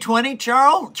 320,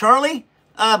 Charlie?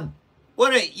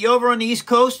 What are you over on the East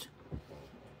Coast?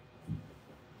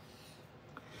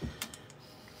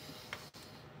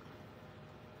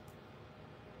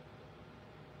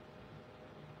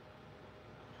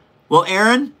 Well,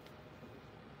 Aaron,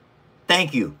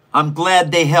 thank you. I'm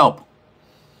glad they help.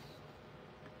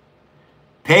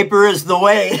 Paper is the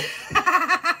way.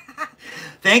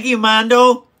 Thank you,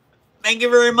 Mando. Thank you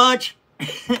very much.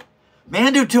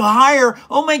 Mando to hire.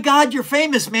 Oh my God, you're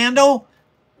famous, Mando.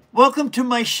 Welcome to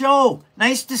my show.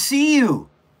 Nice to see you.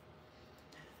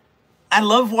 I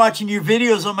love watching your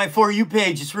videos on my For You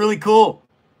page. It's really cool.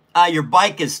 Your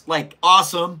bike is like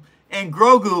awesome. And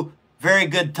Grogu, very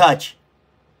good touch.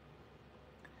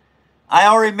 I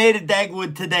already made a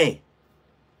Dagwood today.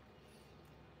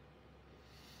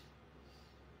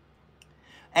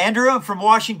 Andrew from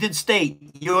Washington State,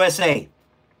 USA.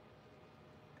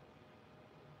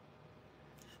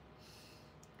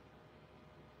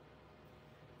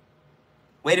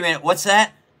 Wait a minute, what's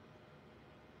that?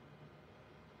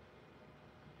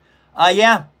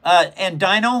 Yeah, and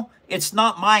Dino, it's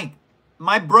not my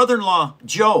brother-in-law,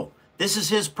 Joe. This is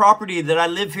his property that I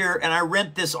live here, and I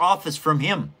rent this office from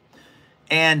him.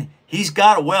 And he's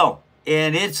got a well,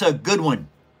 and it's a good one.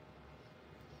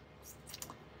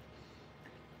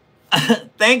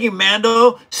 Thank you,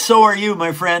 Mando. So are you,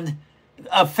 my friend.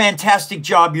 A fantastic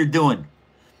job you're doing.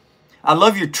 I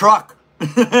love your truck.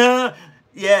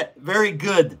 Yeah, very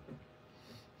good.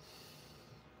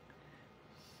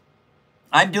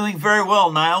 I'm doing very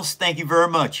well, Niles. Thank you very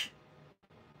much.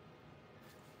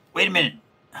 Wait a minute.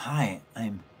 Hi,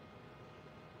 I'm...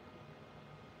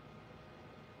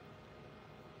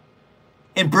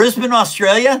 in Brisbane,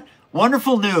 Australia?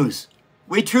 Wonderful news.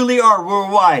 We truly are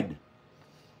worldwide.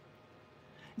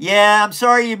 Yeah, I'm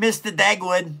sorry you missed the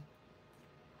Dagwood.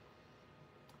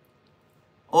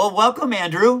 Oh, welcome,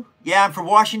 Andrew. Yeah, I'm from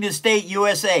Washington State,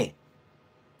 USA.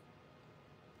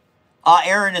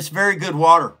 Aaron, it's very good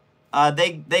water.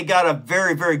 They got a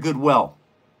very, very good well.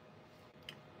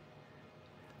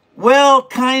 Well,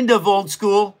 kind of old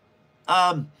school.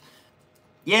 Yeah,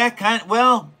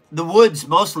 well, the woods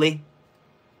mostly.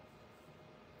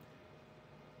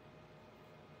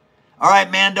 All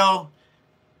right, Mando.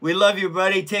 We love you,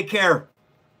 buddy. Take care.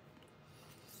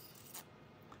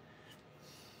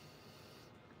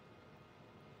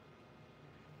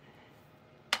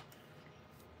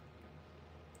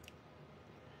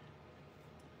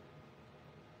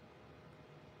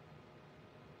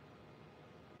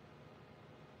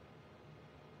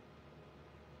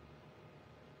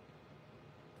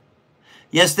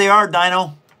 Yes, they are,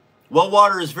 Dino. Well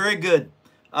water is very good.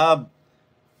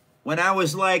 When I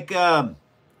was like 4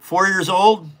 years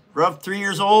old, rough 3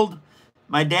 years old,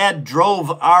 my dad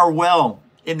drove our well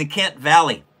in the Kent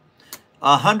Valley,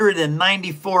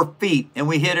 194 feet, and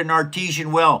we hit an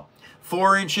artesian well,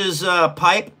 4 inches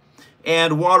pipe,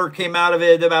 and water came out of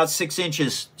it about 6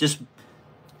 inches, just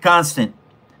constant.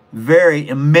 Very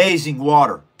amazing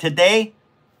water. Today,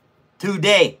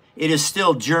 it is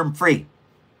still germ-free.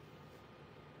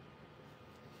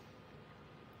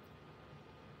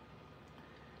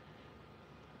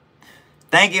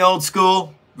 Thank you, old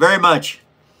school, very much.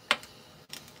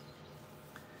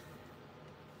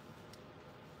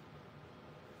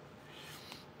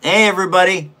 Hey,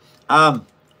 everybody.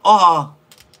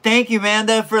 Thank you,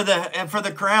 Manda, for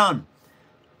the crown.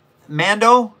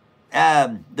 Mando,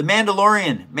 the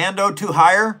Mandalorian, Mando to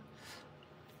hire.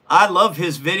 I love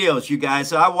his videos, you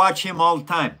guys. I watch him all the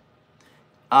time.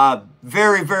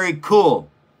 Very, very cool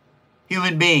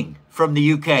human being from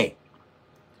the UK.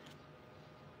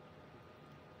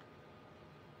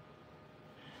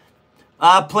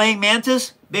 Praying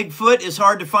mantis, Bigfoot is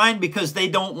hard to find because they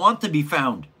don't want to be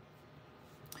found.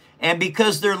 And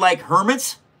because they're like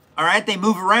hermits, all right, they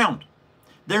move around.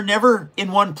 They're never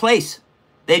in one place.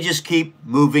 They just keep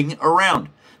moving around.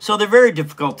 So they're very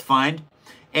difficult to find.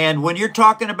 And when you're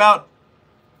talking about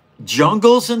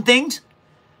jungles and things,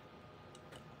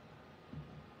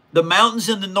 the mountains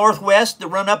in the Northwest that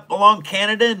run up along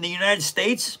Canada and the United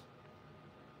States,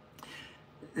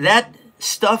 that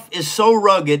stuff is so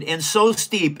rugged and so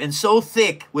steep and so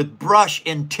thick with brush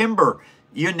and timber,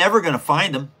 you're never going to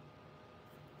find them.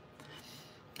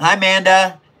 Hi,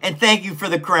 Amanda, and thank you for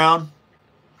the crown.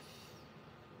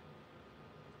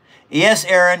 Yes,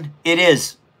 Aaron, it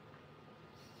is.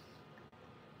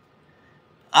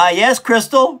 Yes,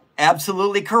 Crystal,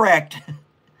 absolutely correct.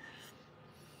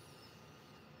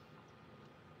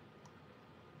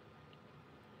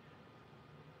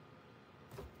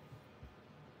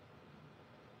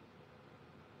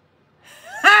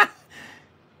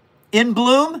 In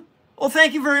Bloom? Well,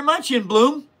 thank you very much, In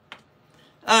Bloom.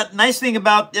 Nice thing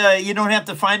about you don't have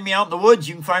to find me out in the woods.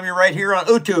 You can find me right here on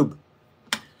YouTube.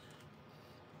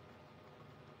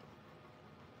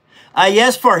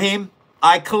 Yes, Farhim,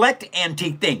 I collect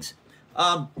antique things.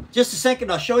 Just a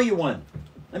second, I'll show you one.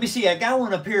 Let me see, I got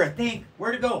one up here, I think.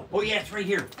 Where'd it go? Oh, yeah, it's right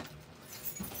here.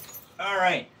 All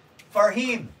right,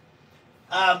 Farhim,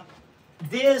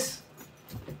 this,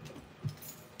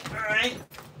 all right,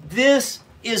 this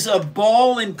is a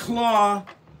ball and claw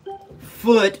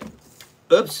foot,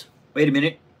 oops, wait a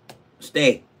minute,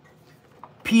 stay,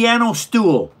 piano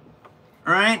stool,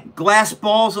 all right, glass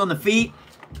balls on the feet,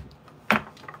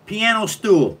 piano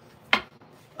stool,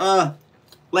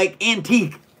 like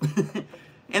antique.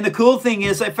 And the cool thing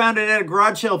is I found it at a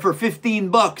garage sale for 15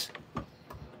 bucks.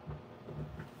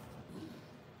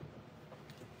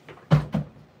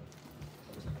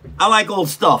 I like old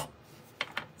stuff.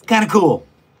 It's kind of cool.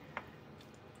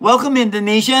 Welcome,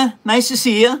 Indonesia. Nice to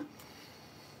see you.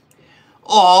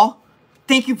 Aw,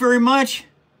 thank you very much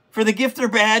for the gifter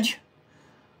badge.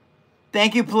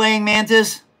 Thank you, Playing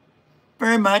Mantis,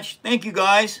 very much. Thank you,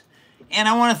 guys. And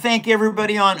I want to thank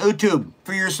everybody on YouTube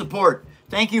for your support.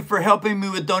 Thank you for helping me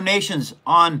with donations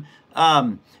on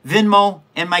Venmo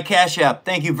and my Cash App.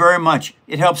 Thank you very much.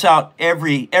 It helps out.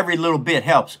 Every little bit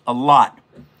helps a lot.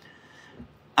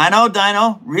 I know,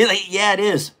 Dino. Really? Yeah, it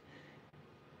is.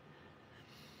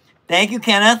 Thank you,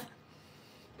 Kenneth.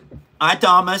 Hi,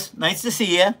 Thomas. Nice to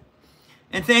see you.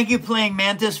 And thank you, Playing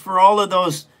Mantis, for all of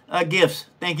those gifts.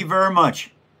 Thank you very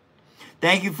much.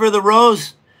 Thank you for the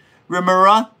rose,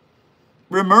 Rimuru.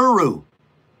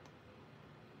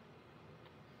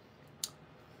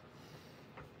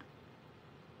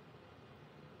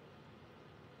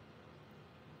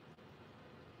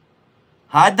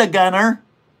 Hi, the Gunner.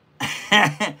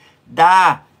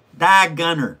 da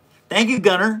Gunner. Thank you,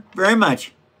 Gunner, very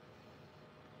much.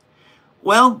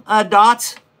 Well,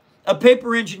 Dots, a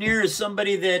paper engineer is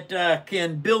somebody that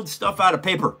can build stuff out of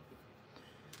paper.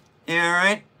 All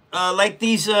right, like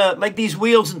these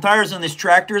wheels and tires on this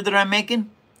tractor that I'm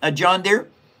making, a John Deere,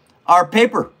 are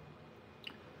paper.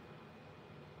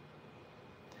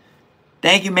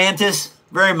 Thank you, Mantis,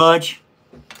 very much.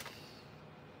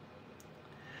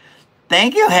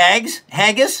 Thank you, Haggis.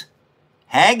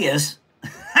 Haggis.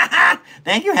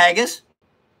 Thank you, Haggis.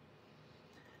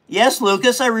 Yes,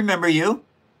 Lucas, I remember you.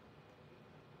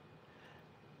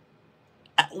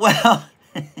 Well,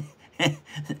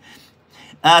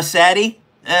 Sadie,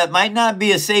 it might not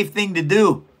be a safe thing to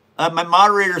do. My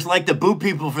moderators like to boo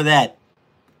people for that.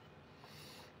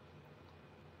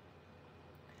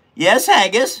 Yes,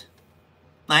 Haggis.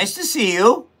 Nice to see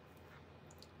you.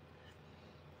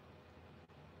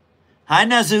 Hi,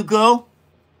 Nazuko.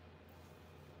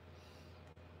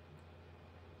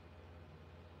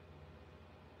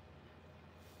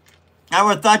 I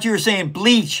would have thought you were saying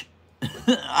Bleach.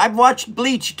 I've watched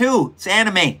Bleach too. It's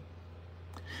anime.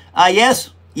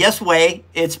 Yes, Way.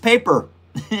 It's paper.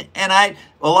 And a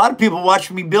lot of people watch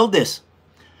me build this.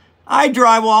 Hi,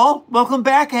 Drywall. Welcome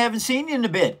back. I haven't seen you in a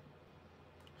bit.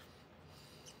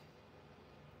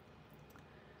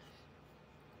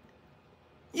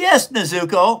 Yes,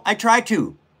 Nazuko. I try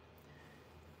to.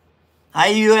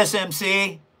 Hi,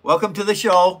 USMC. Welcome to the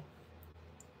show.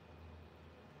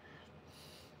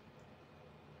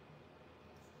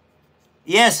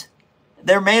 Yes,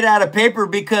 they're made out of paper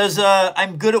because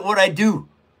I'm good at what I do.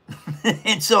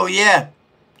 And so, yeah.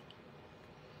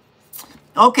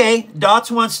 Okay,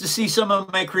 Dots wants to see some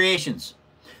of my creations.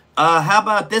 How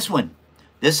about this one?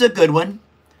 This is a good one.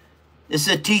 This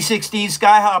is a T16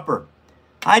 Skyhopper.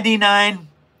 Hi, D9.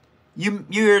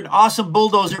 You're an awesome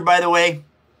bulldozer, by the way.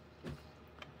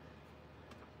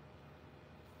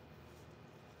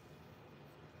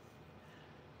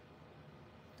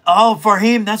 Oh,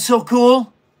 Farhim, that's so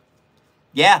cool.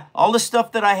 Yeah, all the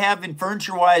stuff that I have in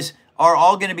furniture-wise are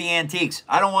all going to be antiques.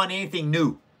 I don't want anything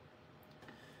new.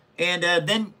 And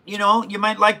then, you know, you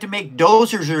might like to make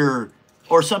dozers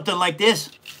or something like this.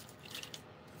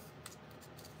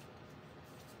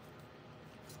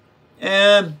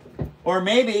 Or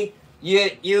maybe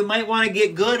you might want to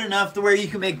get good enough to where you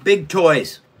can make big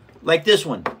toys. like this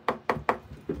one.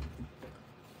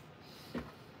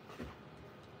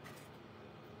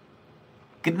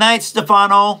 Good night,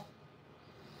 Stefano.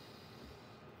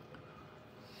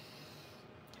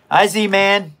 Hi,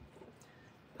 Z-Man.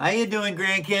 How you doing,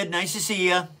 grandkid? Nice to see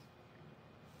you.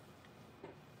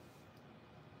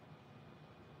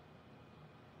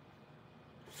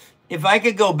 If I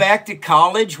could go back to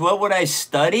college, what would I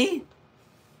study?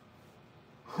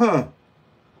 Huh.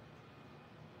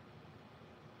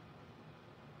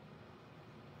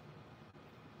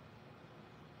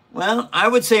 Well, I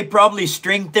would say probably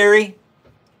string theory.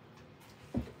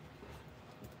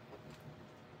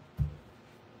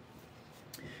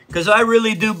 Because I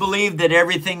really do believe that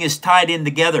everything is tied in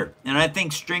together. And I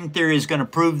think string theory is going to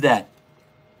prove that.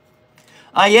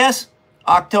 Yes,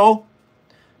 Octo.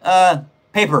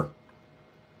 Paper.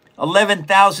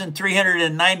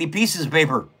 11,390 pieces of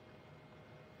paper.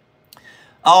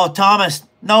 Oh, Thomas.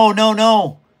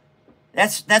 No.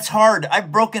 That's hard.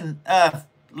 I've broken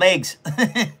legs.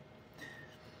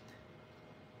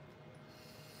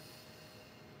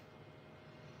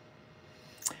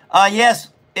 Yes.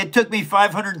 It took me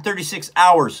 536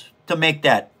 hours to make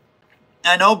that.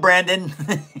 I know, Brandon.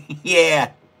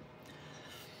 Yeah.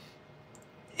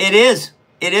 It is.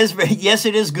 It is. Yes,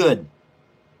 it is good.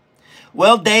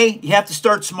 Well, Day, you have to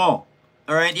start small.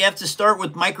 All right? You have to start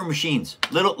with micro machines.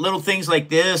 Little things like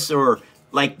this or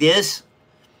like this.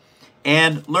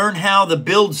 And learn how the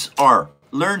builds are.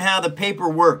 Learn how the paper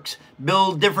works.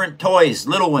 Build different toys,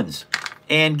 little ones.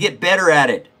 And get better at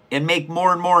it. And make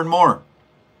more and more and more.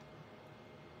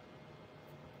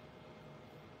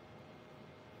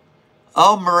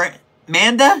 Oh,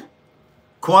 Amanda?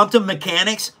 Quantum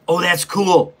mechanics? Oh, that's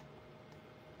cool.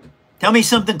 Tell me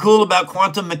something cool about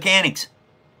quantum mechanics.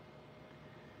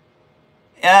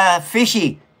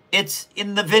 Fishy. It's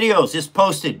in the videos. It's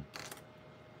posted.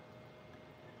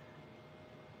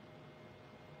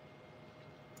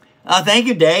 Thank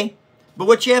you, Day. But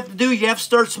what you have to do is you have to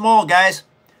start small, guys.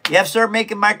 You have to start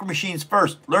making micro machines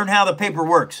first. Learn how the paper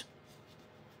works.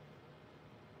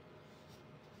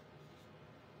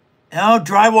 Oh,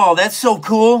 drywall. That's so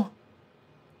cool.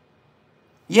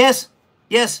 Yes.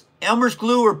 Elmer's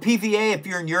glue or PVA if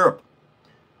you're in Europe.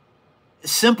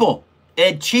 Simple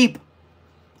and cheap.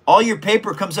 All your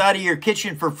paper comes out of your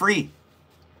kitchen for free.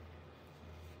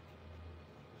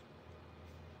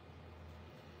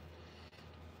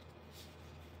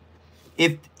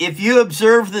 If you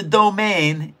observe the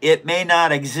domain, it may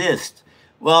not exist.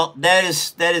 Well, that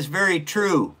is very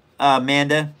true,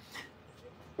 Amanda.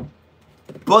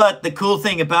 But the cool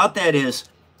thing about that is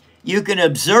you can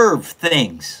observe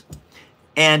things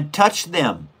and touch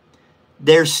them.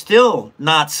 They're still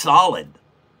not solid,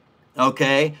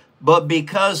 okay? But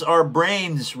because our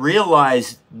brains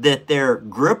realize that they're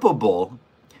grippable,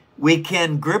 we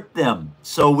can grip them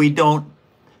so they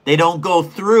don't go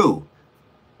through.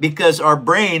 Because our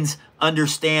brains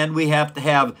understand we have to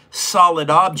have solid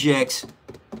objects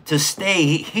to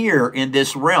stay here in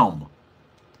this realm.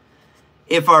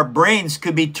 If our brains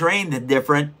could be trained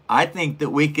different, I think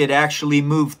that we could actually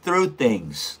move through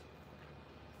things.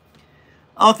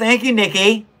 Oh, thank you,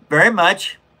 Nikki, very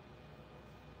much.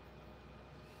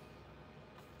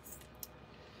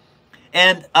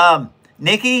 And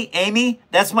Nikki, Amy,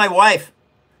 that's my wife.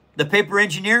 The paper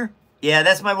engineer? Yeah,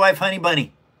 that's my wife, Honey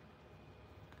Bunny.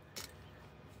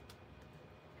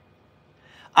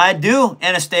 I do,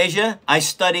 Anastasia. I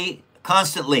study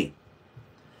constantly.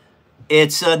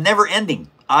 It's never ending.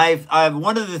 I've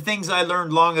one of the things I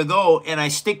learned long ago and I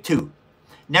stick to.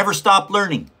 Never stop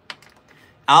learning.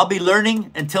 I'll be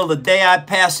learning until the day I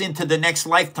pass into the next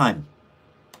lifetime.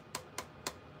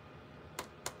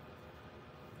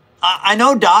 I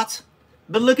know, Dots,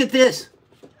 but look at this,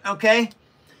 okay?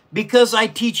 Because I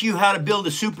teach you how to build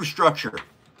a superstructure,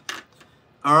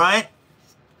 all right?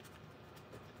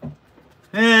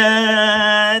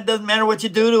 It doesn't matter what you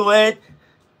do to it.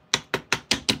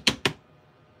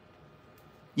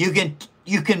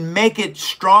 You can make it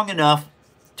strong enough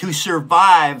to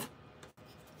survive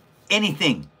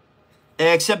anything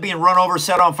except being run over,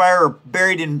 set on fire, or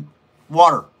buried in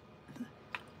water.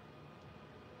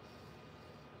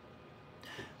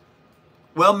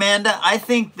 Well, Amanda, I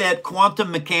think that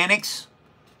quantum mechanics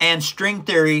and string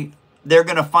theory, they're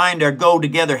going to find or go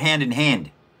together hand in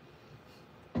hand.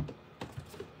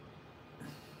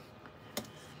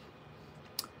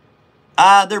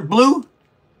 They're blue.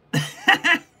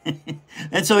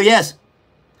 And so, yes.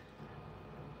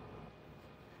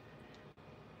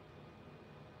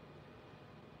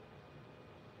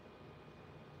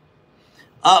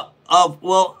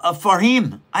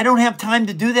 Farhim, I don't have time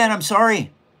to do that. I'm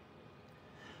sorry.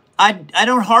 I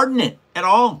don't harden it at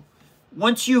all.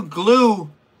 once you glue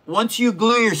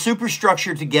your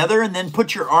superstructure together and then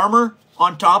put your armor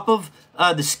on top of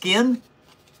the skin,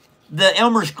 the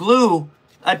Elmer's glue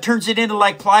turns it into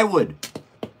like plywood.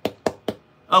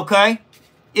 Okay?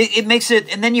 It makes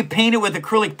it, and then you paint it with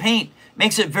acrylic paint.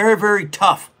 Makes it very, very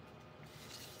tough.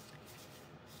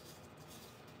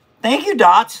 Thank you,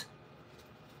 Dots.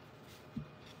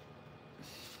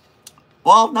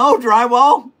 Well, no,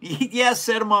 drywall. Yes,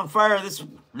 set them on fire. This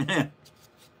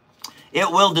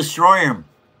it will destroy them.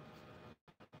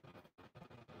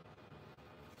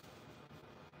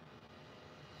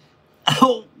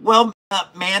 Oh, well,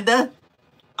 Amanda,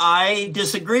 I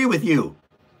disagree with you.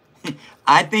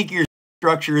 I think your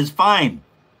structure is fine.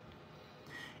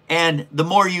 And the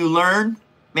more you learn,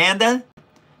 Amanda,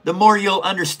 the more you'll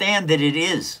understand that it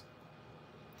is.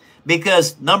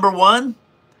 Because, number one,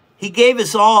 he gave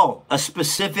us all a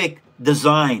specific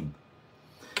design.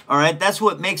 All right, that's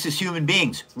what makes us human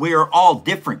beings. We are all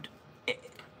different.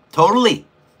 Totally.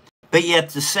 But yet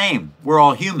the same. We're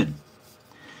all human.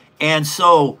 And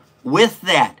so, with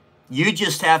that, you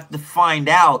just have to find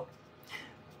out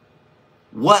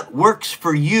what works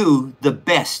for you the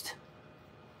best.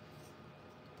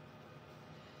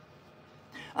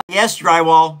 Yes,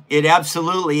 drywall, it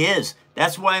absolutely is.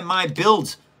 That's why my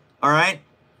builds, all right,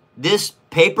 this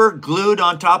paper glued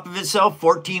on top of itself,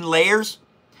 14 layers,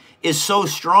 is so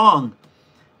strong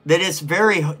that it's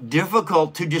very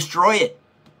difficult to destroy it.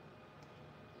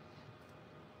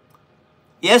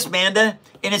 Yes, Amanda,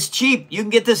 and it's cheap. You can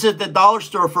get this at the dollar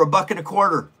store for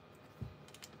 $1.25.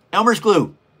 Elmer's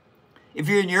glue. If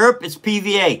you're in Europe, it's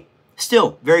PVA.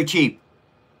 Still very cheap.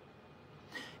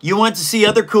 You want to see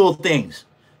other cool things.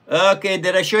 Okay,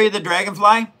 did I show you the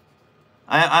dragonfly?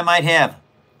 I might have.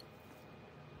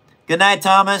 Good night,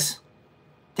 Thomas.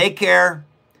 Take care.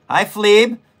 Hi,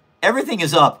 Fleeb. Everything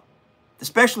is up,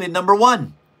 especially number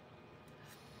 1.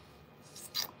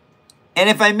 And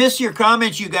if I miss your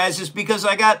comments, you guys, it's because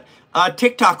I got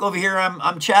TikTok over here.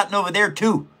 I'm chatting over there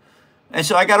too. And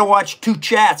so I got to watch 2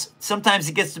 chats. Sometimes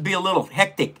it gets to be a little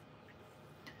hectic.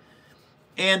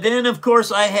 And then, of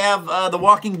course, I have The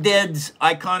Walking Dead's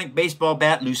iconic baseball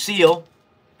bat, Lucille.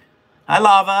 Hi,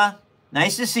 Lava.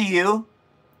 Nice to see you.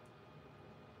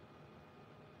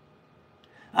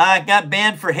 I got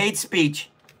banned for hate speech.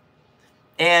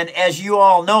 And as you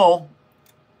all know,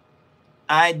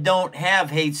 I don't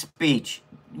have hate speech,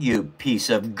 you piece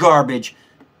of garbage.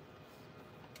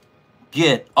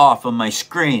 Get off of my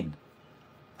screen.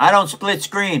 I don't split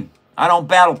screen. I don't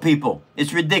battle people.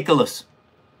 It's ridiculous.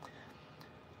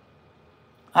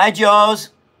 Hi, Joes.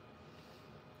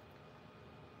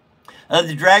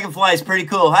 The dragonfly is pretty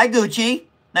cool. Hi, Gucci.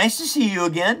 Nice to see you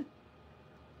again.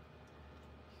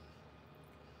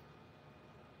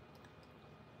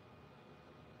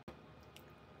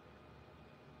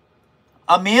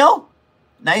 Emil,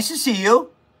 nice to see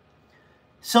you.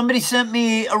 Somebody sent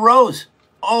me a rose.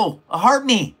 Oh, a heart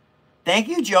me. Thank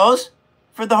you, Joes,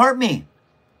 for the heart me.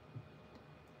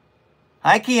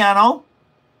 Hi, Keanu.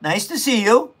 Nice to see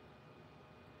you.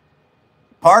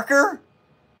 Parker?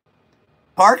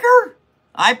 Parker?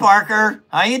 Hi, Parker.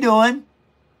 How you doing?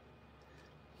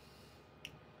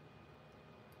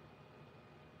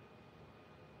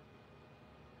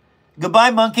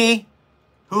 Goodbye, monkey.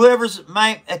 Whoever's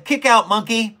my kick out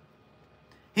monkey.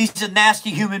 He's a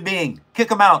nasty human being.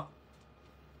 Kick him out.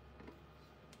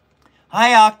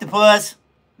 Hi, octopus.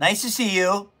 Nice to see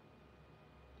you.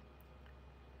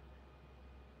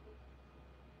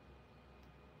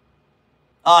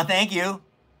 Thank you.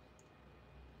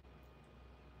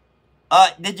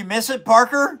 Did you miss it,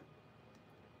 Parker?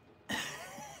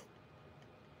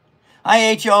 Hi,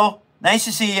 H.O. Nice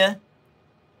to see you.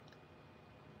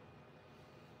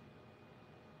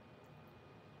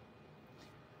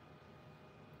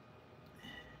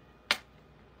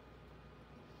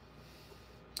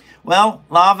 Well,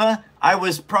 Lava, I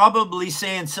was probably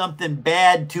saying something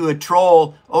bad to a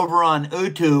troll over on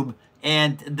YouTube,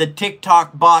 and the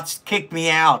TikTok bots kicked me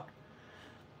out.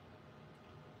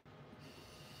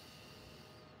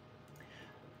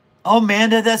 Oh,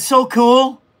 Amanda, that's so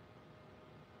cool.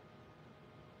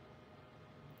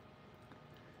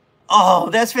 Oh,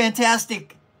 that's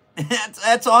fantastic.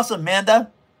 That's awesome,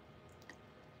 Amanda.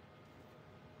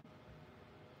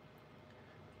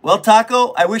 Well,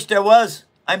 Taco, I wished I was.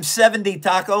 I'm 70,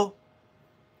 Taco.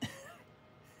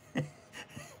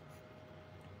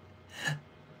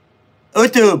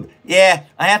 YouTube. Yeah,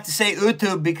 I have to say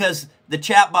YouTube because the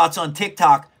chatbots on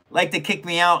TikTok like to kick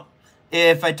me out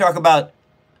if I talk about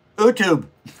YouTube.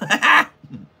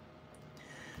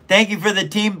 Thank you for the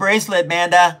team bracelet,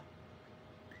 Manda.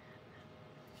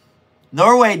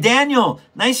 Norway, Daniel.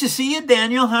 Nice to see you,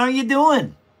 Daniel. How are you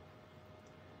doing?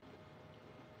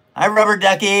 Hi, Rubber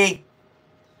Ducky.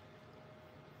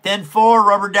 10-4,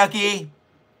 Rubber Ducky.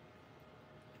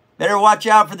 Better watch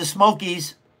out for the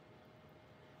Smokies.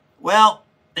 Well,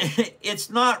 it's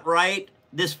not right.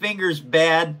 This finger's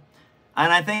bad,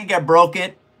 and I think I broke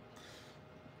it.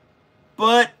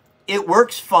 But it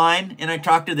works fine, and I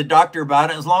talked to the doctor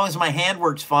about it. As long as my hand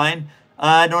works fine,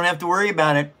 I don't have to worry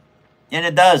about it. And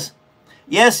it does.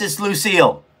 Yes, it's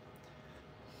Lucille.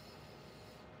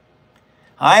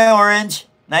 Hi, Orange.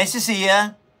 Nice to see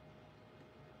ya.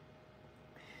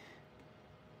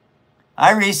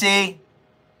 Hi, Reese.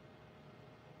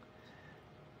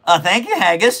 Thank you,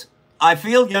 Haggis. I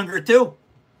feel younger, too.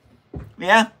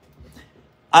 Yeah.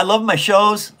 I love my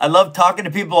shows. I love talking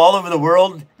to people all over the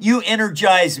world. You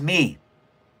energize me.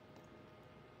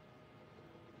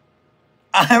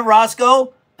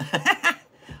 Roscoe?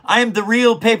 I am the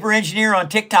real paper engineer on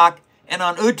TikTok and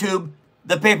on YouTube,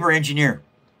 the paper engineer.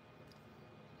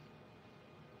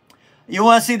 You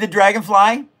want to see the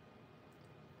dragonfly?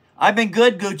 I've been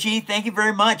good, Gucci. Thank you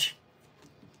very much.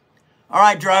 All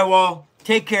right, Drywall.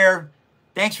 Take care.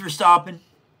 Thanks for stopping.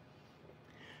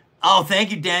 Oh, thank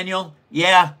you, Daniel.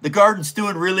 Yeah, the garden's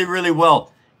doing really, really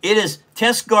well. It is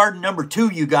test garden number 2,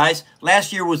 you guys.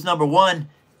 Last year was number 1.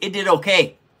 It did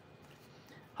okay.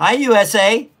 Hi,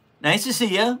 USA. Nice to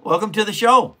see you. Welcome to the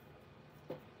show.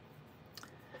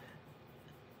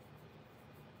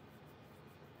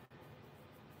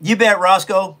 You bet,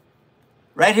 Roscoe.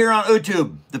 Right here on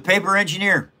YouTube, the paper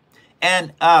engineer.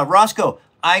 And Roscoe,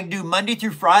 I do Monday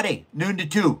through Friday, noon to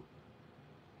 2.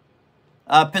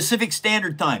 Pacific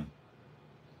Standard Time.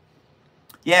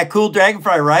 Yeah, cool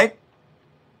Dragonfly, right?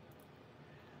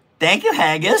 Thank you,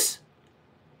 Haggis.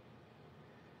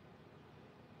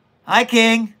 Hi,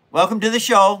 King. Welcome to the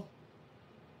show.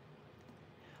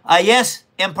 Yes,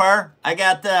 Empire. I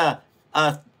got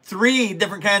 3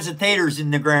 different kinds of taters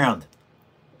in the ground.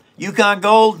 Yukon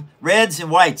Gold, Reds,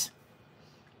 and Whites.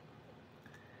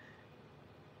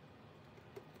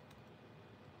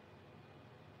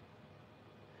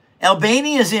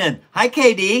 Albania's in. Hi,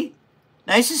 KD.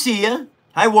 Nice to see you.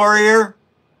 Hi, Warrior.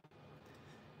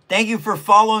 Thank you for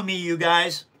following me, you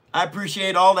guys. I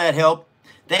appreciate all that help.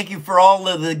 Thank you for all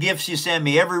of the gifts you send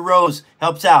me. Every rose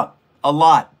helps out a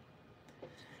lot.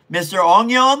 Mr.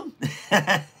 Ongyon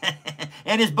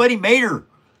and his buddy Mater.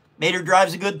 Mater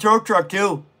drives a good tow truck,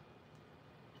 too.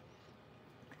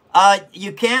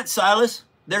 You can't, Silas.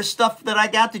 There's stuff that I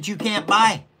got that you can't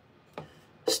buy.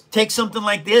 Take something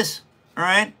like this, all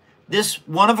right? This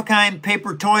one-of-a-kind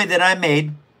paper toy that I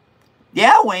made.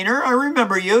 Yeah, Wayner, I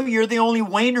remember you. You're the only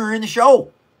Wayner in the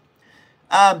show.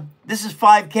 This is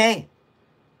 5K.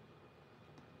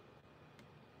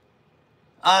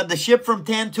 The ship from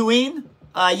Tatooine?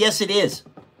 Yes, it is.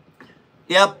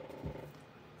 Yep.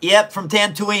 Yep, from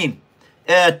Tatooine.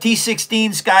 T-16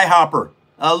 Skyhopper.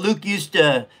 Luke used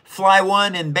to fly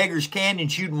one in Beggar's Canyon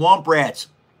shooting womp rats.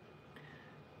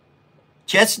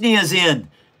 Chechny's in.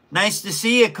 Nice to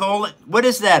see you, colon. What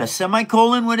is that? A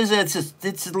semicolon? What is that?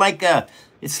 It's like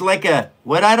a,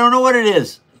 what? I don't know what it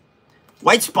is.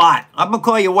 White spot. I'm going to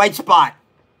call you White Spot.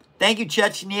 Thank you,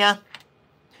 Chechnya.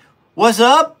 What's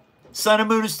up? Sun and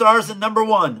Moon and Stars at number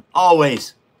 1.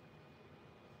 Always.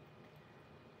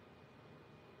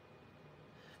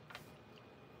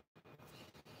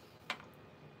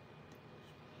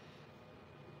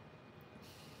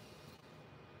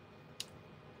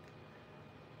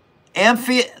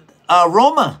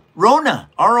 Rona,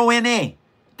 R-O-N-A.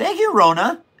 Thank you,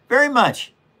 Rona, very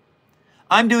much.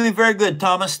 I'm doing very good,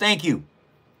 Thomas. Thank you.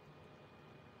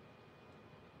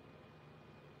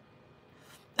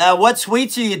 What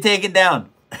sweets are you taking down?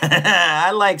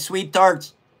 I like sweet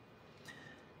tarts.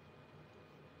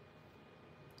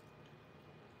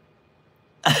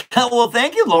 Well,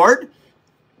 thank you, Lord.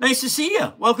 Nice to see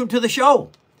you. Welcome to the show.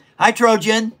 Hi,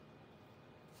 Trojan.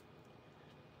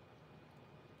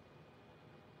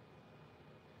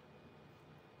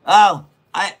 Oh,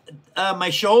 my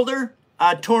shoulder,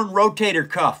 torn rotator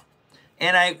cuff.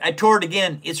 And I tore it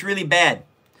again. It's really bad.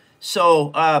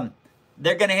 So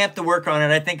they're going to have to work on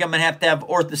it. I think I'm going to have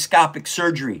orthoscopic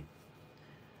surgery.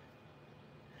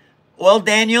 Well,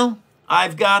 Daniel,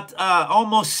 I've got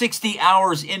almost 60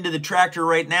 hours into the tractor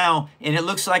right now, and it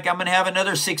looks like I'm going to have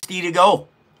another 60 to go.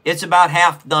 It's about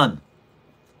half done.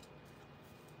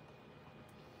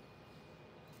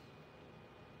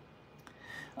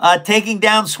 Taking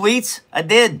down sweets? I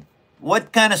did.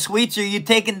 What kind of sweets are you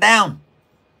taking down?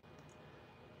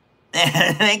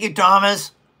 Thank you,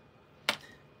 Thomas.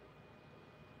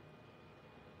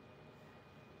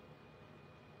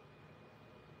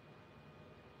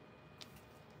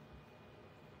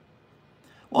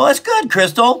 Well, that's good,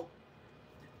 Crystal.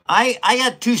 I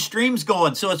got two streams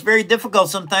going, so it's very difficult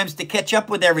sometimes to catch up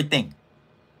with everything.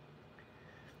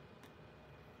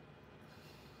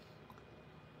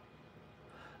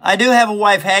 I do have a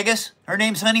wife, Haggis. Her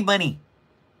name's Honey Bunny.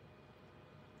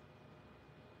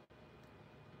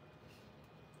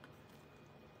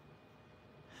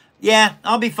 Yeah,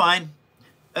 I'll be fine.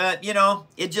 You know,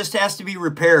 it just has to be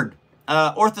repaired.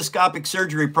 Orthoscopic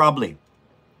surgery, probably.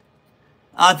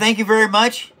 Thank you very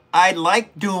much. I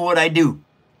like doing what I do.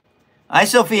 Hi,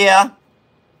 Sophia.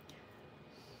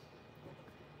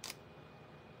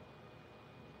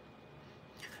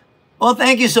 Well,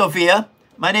 thank you, Sophia.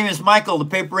 My name is Michael, the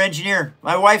paper engineer.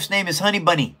 My wife's name is Honey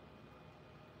Bunny.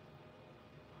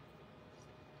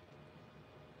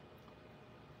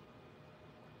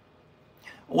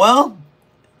 Well,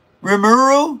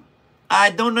 Rimuru, I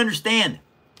don't understand.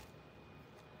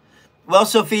 Well,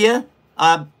 Sophia,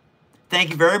 thank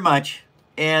you very much.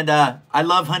 And I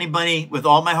love Honey Bunny with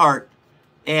all my heart.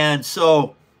 And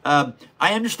so I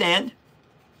understand.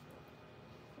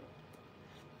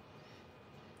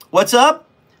 What's up?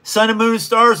 Sun and Moon and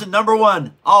Stars and number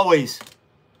one, always.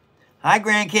 Hi,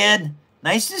 grandkid.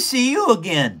 Nice to see you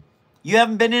again. You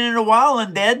haven't been in a while,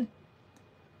 Undead.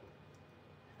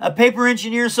 A paper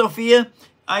engineer, Sophia.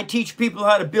 I teach people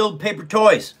how to build paper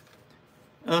toys.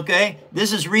 Okay?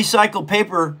 This is recycled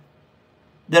paper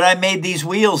that I made these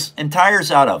wheels and tires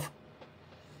out of.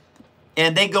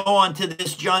 And they go onto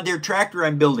this John Deere tractor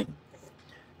I'm building.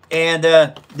 And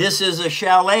this is a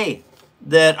chalet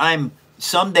that I'm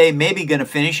someday maybe going to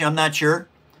finish. I'm not sure.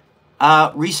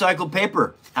 Recycled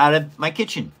paper out of my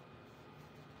kitchen.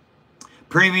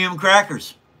 Premium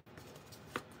crackers.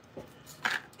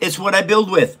 It's what I build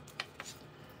with.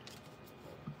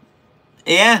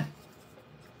 Yeah.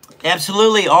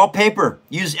 Absolutely. All paper.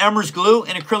 Use Elmer's glue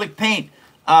and acrylic paint.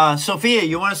 Sophia,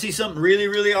 you want to see something really,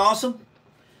 really awesome?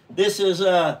 This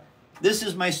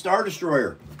is my Star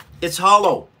Destroyer. It's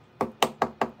hollow. All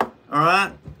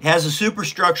right. It has a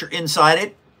superstructure inside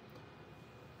it.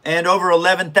 And over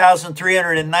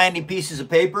 11,390 pieces of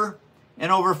paper.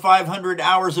 And over 500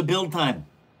 hours of build time.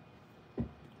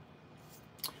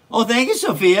 Oh, thank you,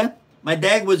 Sophia. My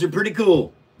Dagwoods are pretty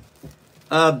cool.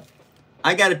 I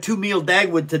got a 2-meal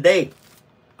Dagwood today.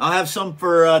 I'll have some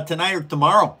for tonight or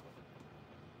tomorrow.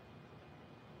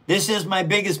 This is my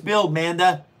biggest build,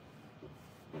 Manda.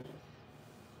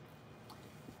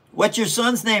 What's your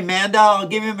son's name, Manda? I'll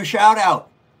give him a shout out.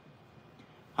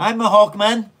 Hi,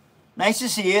 Mahawkman. Nice to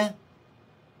see you.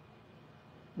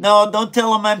 No, don't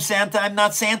tell him I'm Santa. I'm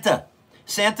not Santa.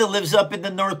 Santa lives up in the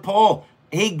North Pole.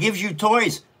 He gives you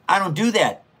toys. I don't do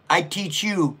that. I teach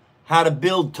you how to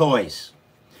build toys,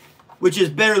 which is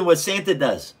better than what Santa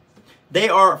does. They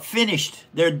are finished.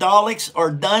 Their Daleks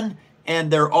are done,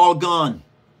 and they're all gone.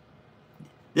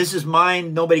 This is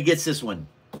mine. Nobody gets this one.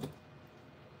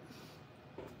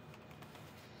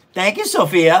 Thank you,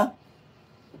 Sophia.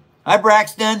 Hi,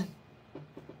 Braxton.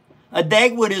 A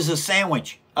Dagwood is a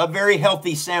sandwich, a very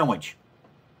healthy sandwich.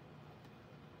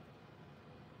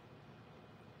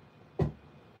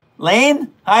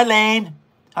 Lane? Hi, Lane.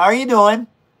 How are you doing?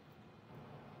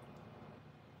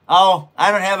 Oh,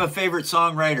 I don't have a favorite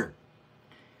songwriter.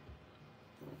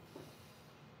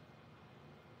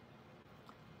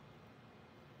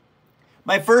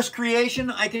 My first creation,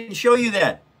 I can show you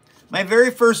that. My very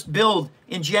first build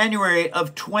in January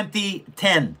of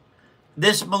 2010.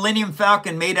 This Millennium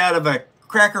Falcon made out of a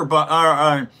cracker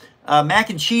mac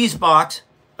and cheese box,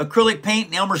 acrylic paint,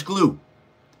 and Elmer's glue.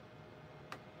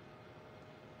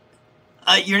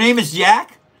 Your name is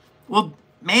Jack? Well,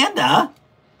 Manda.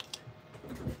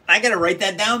 I got to write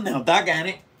that down now. Doggone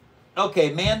it.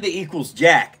 Okay, Manda equals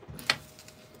Jack.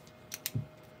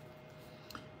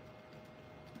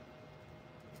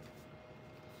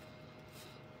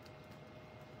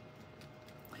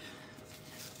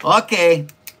 Okay.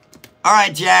 All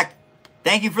right, Jack.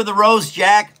 Thank you for the rose,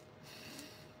 Jack.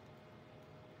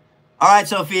 All right,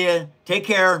 Sophia. Take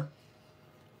care.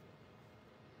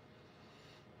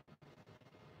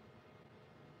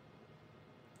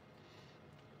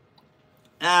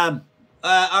 I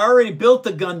already built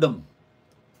the Gundam.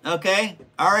 Okay?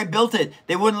 I already built it.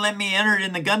 They wouldn't let me enter it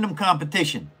in the Gundam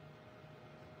competition.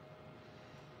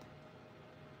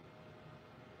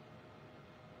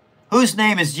 Whose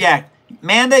name is Jack?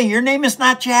 Manda, your name is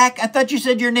not Jack? I thought you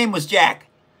said your name was Jack.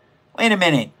 Wait a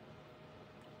minute.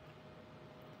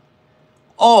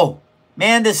 Oh,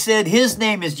 Manda said his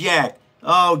name is Jack.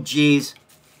 Oh, geez.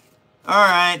 All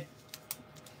right.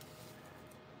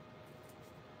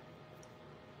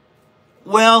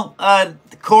 Well,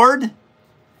 Cord,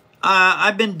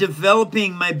 I've been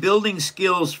developing my building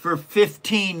skills for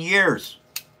 15 years.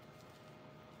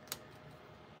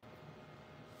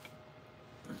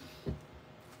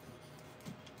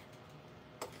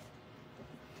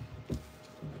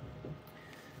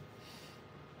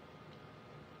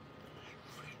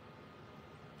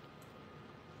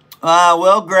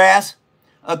 Well, Grass,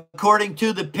 according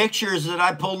to the pictures that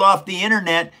I pulled off the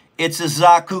internet, it's a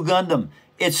Zaku Gundam.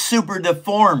 It's super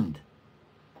deformed.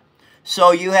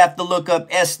 So you have to look up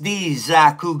SD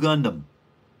Zaku Gundam.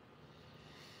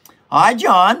 Hi,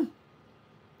 John.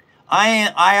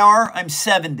 I'm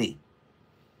 70.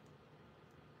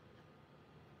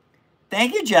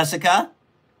 Thank you, Jessica.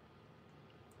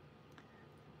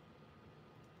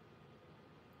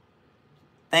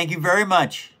 Thank you very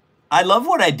much. I love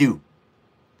what I do.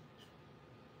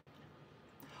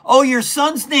 Oh, your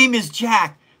son's name is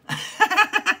Jack.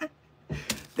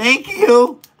 Thank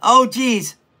you. Oh,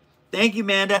 geez. Thank you,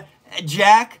 Amanda.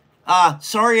 Jack,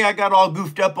 sorry I got all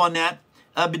goofed up on that.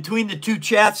 Between the two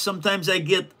chats, sometimes I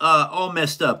get all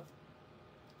messed up.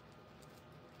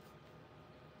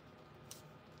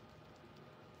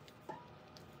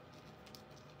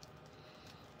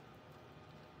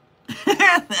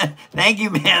 Thank you,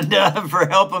 Amanda, for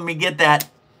helping me get that.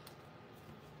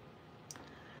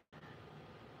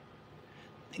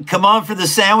 Come on for the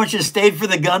sandwiches, stayed for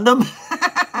the Gundam.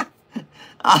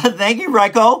 Thank you,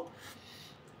 Ryko.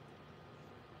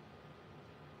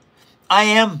 I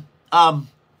am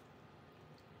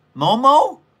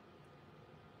Momo?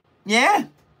 Yeah,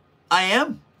 I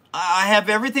am. I have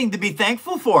everything to be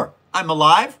thankful for. I'm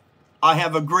alive. I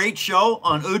have a great show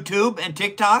on YouTube and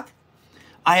TikTok.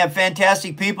 I have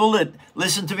fantastic people that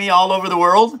listen to me all over the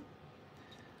world.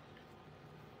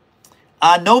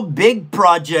 No big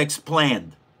projects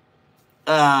planned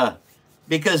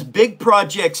because big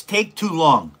projects take too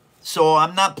long. So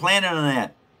I'm not planning on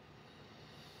that.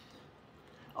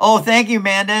 Oh, thank you,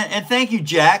 Amanda. And thank you,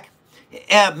 Jack.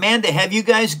 Amanda, have you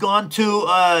guys gone to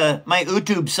my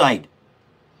YouTube site?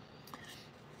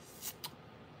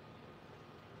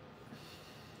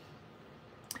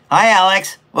 Hi,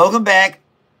 Alex. Welcome back.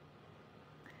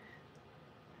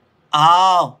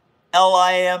 Oh,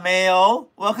 LIMAO.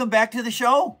 Welcome back to the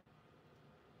show.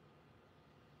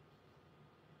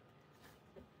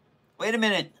 Wait a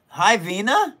minute. Hi,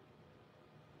 Vina.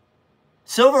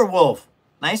 Silver Wolf.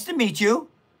 Nice to meet you.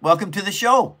 Welcome to the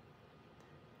show.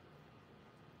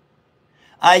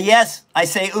 Yes, I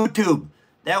say YouTube.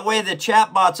 That way the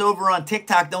chatbots over on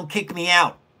TikTok don't kick me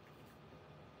out.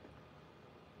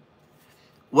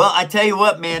 Well, I tell you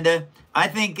what, Amanda. I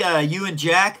think you and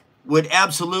Jack would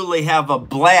absolutely have a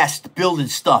blast building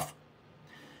stuff.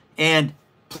 And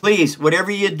please,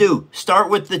 whatever you do, start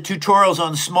with the tutorials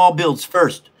on small builds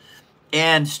first.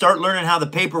 And start learning how the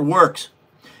paper works.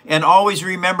 And always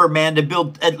remember, man, to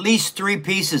build at least 3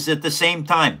 pieces at the same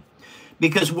time.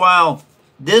 Because while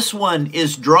this one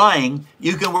is drying,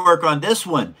 you can work on this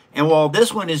one. And while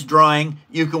this one is drying,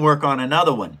 you can work on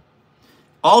another one.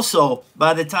 Also,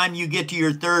 by the time you get to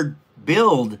your 3rd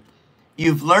build,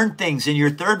 you've learned things, and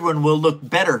your 3rd one will look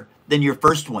better than your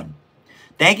 1st one.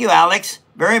 Thank you, Alex,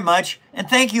 very much. And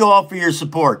thank you all for your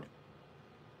support.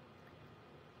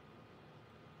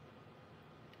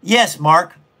 Yes,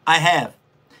 Mark, I have.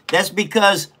 That's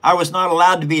because I was not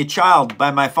allowed to be a child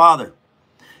by my father.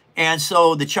 And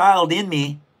so the child in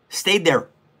me stayed there.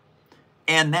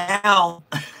 And now,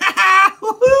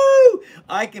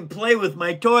 I can play with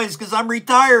my toys because I'm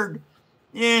retired.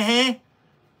 Yeah.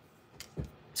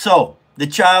 So, the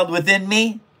child within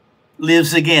me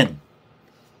lives again.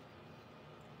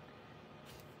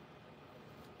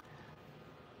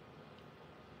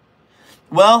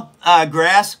 Well,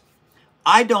 Grass,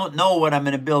 I don't know what I'm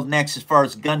going to build next as far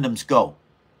as Gundams go.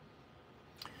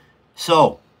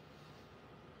 So.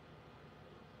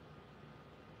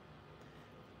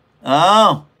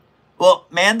 Oh. Well,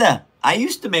 Amanda, I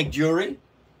used to make jewelry.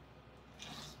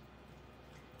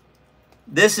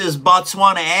 This is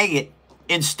Botswana agate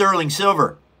in sterling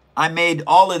silver. I made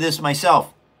all of this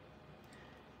myself.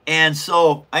 And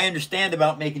so I understand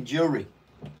about making jewelry.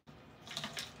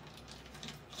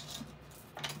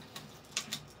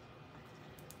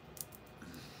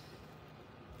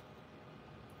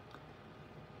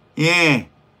 Yeah.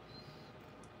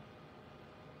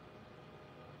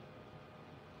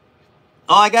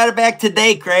 Oh, I got it back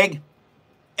today, Craig.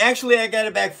 Actually, I got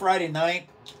it back Friday night,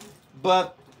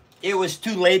 but it was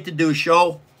too late to do a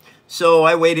show, so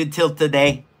I waited till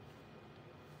today.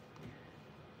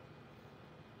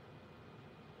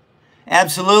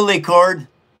 Absolutely, Cord.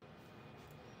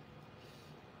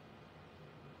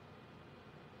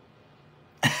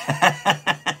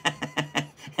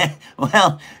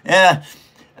 Well,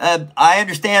 I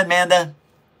understand, Amanda.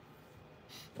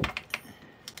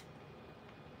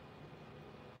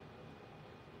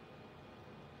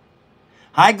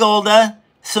 Hi, Golda.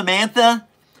 Samantha,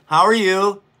 how are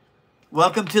you?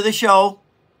 Welcome to the show.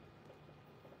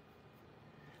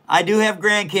 I do have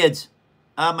grandkids.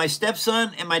 my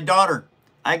stepson, and my daughter.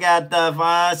 I got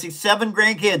 5, 6, 7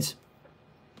 grandkids.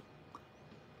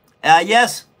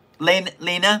 Yes,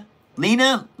 Lena.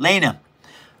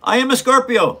 I am a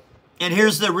Scorpio. And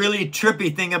here's the really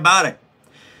trippy thing about it.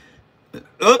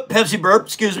 Oh, Pepsi burp,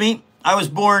 excuse me. I was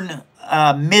born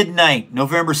midnight,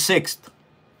 November 6th.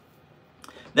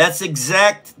 That's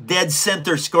exact dead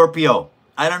center Scorpio.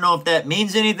 I don't know if that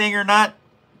means anything or not,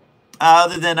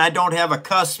 other than I don't have a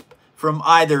cusp from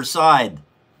either side.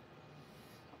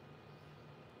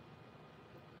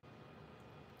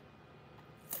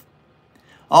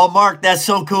 Oh, Mark, that's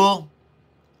so cool.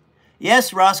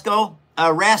 Yes, Roscoe.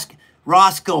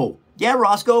 Roscoe. Yeah,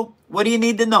 Roscoe. What do you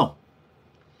need to know?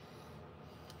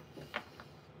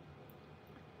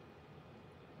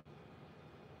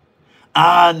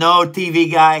 No,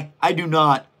 TV guy. I do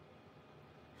not.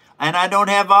 And I don't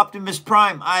have Optimus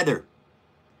Prime either.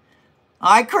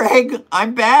 Hi, Craig.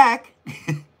 I'm back.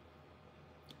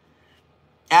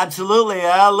 Absolutely.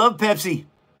 I love Pepsi.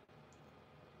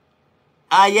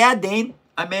 Yeah, Dane.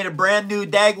 I made a brand new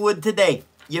Dagwood today.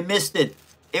 You missed it.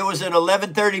 It was at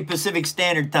 11:30 Pacific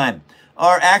Standard Time.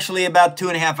 Or actually about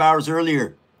 2.5 hours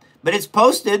earlier. But it's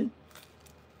posted.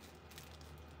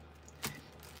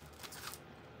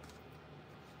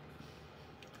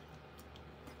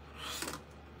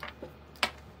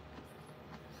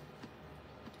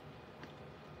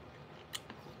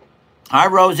 Hi,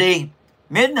 Rosie.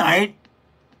 Midnight.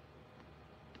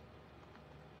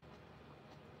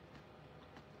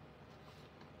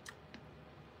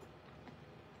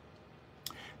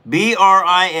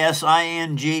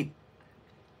 Brising.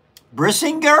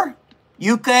 Brissinger,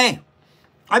 UK.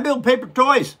 I build paper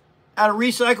toys out of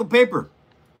recycled paper.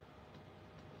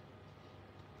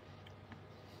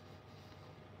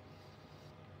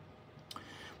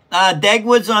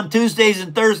 Dagwood's on Tuesdays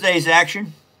and Thursdays,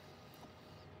 action.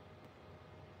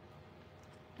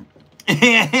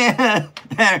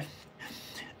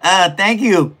 Thank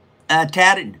you.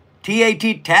 Tatted.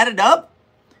 T-A-T, tatted up?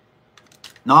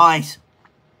 Nice.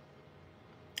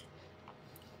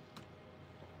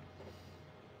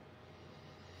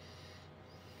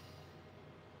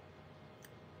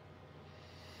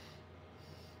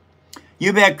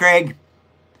 You bet, Craig.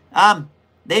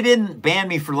 They didn't ban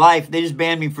me for life. They just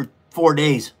banned me for 4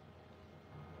 days.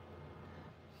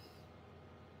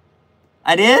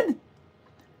 I did?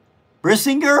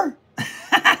 Brissinger?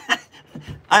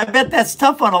 I bet that's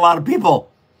tough on a lot of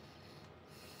people.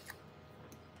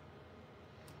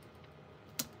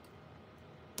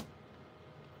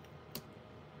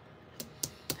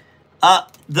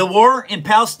 The war in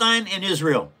Palestine and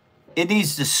Israel, it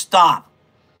needs to stop.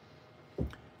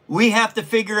 We have to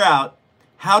figure out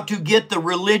how to get the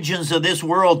religions of this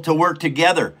world to work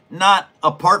together, not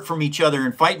apart from each other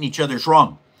and fighting each other's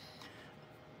wrong.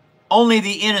 Only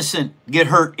the innocent get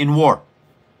hurt in war.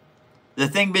 The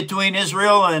thing between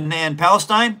Israel and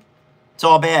Palestine, it's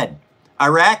all bad.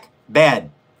 Iraq,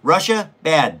 bad. Russia,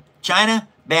 bad. China,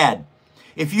 bad.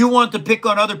 If you want to pick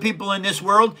on other people in this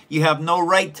world, you have no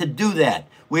right to do that.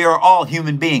 We are all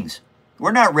human beings.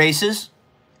 We're not races,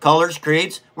 colors,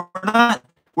 creeds. We're not.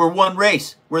 We're one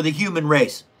race. We're the human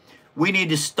race. We need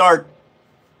to start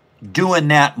doing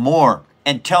that more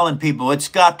and telling people it's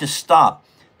got to stop.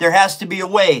 There has to be a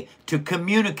way to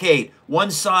communicate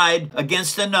one side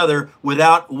against another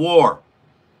without war.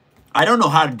 I don't know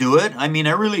how to do it. I mean,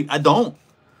 I don't.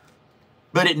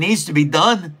 But it needs to be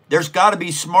done. There's got to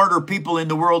be smarter people in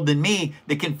the world than me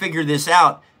that can figure this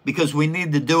out because we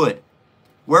need to do it.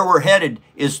 Where we're headed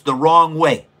is the wrong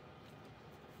way.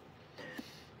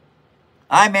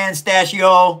 Hi,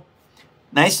 Manstachio.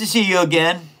 Nice to see you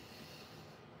again.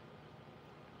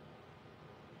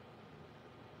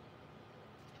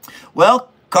 Well,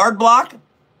 cord block.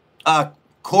 I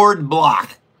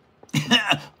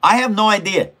have no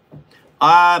idea.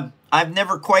 I've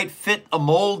never quite fit a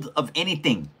mold of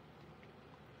anything.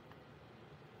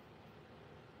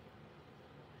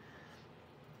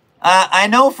 I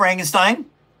know, Frankenstein.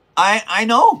 I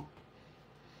know.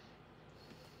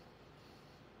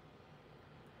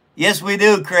 Yes, we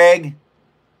do, Craig.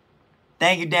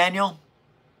 Thank you, Daniel.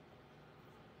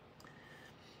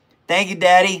 Thank you,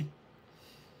 Daddy.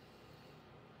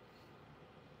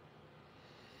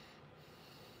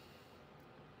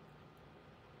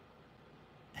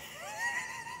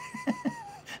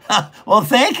 Well,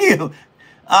 thank you.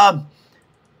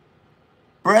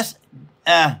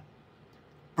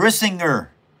 Brissinger.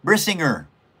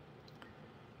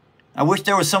 I wish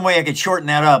there was some way I could shorten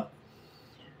that up.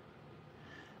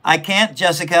 I can't,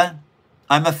 Jessica.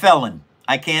 I'm a felon.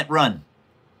 I can't run.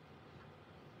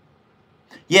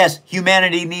 Yes,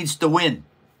 humanity needs to win.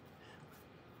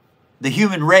 The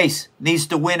human race needs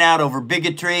to win out over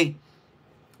bigotry,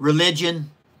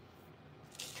 religion.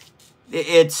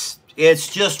 It's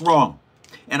just wrong.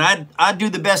 And I do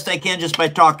the best I can just by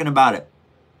talking about it.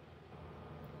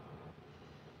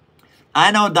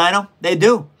 I know, Dino, they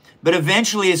do. But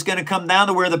eventually it's going to come down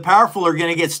to where the powerful are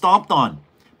going to get stomped on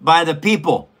by the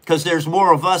people, because there's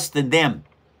more of us than them.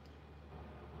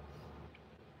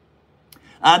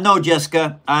 No,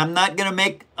 Jessica, I'm not going to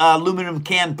make aluminum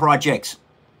can projects.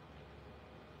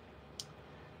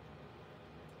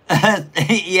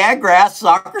 Yeah, grass,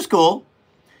 soccer's cool.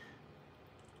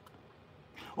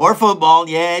 Or football,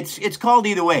 yeah, it's called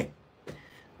either way.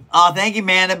 Thank you,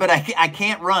 Amanda, but I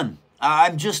can't run.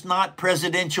 I'm just not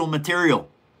presidential material.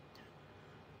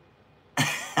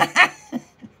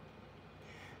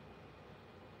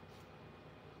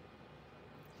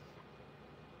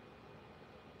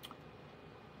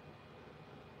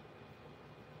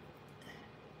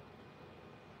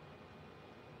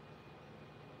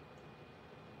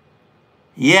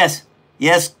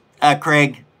 Yes,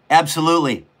 Craig,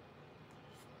 absolutely.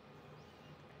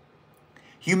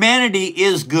 Humanity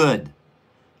is good,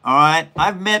 all right?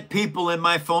 I've met people in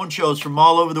my phone shows from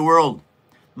all over the world,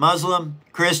 Muslim,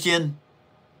 Christian,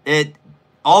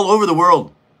 all over the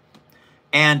world,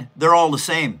 and they're all the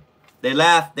same. They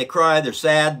laugh, they cry, they're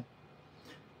sad,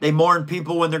 they mourn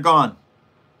people when they're gone,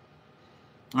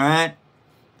 all right?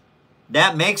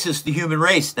 That makes us the human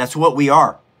race. That's what we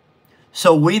are.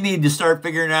 So we need to start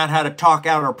figuring out how to talk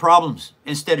out our problems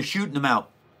instead of shooting them out.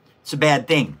 It's a bad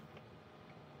thing.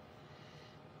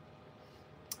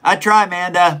 I try,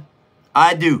 Amanda.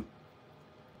 I do.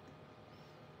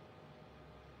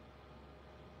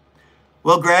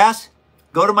 Well, Grass,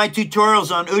 go to my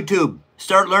tutorials on YouTube.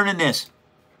 Start learning this.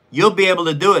 You'll be able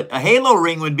to do it. A halo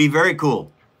ring would be very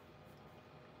cool.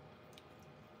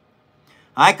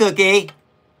 Hi, Cookie.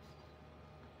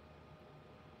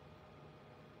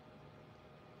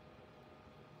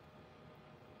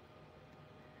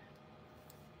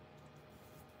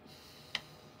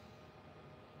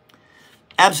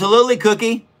 Absolutely,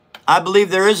 Cookie. I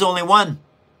believe there is only one,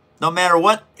 no matter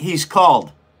what he's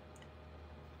called.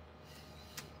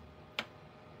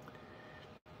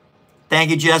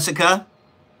 Thank you, Jessica.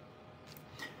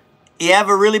 You have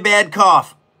a really bad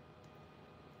cough.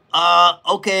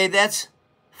 Okay, that's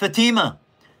Fatima.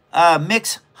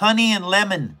 Mix honey and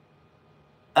lemon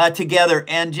together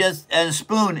and just a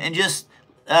spoon and just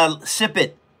sip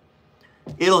it.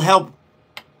 It'll help.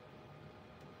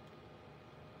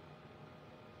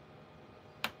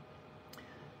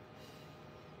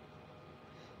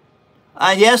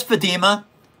 Yes, Fatima,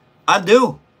 I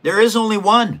do. There is only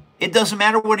one. It doesn't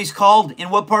matter what he's called in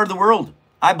what part of the world.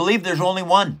 I believe there's only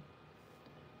one.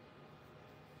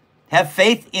 Have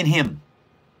faith in him.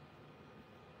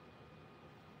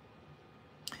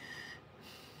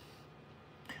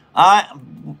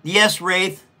 Yes,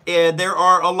 Wraith, there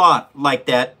are a lot like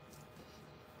that.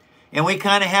 And we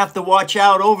kind of have to watch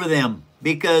out over them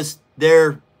because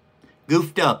they're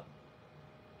goofed up.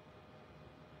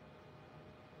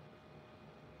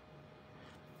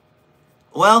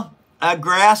 Well,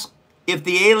 Grass, if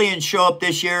the aliens show up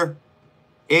this year,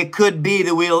 it could be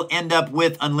that we'll end up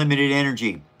with unlimited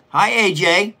energy. Hi,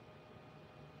 AJ.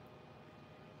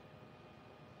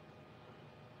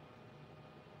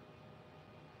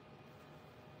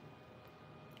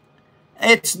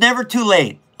 It's never too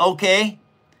late, okay?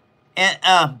 And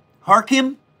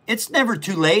Harkim, it's never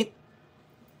too late.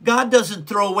 God doesn't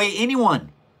throw away anyone,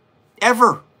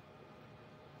 ever.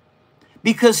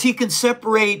 Because he can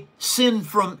separate sin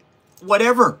from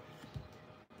whatever.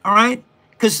 All right?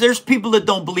 Because there's people that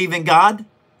don't believe in God.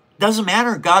 Doesn't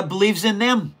matter. God believes in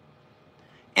them.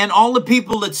 And all the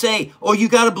people that say, oh, you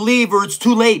got to believe or it's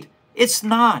too late. It's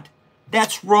not.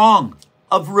 That's wrong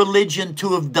of religion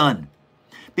to have done.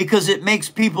 Because it makes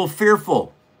people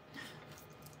fearful.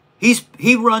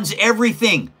 He runs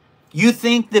everything. You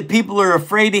think that people are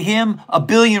afraid of him a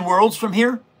billion worlds from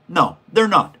here? No, they're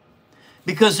not.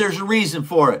 Because there's a reason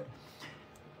for it.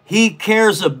 He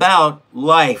cares about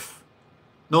life,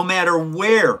 no matter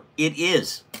where it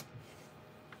is.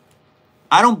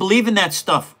 I don't believe in that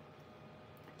stuff.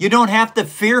 You don't have to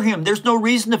fear him. There's no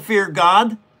reason to fear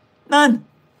God. None.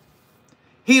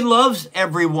 He loves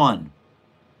everyone.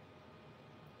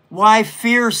 Why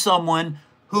fear someone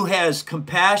who has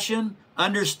compassion,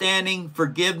 understanding,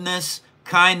 forgiveness,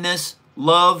 kindness,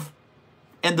 love,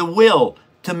 and the will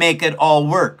to make it all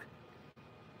work?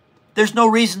 There's no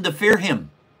reason to fear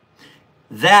him.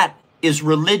 That is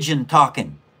religion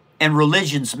talking, and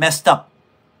religion's messed up.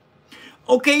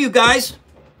 Okay, you guys,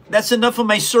 that's enough of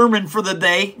my sermon for the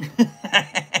day.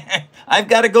 I've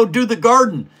got to go do the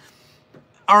garden.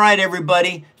 All right,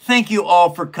 everybody. Thank you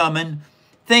all for coming.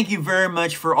 Thank you very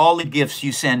much for all the gifts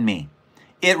you send me.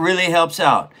 It really helps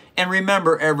out. And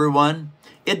remember, everyone,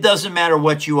 it doesn't matter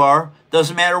what you are,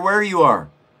 doesn't matter where you are,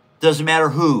 doesn't matter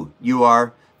who you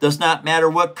are, does not matter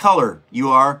what color you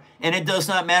are, and it does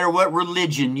not matter what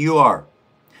religion you are.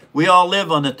 We all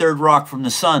live on the third rock from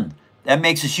the sun. That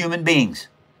makes us human beings.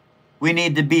 We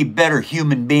need to be better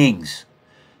human beings.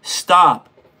 Stop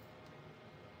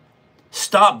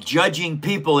judging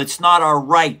people. It's not our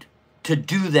right to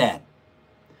do that.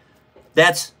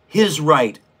 That's his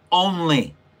right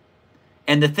only.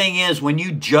 And the thing is, when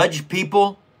you judge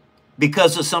people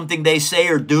because of something they say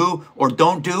or do or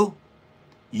don't do,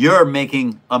 you're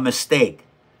making a mistake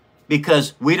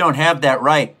because we don't have that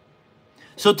right.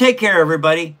 So take care,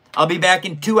 everybody. I'll be back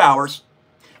in 2 hours.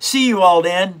 See you all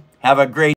then. Have a great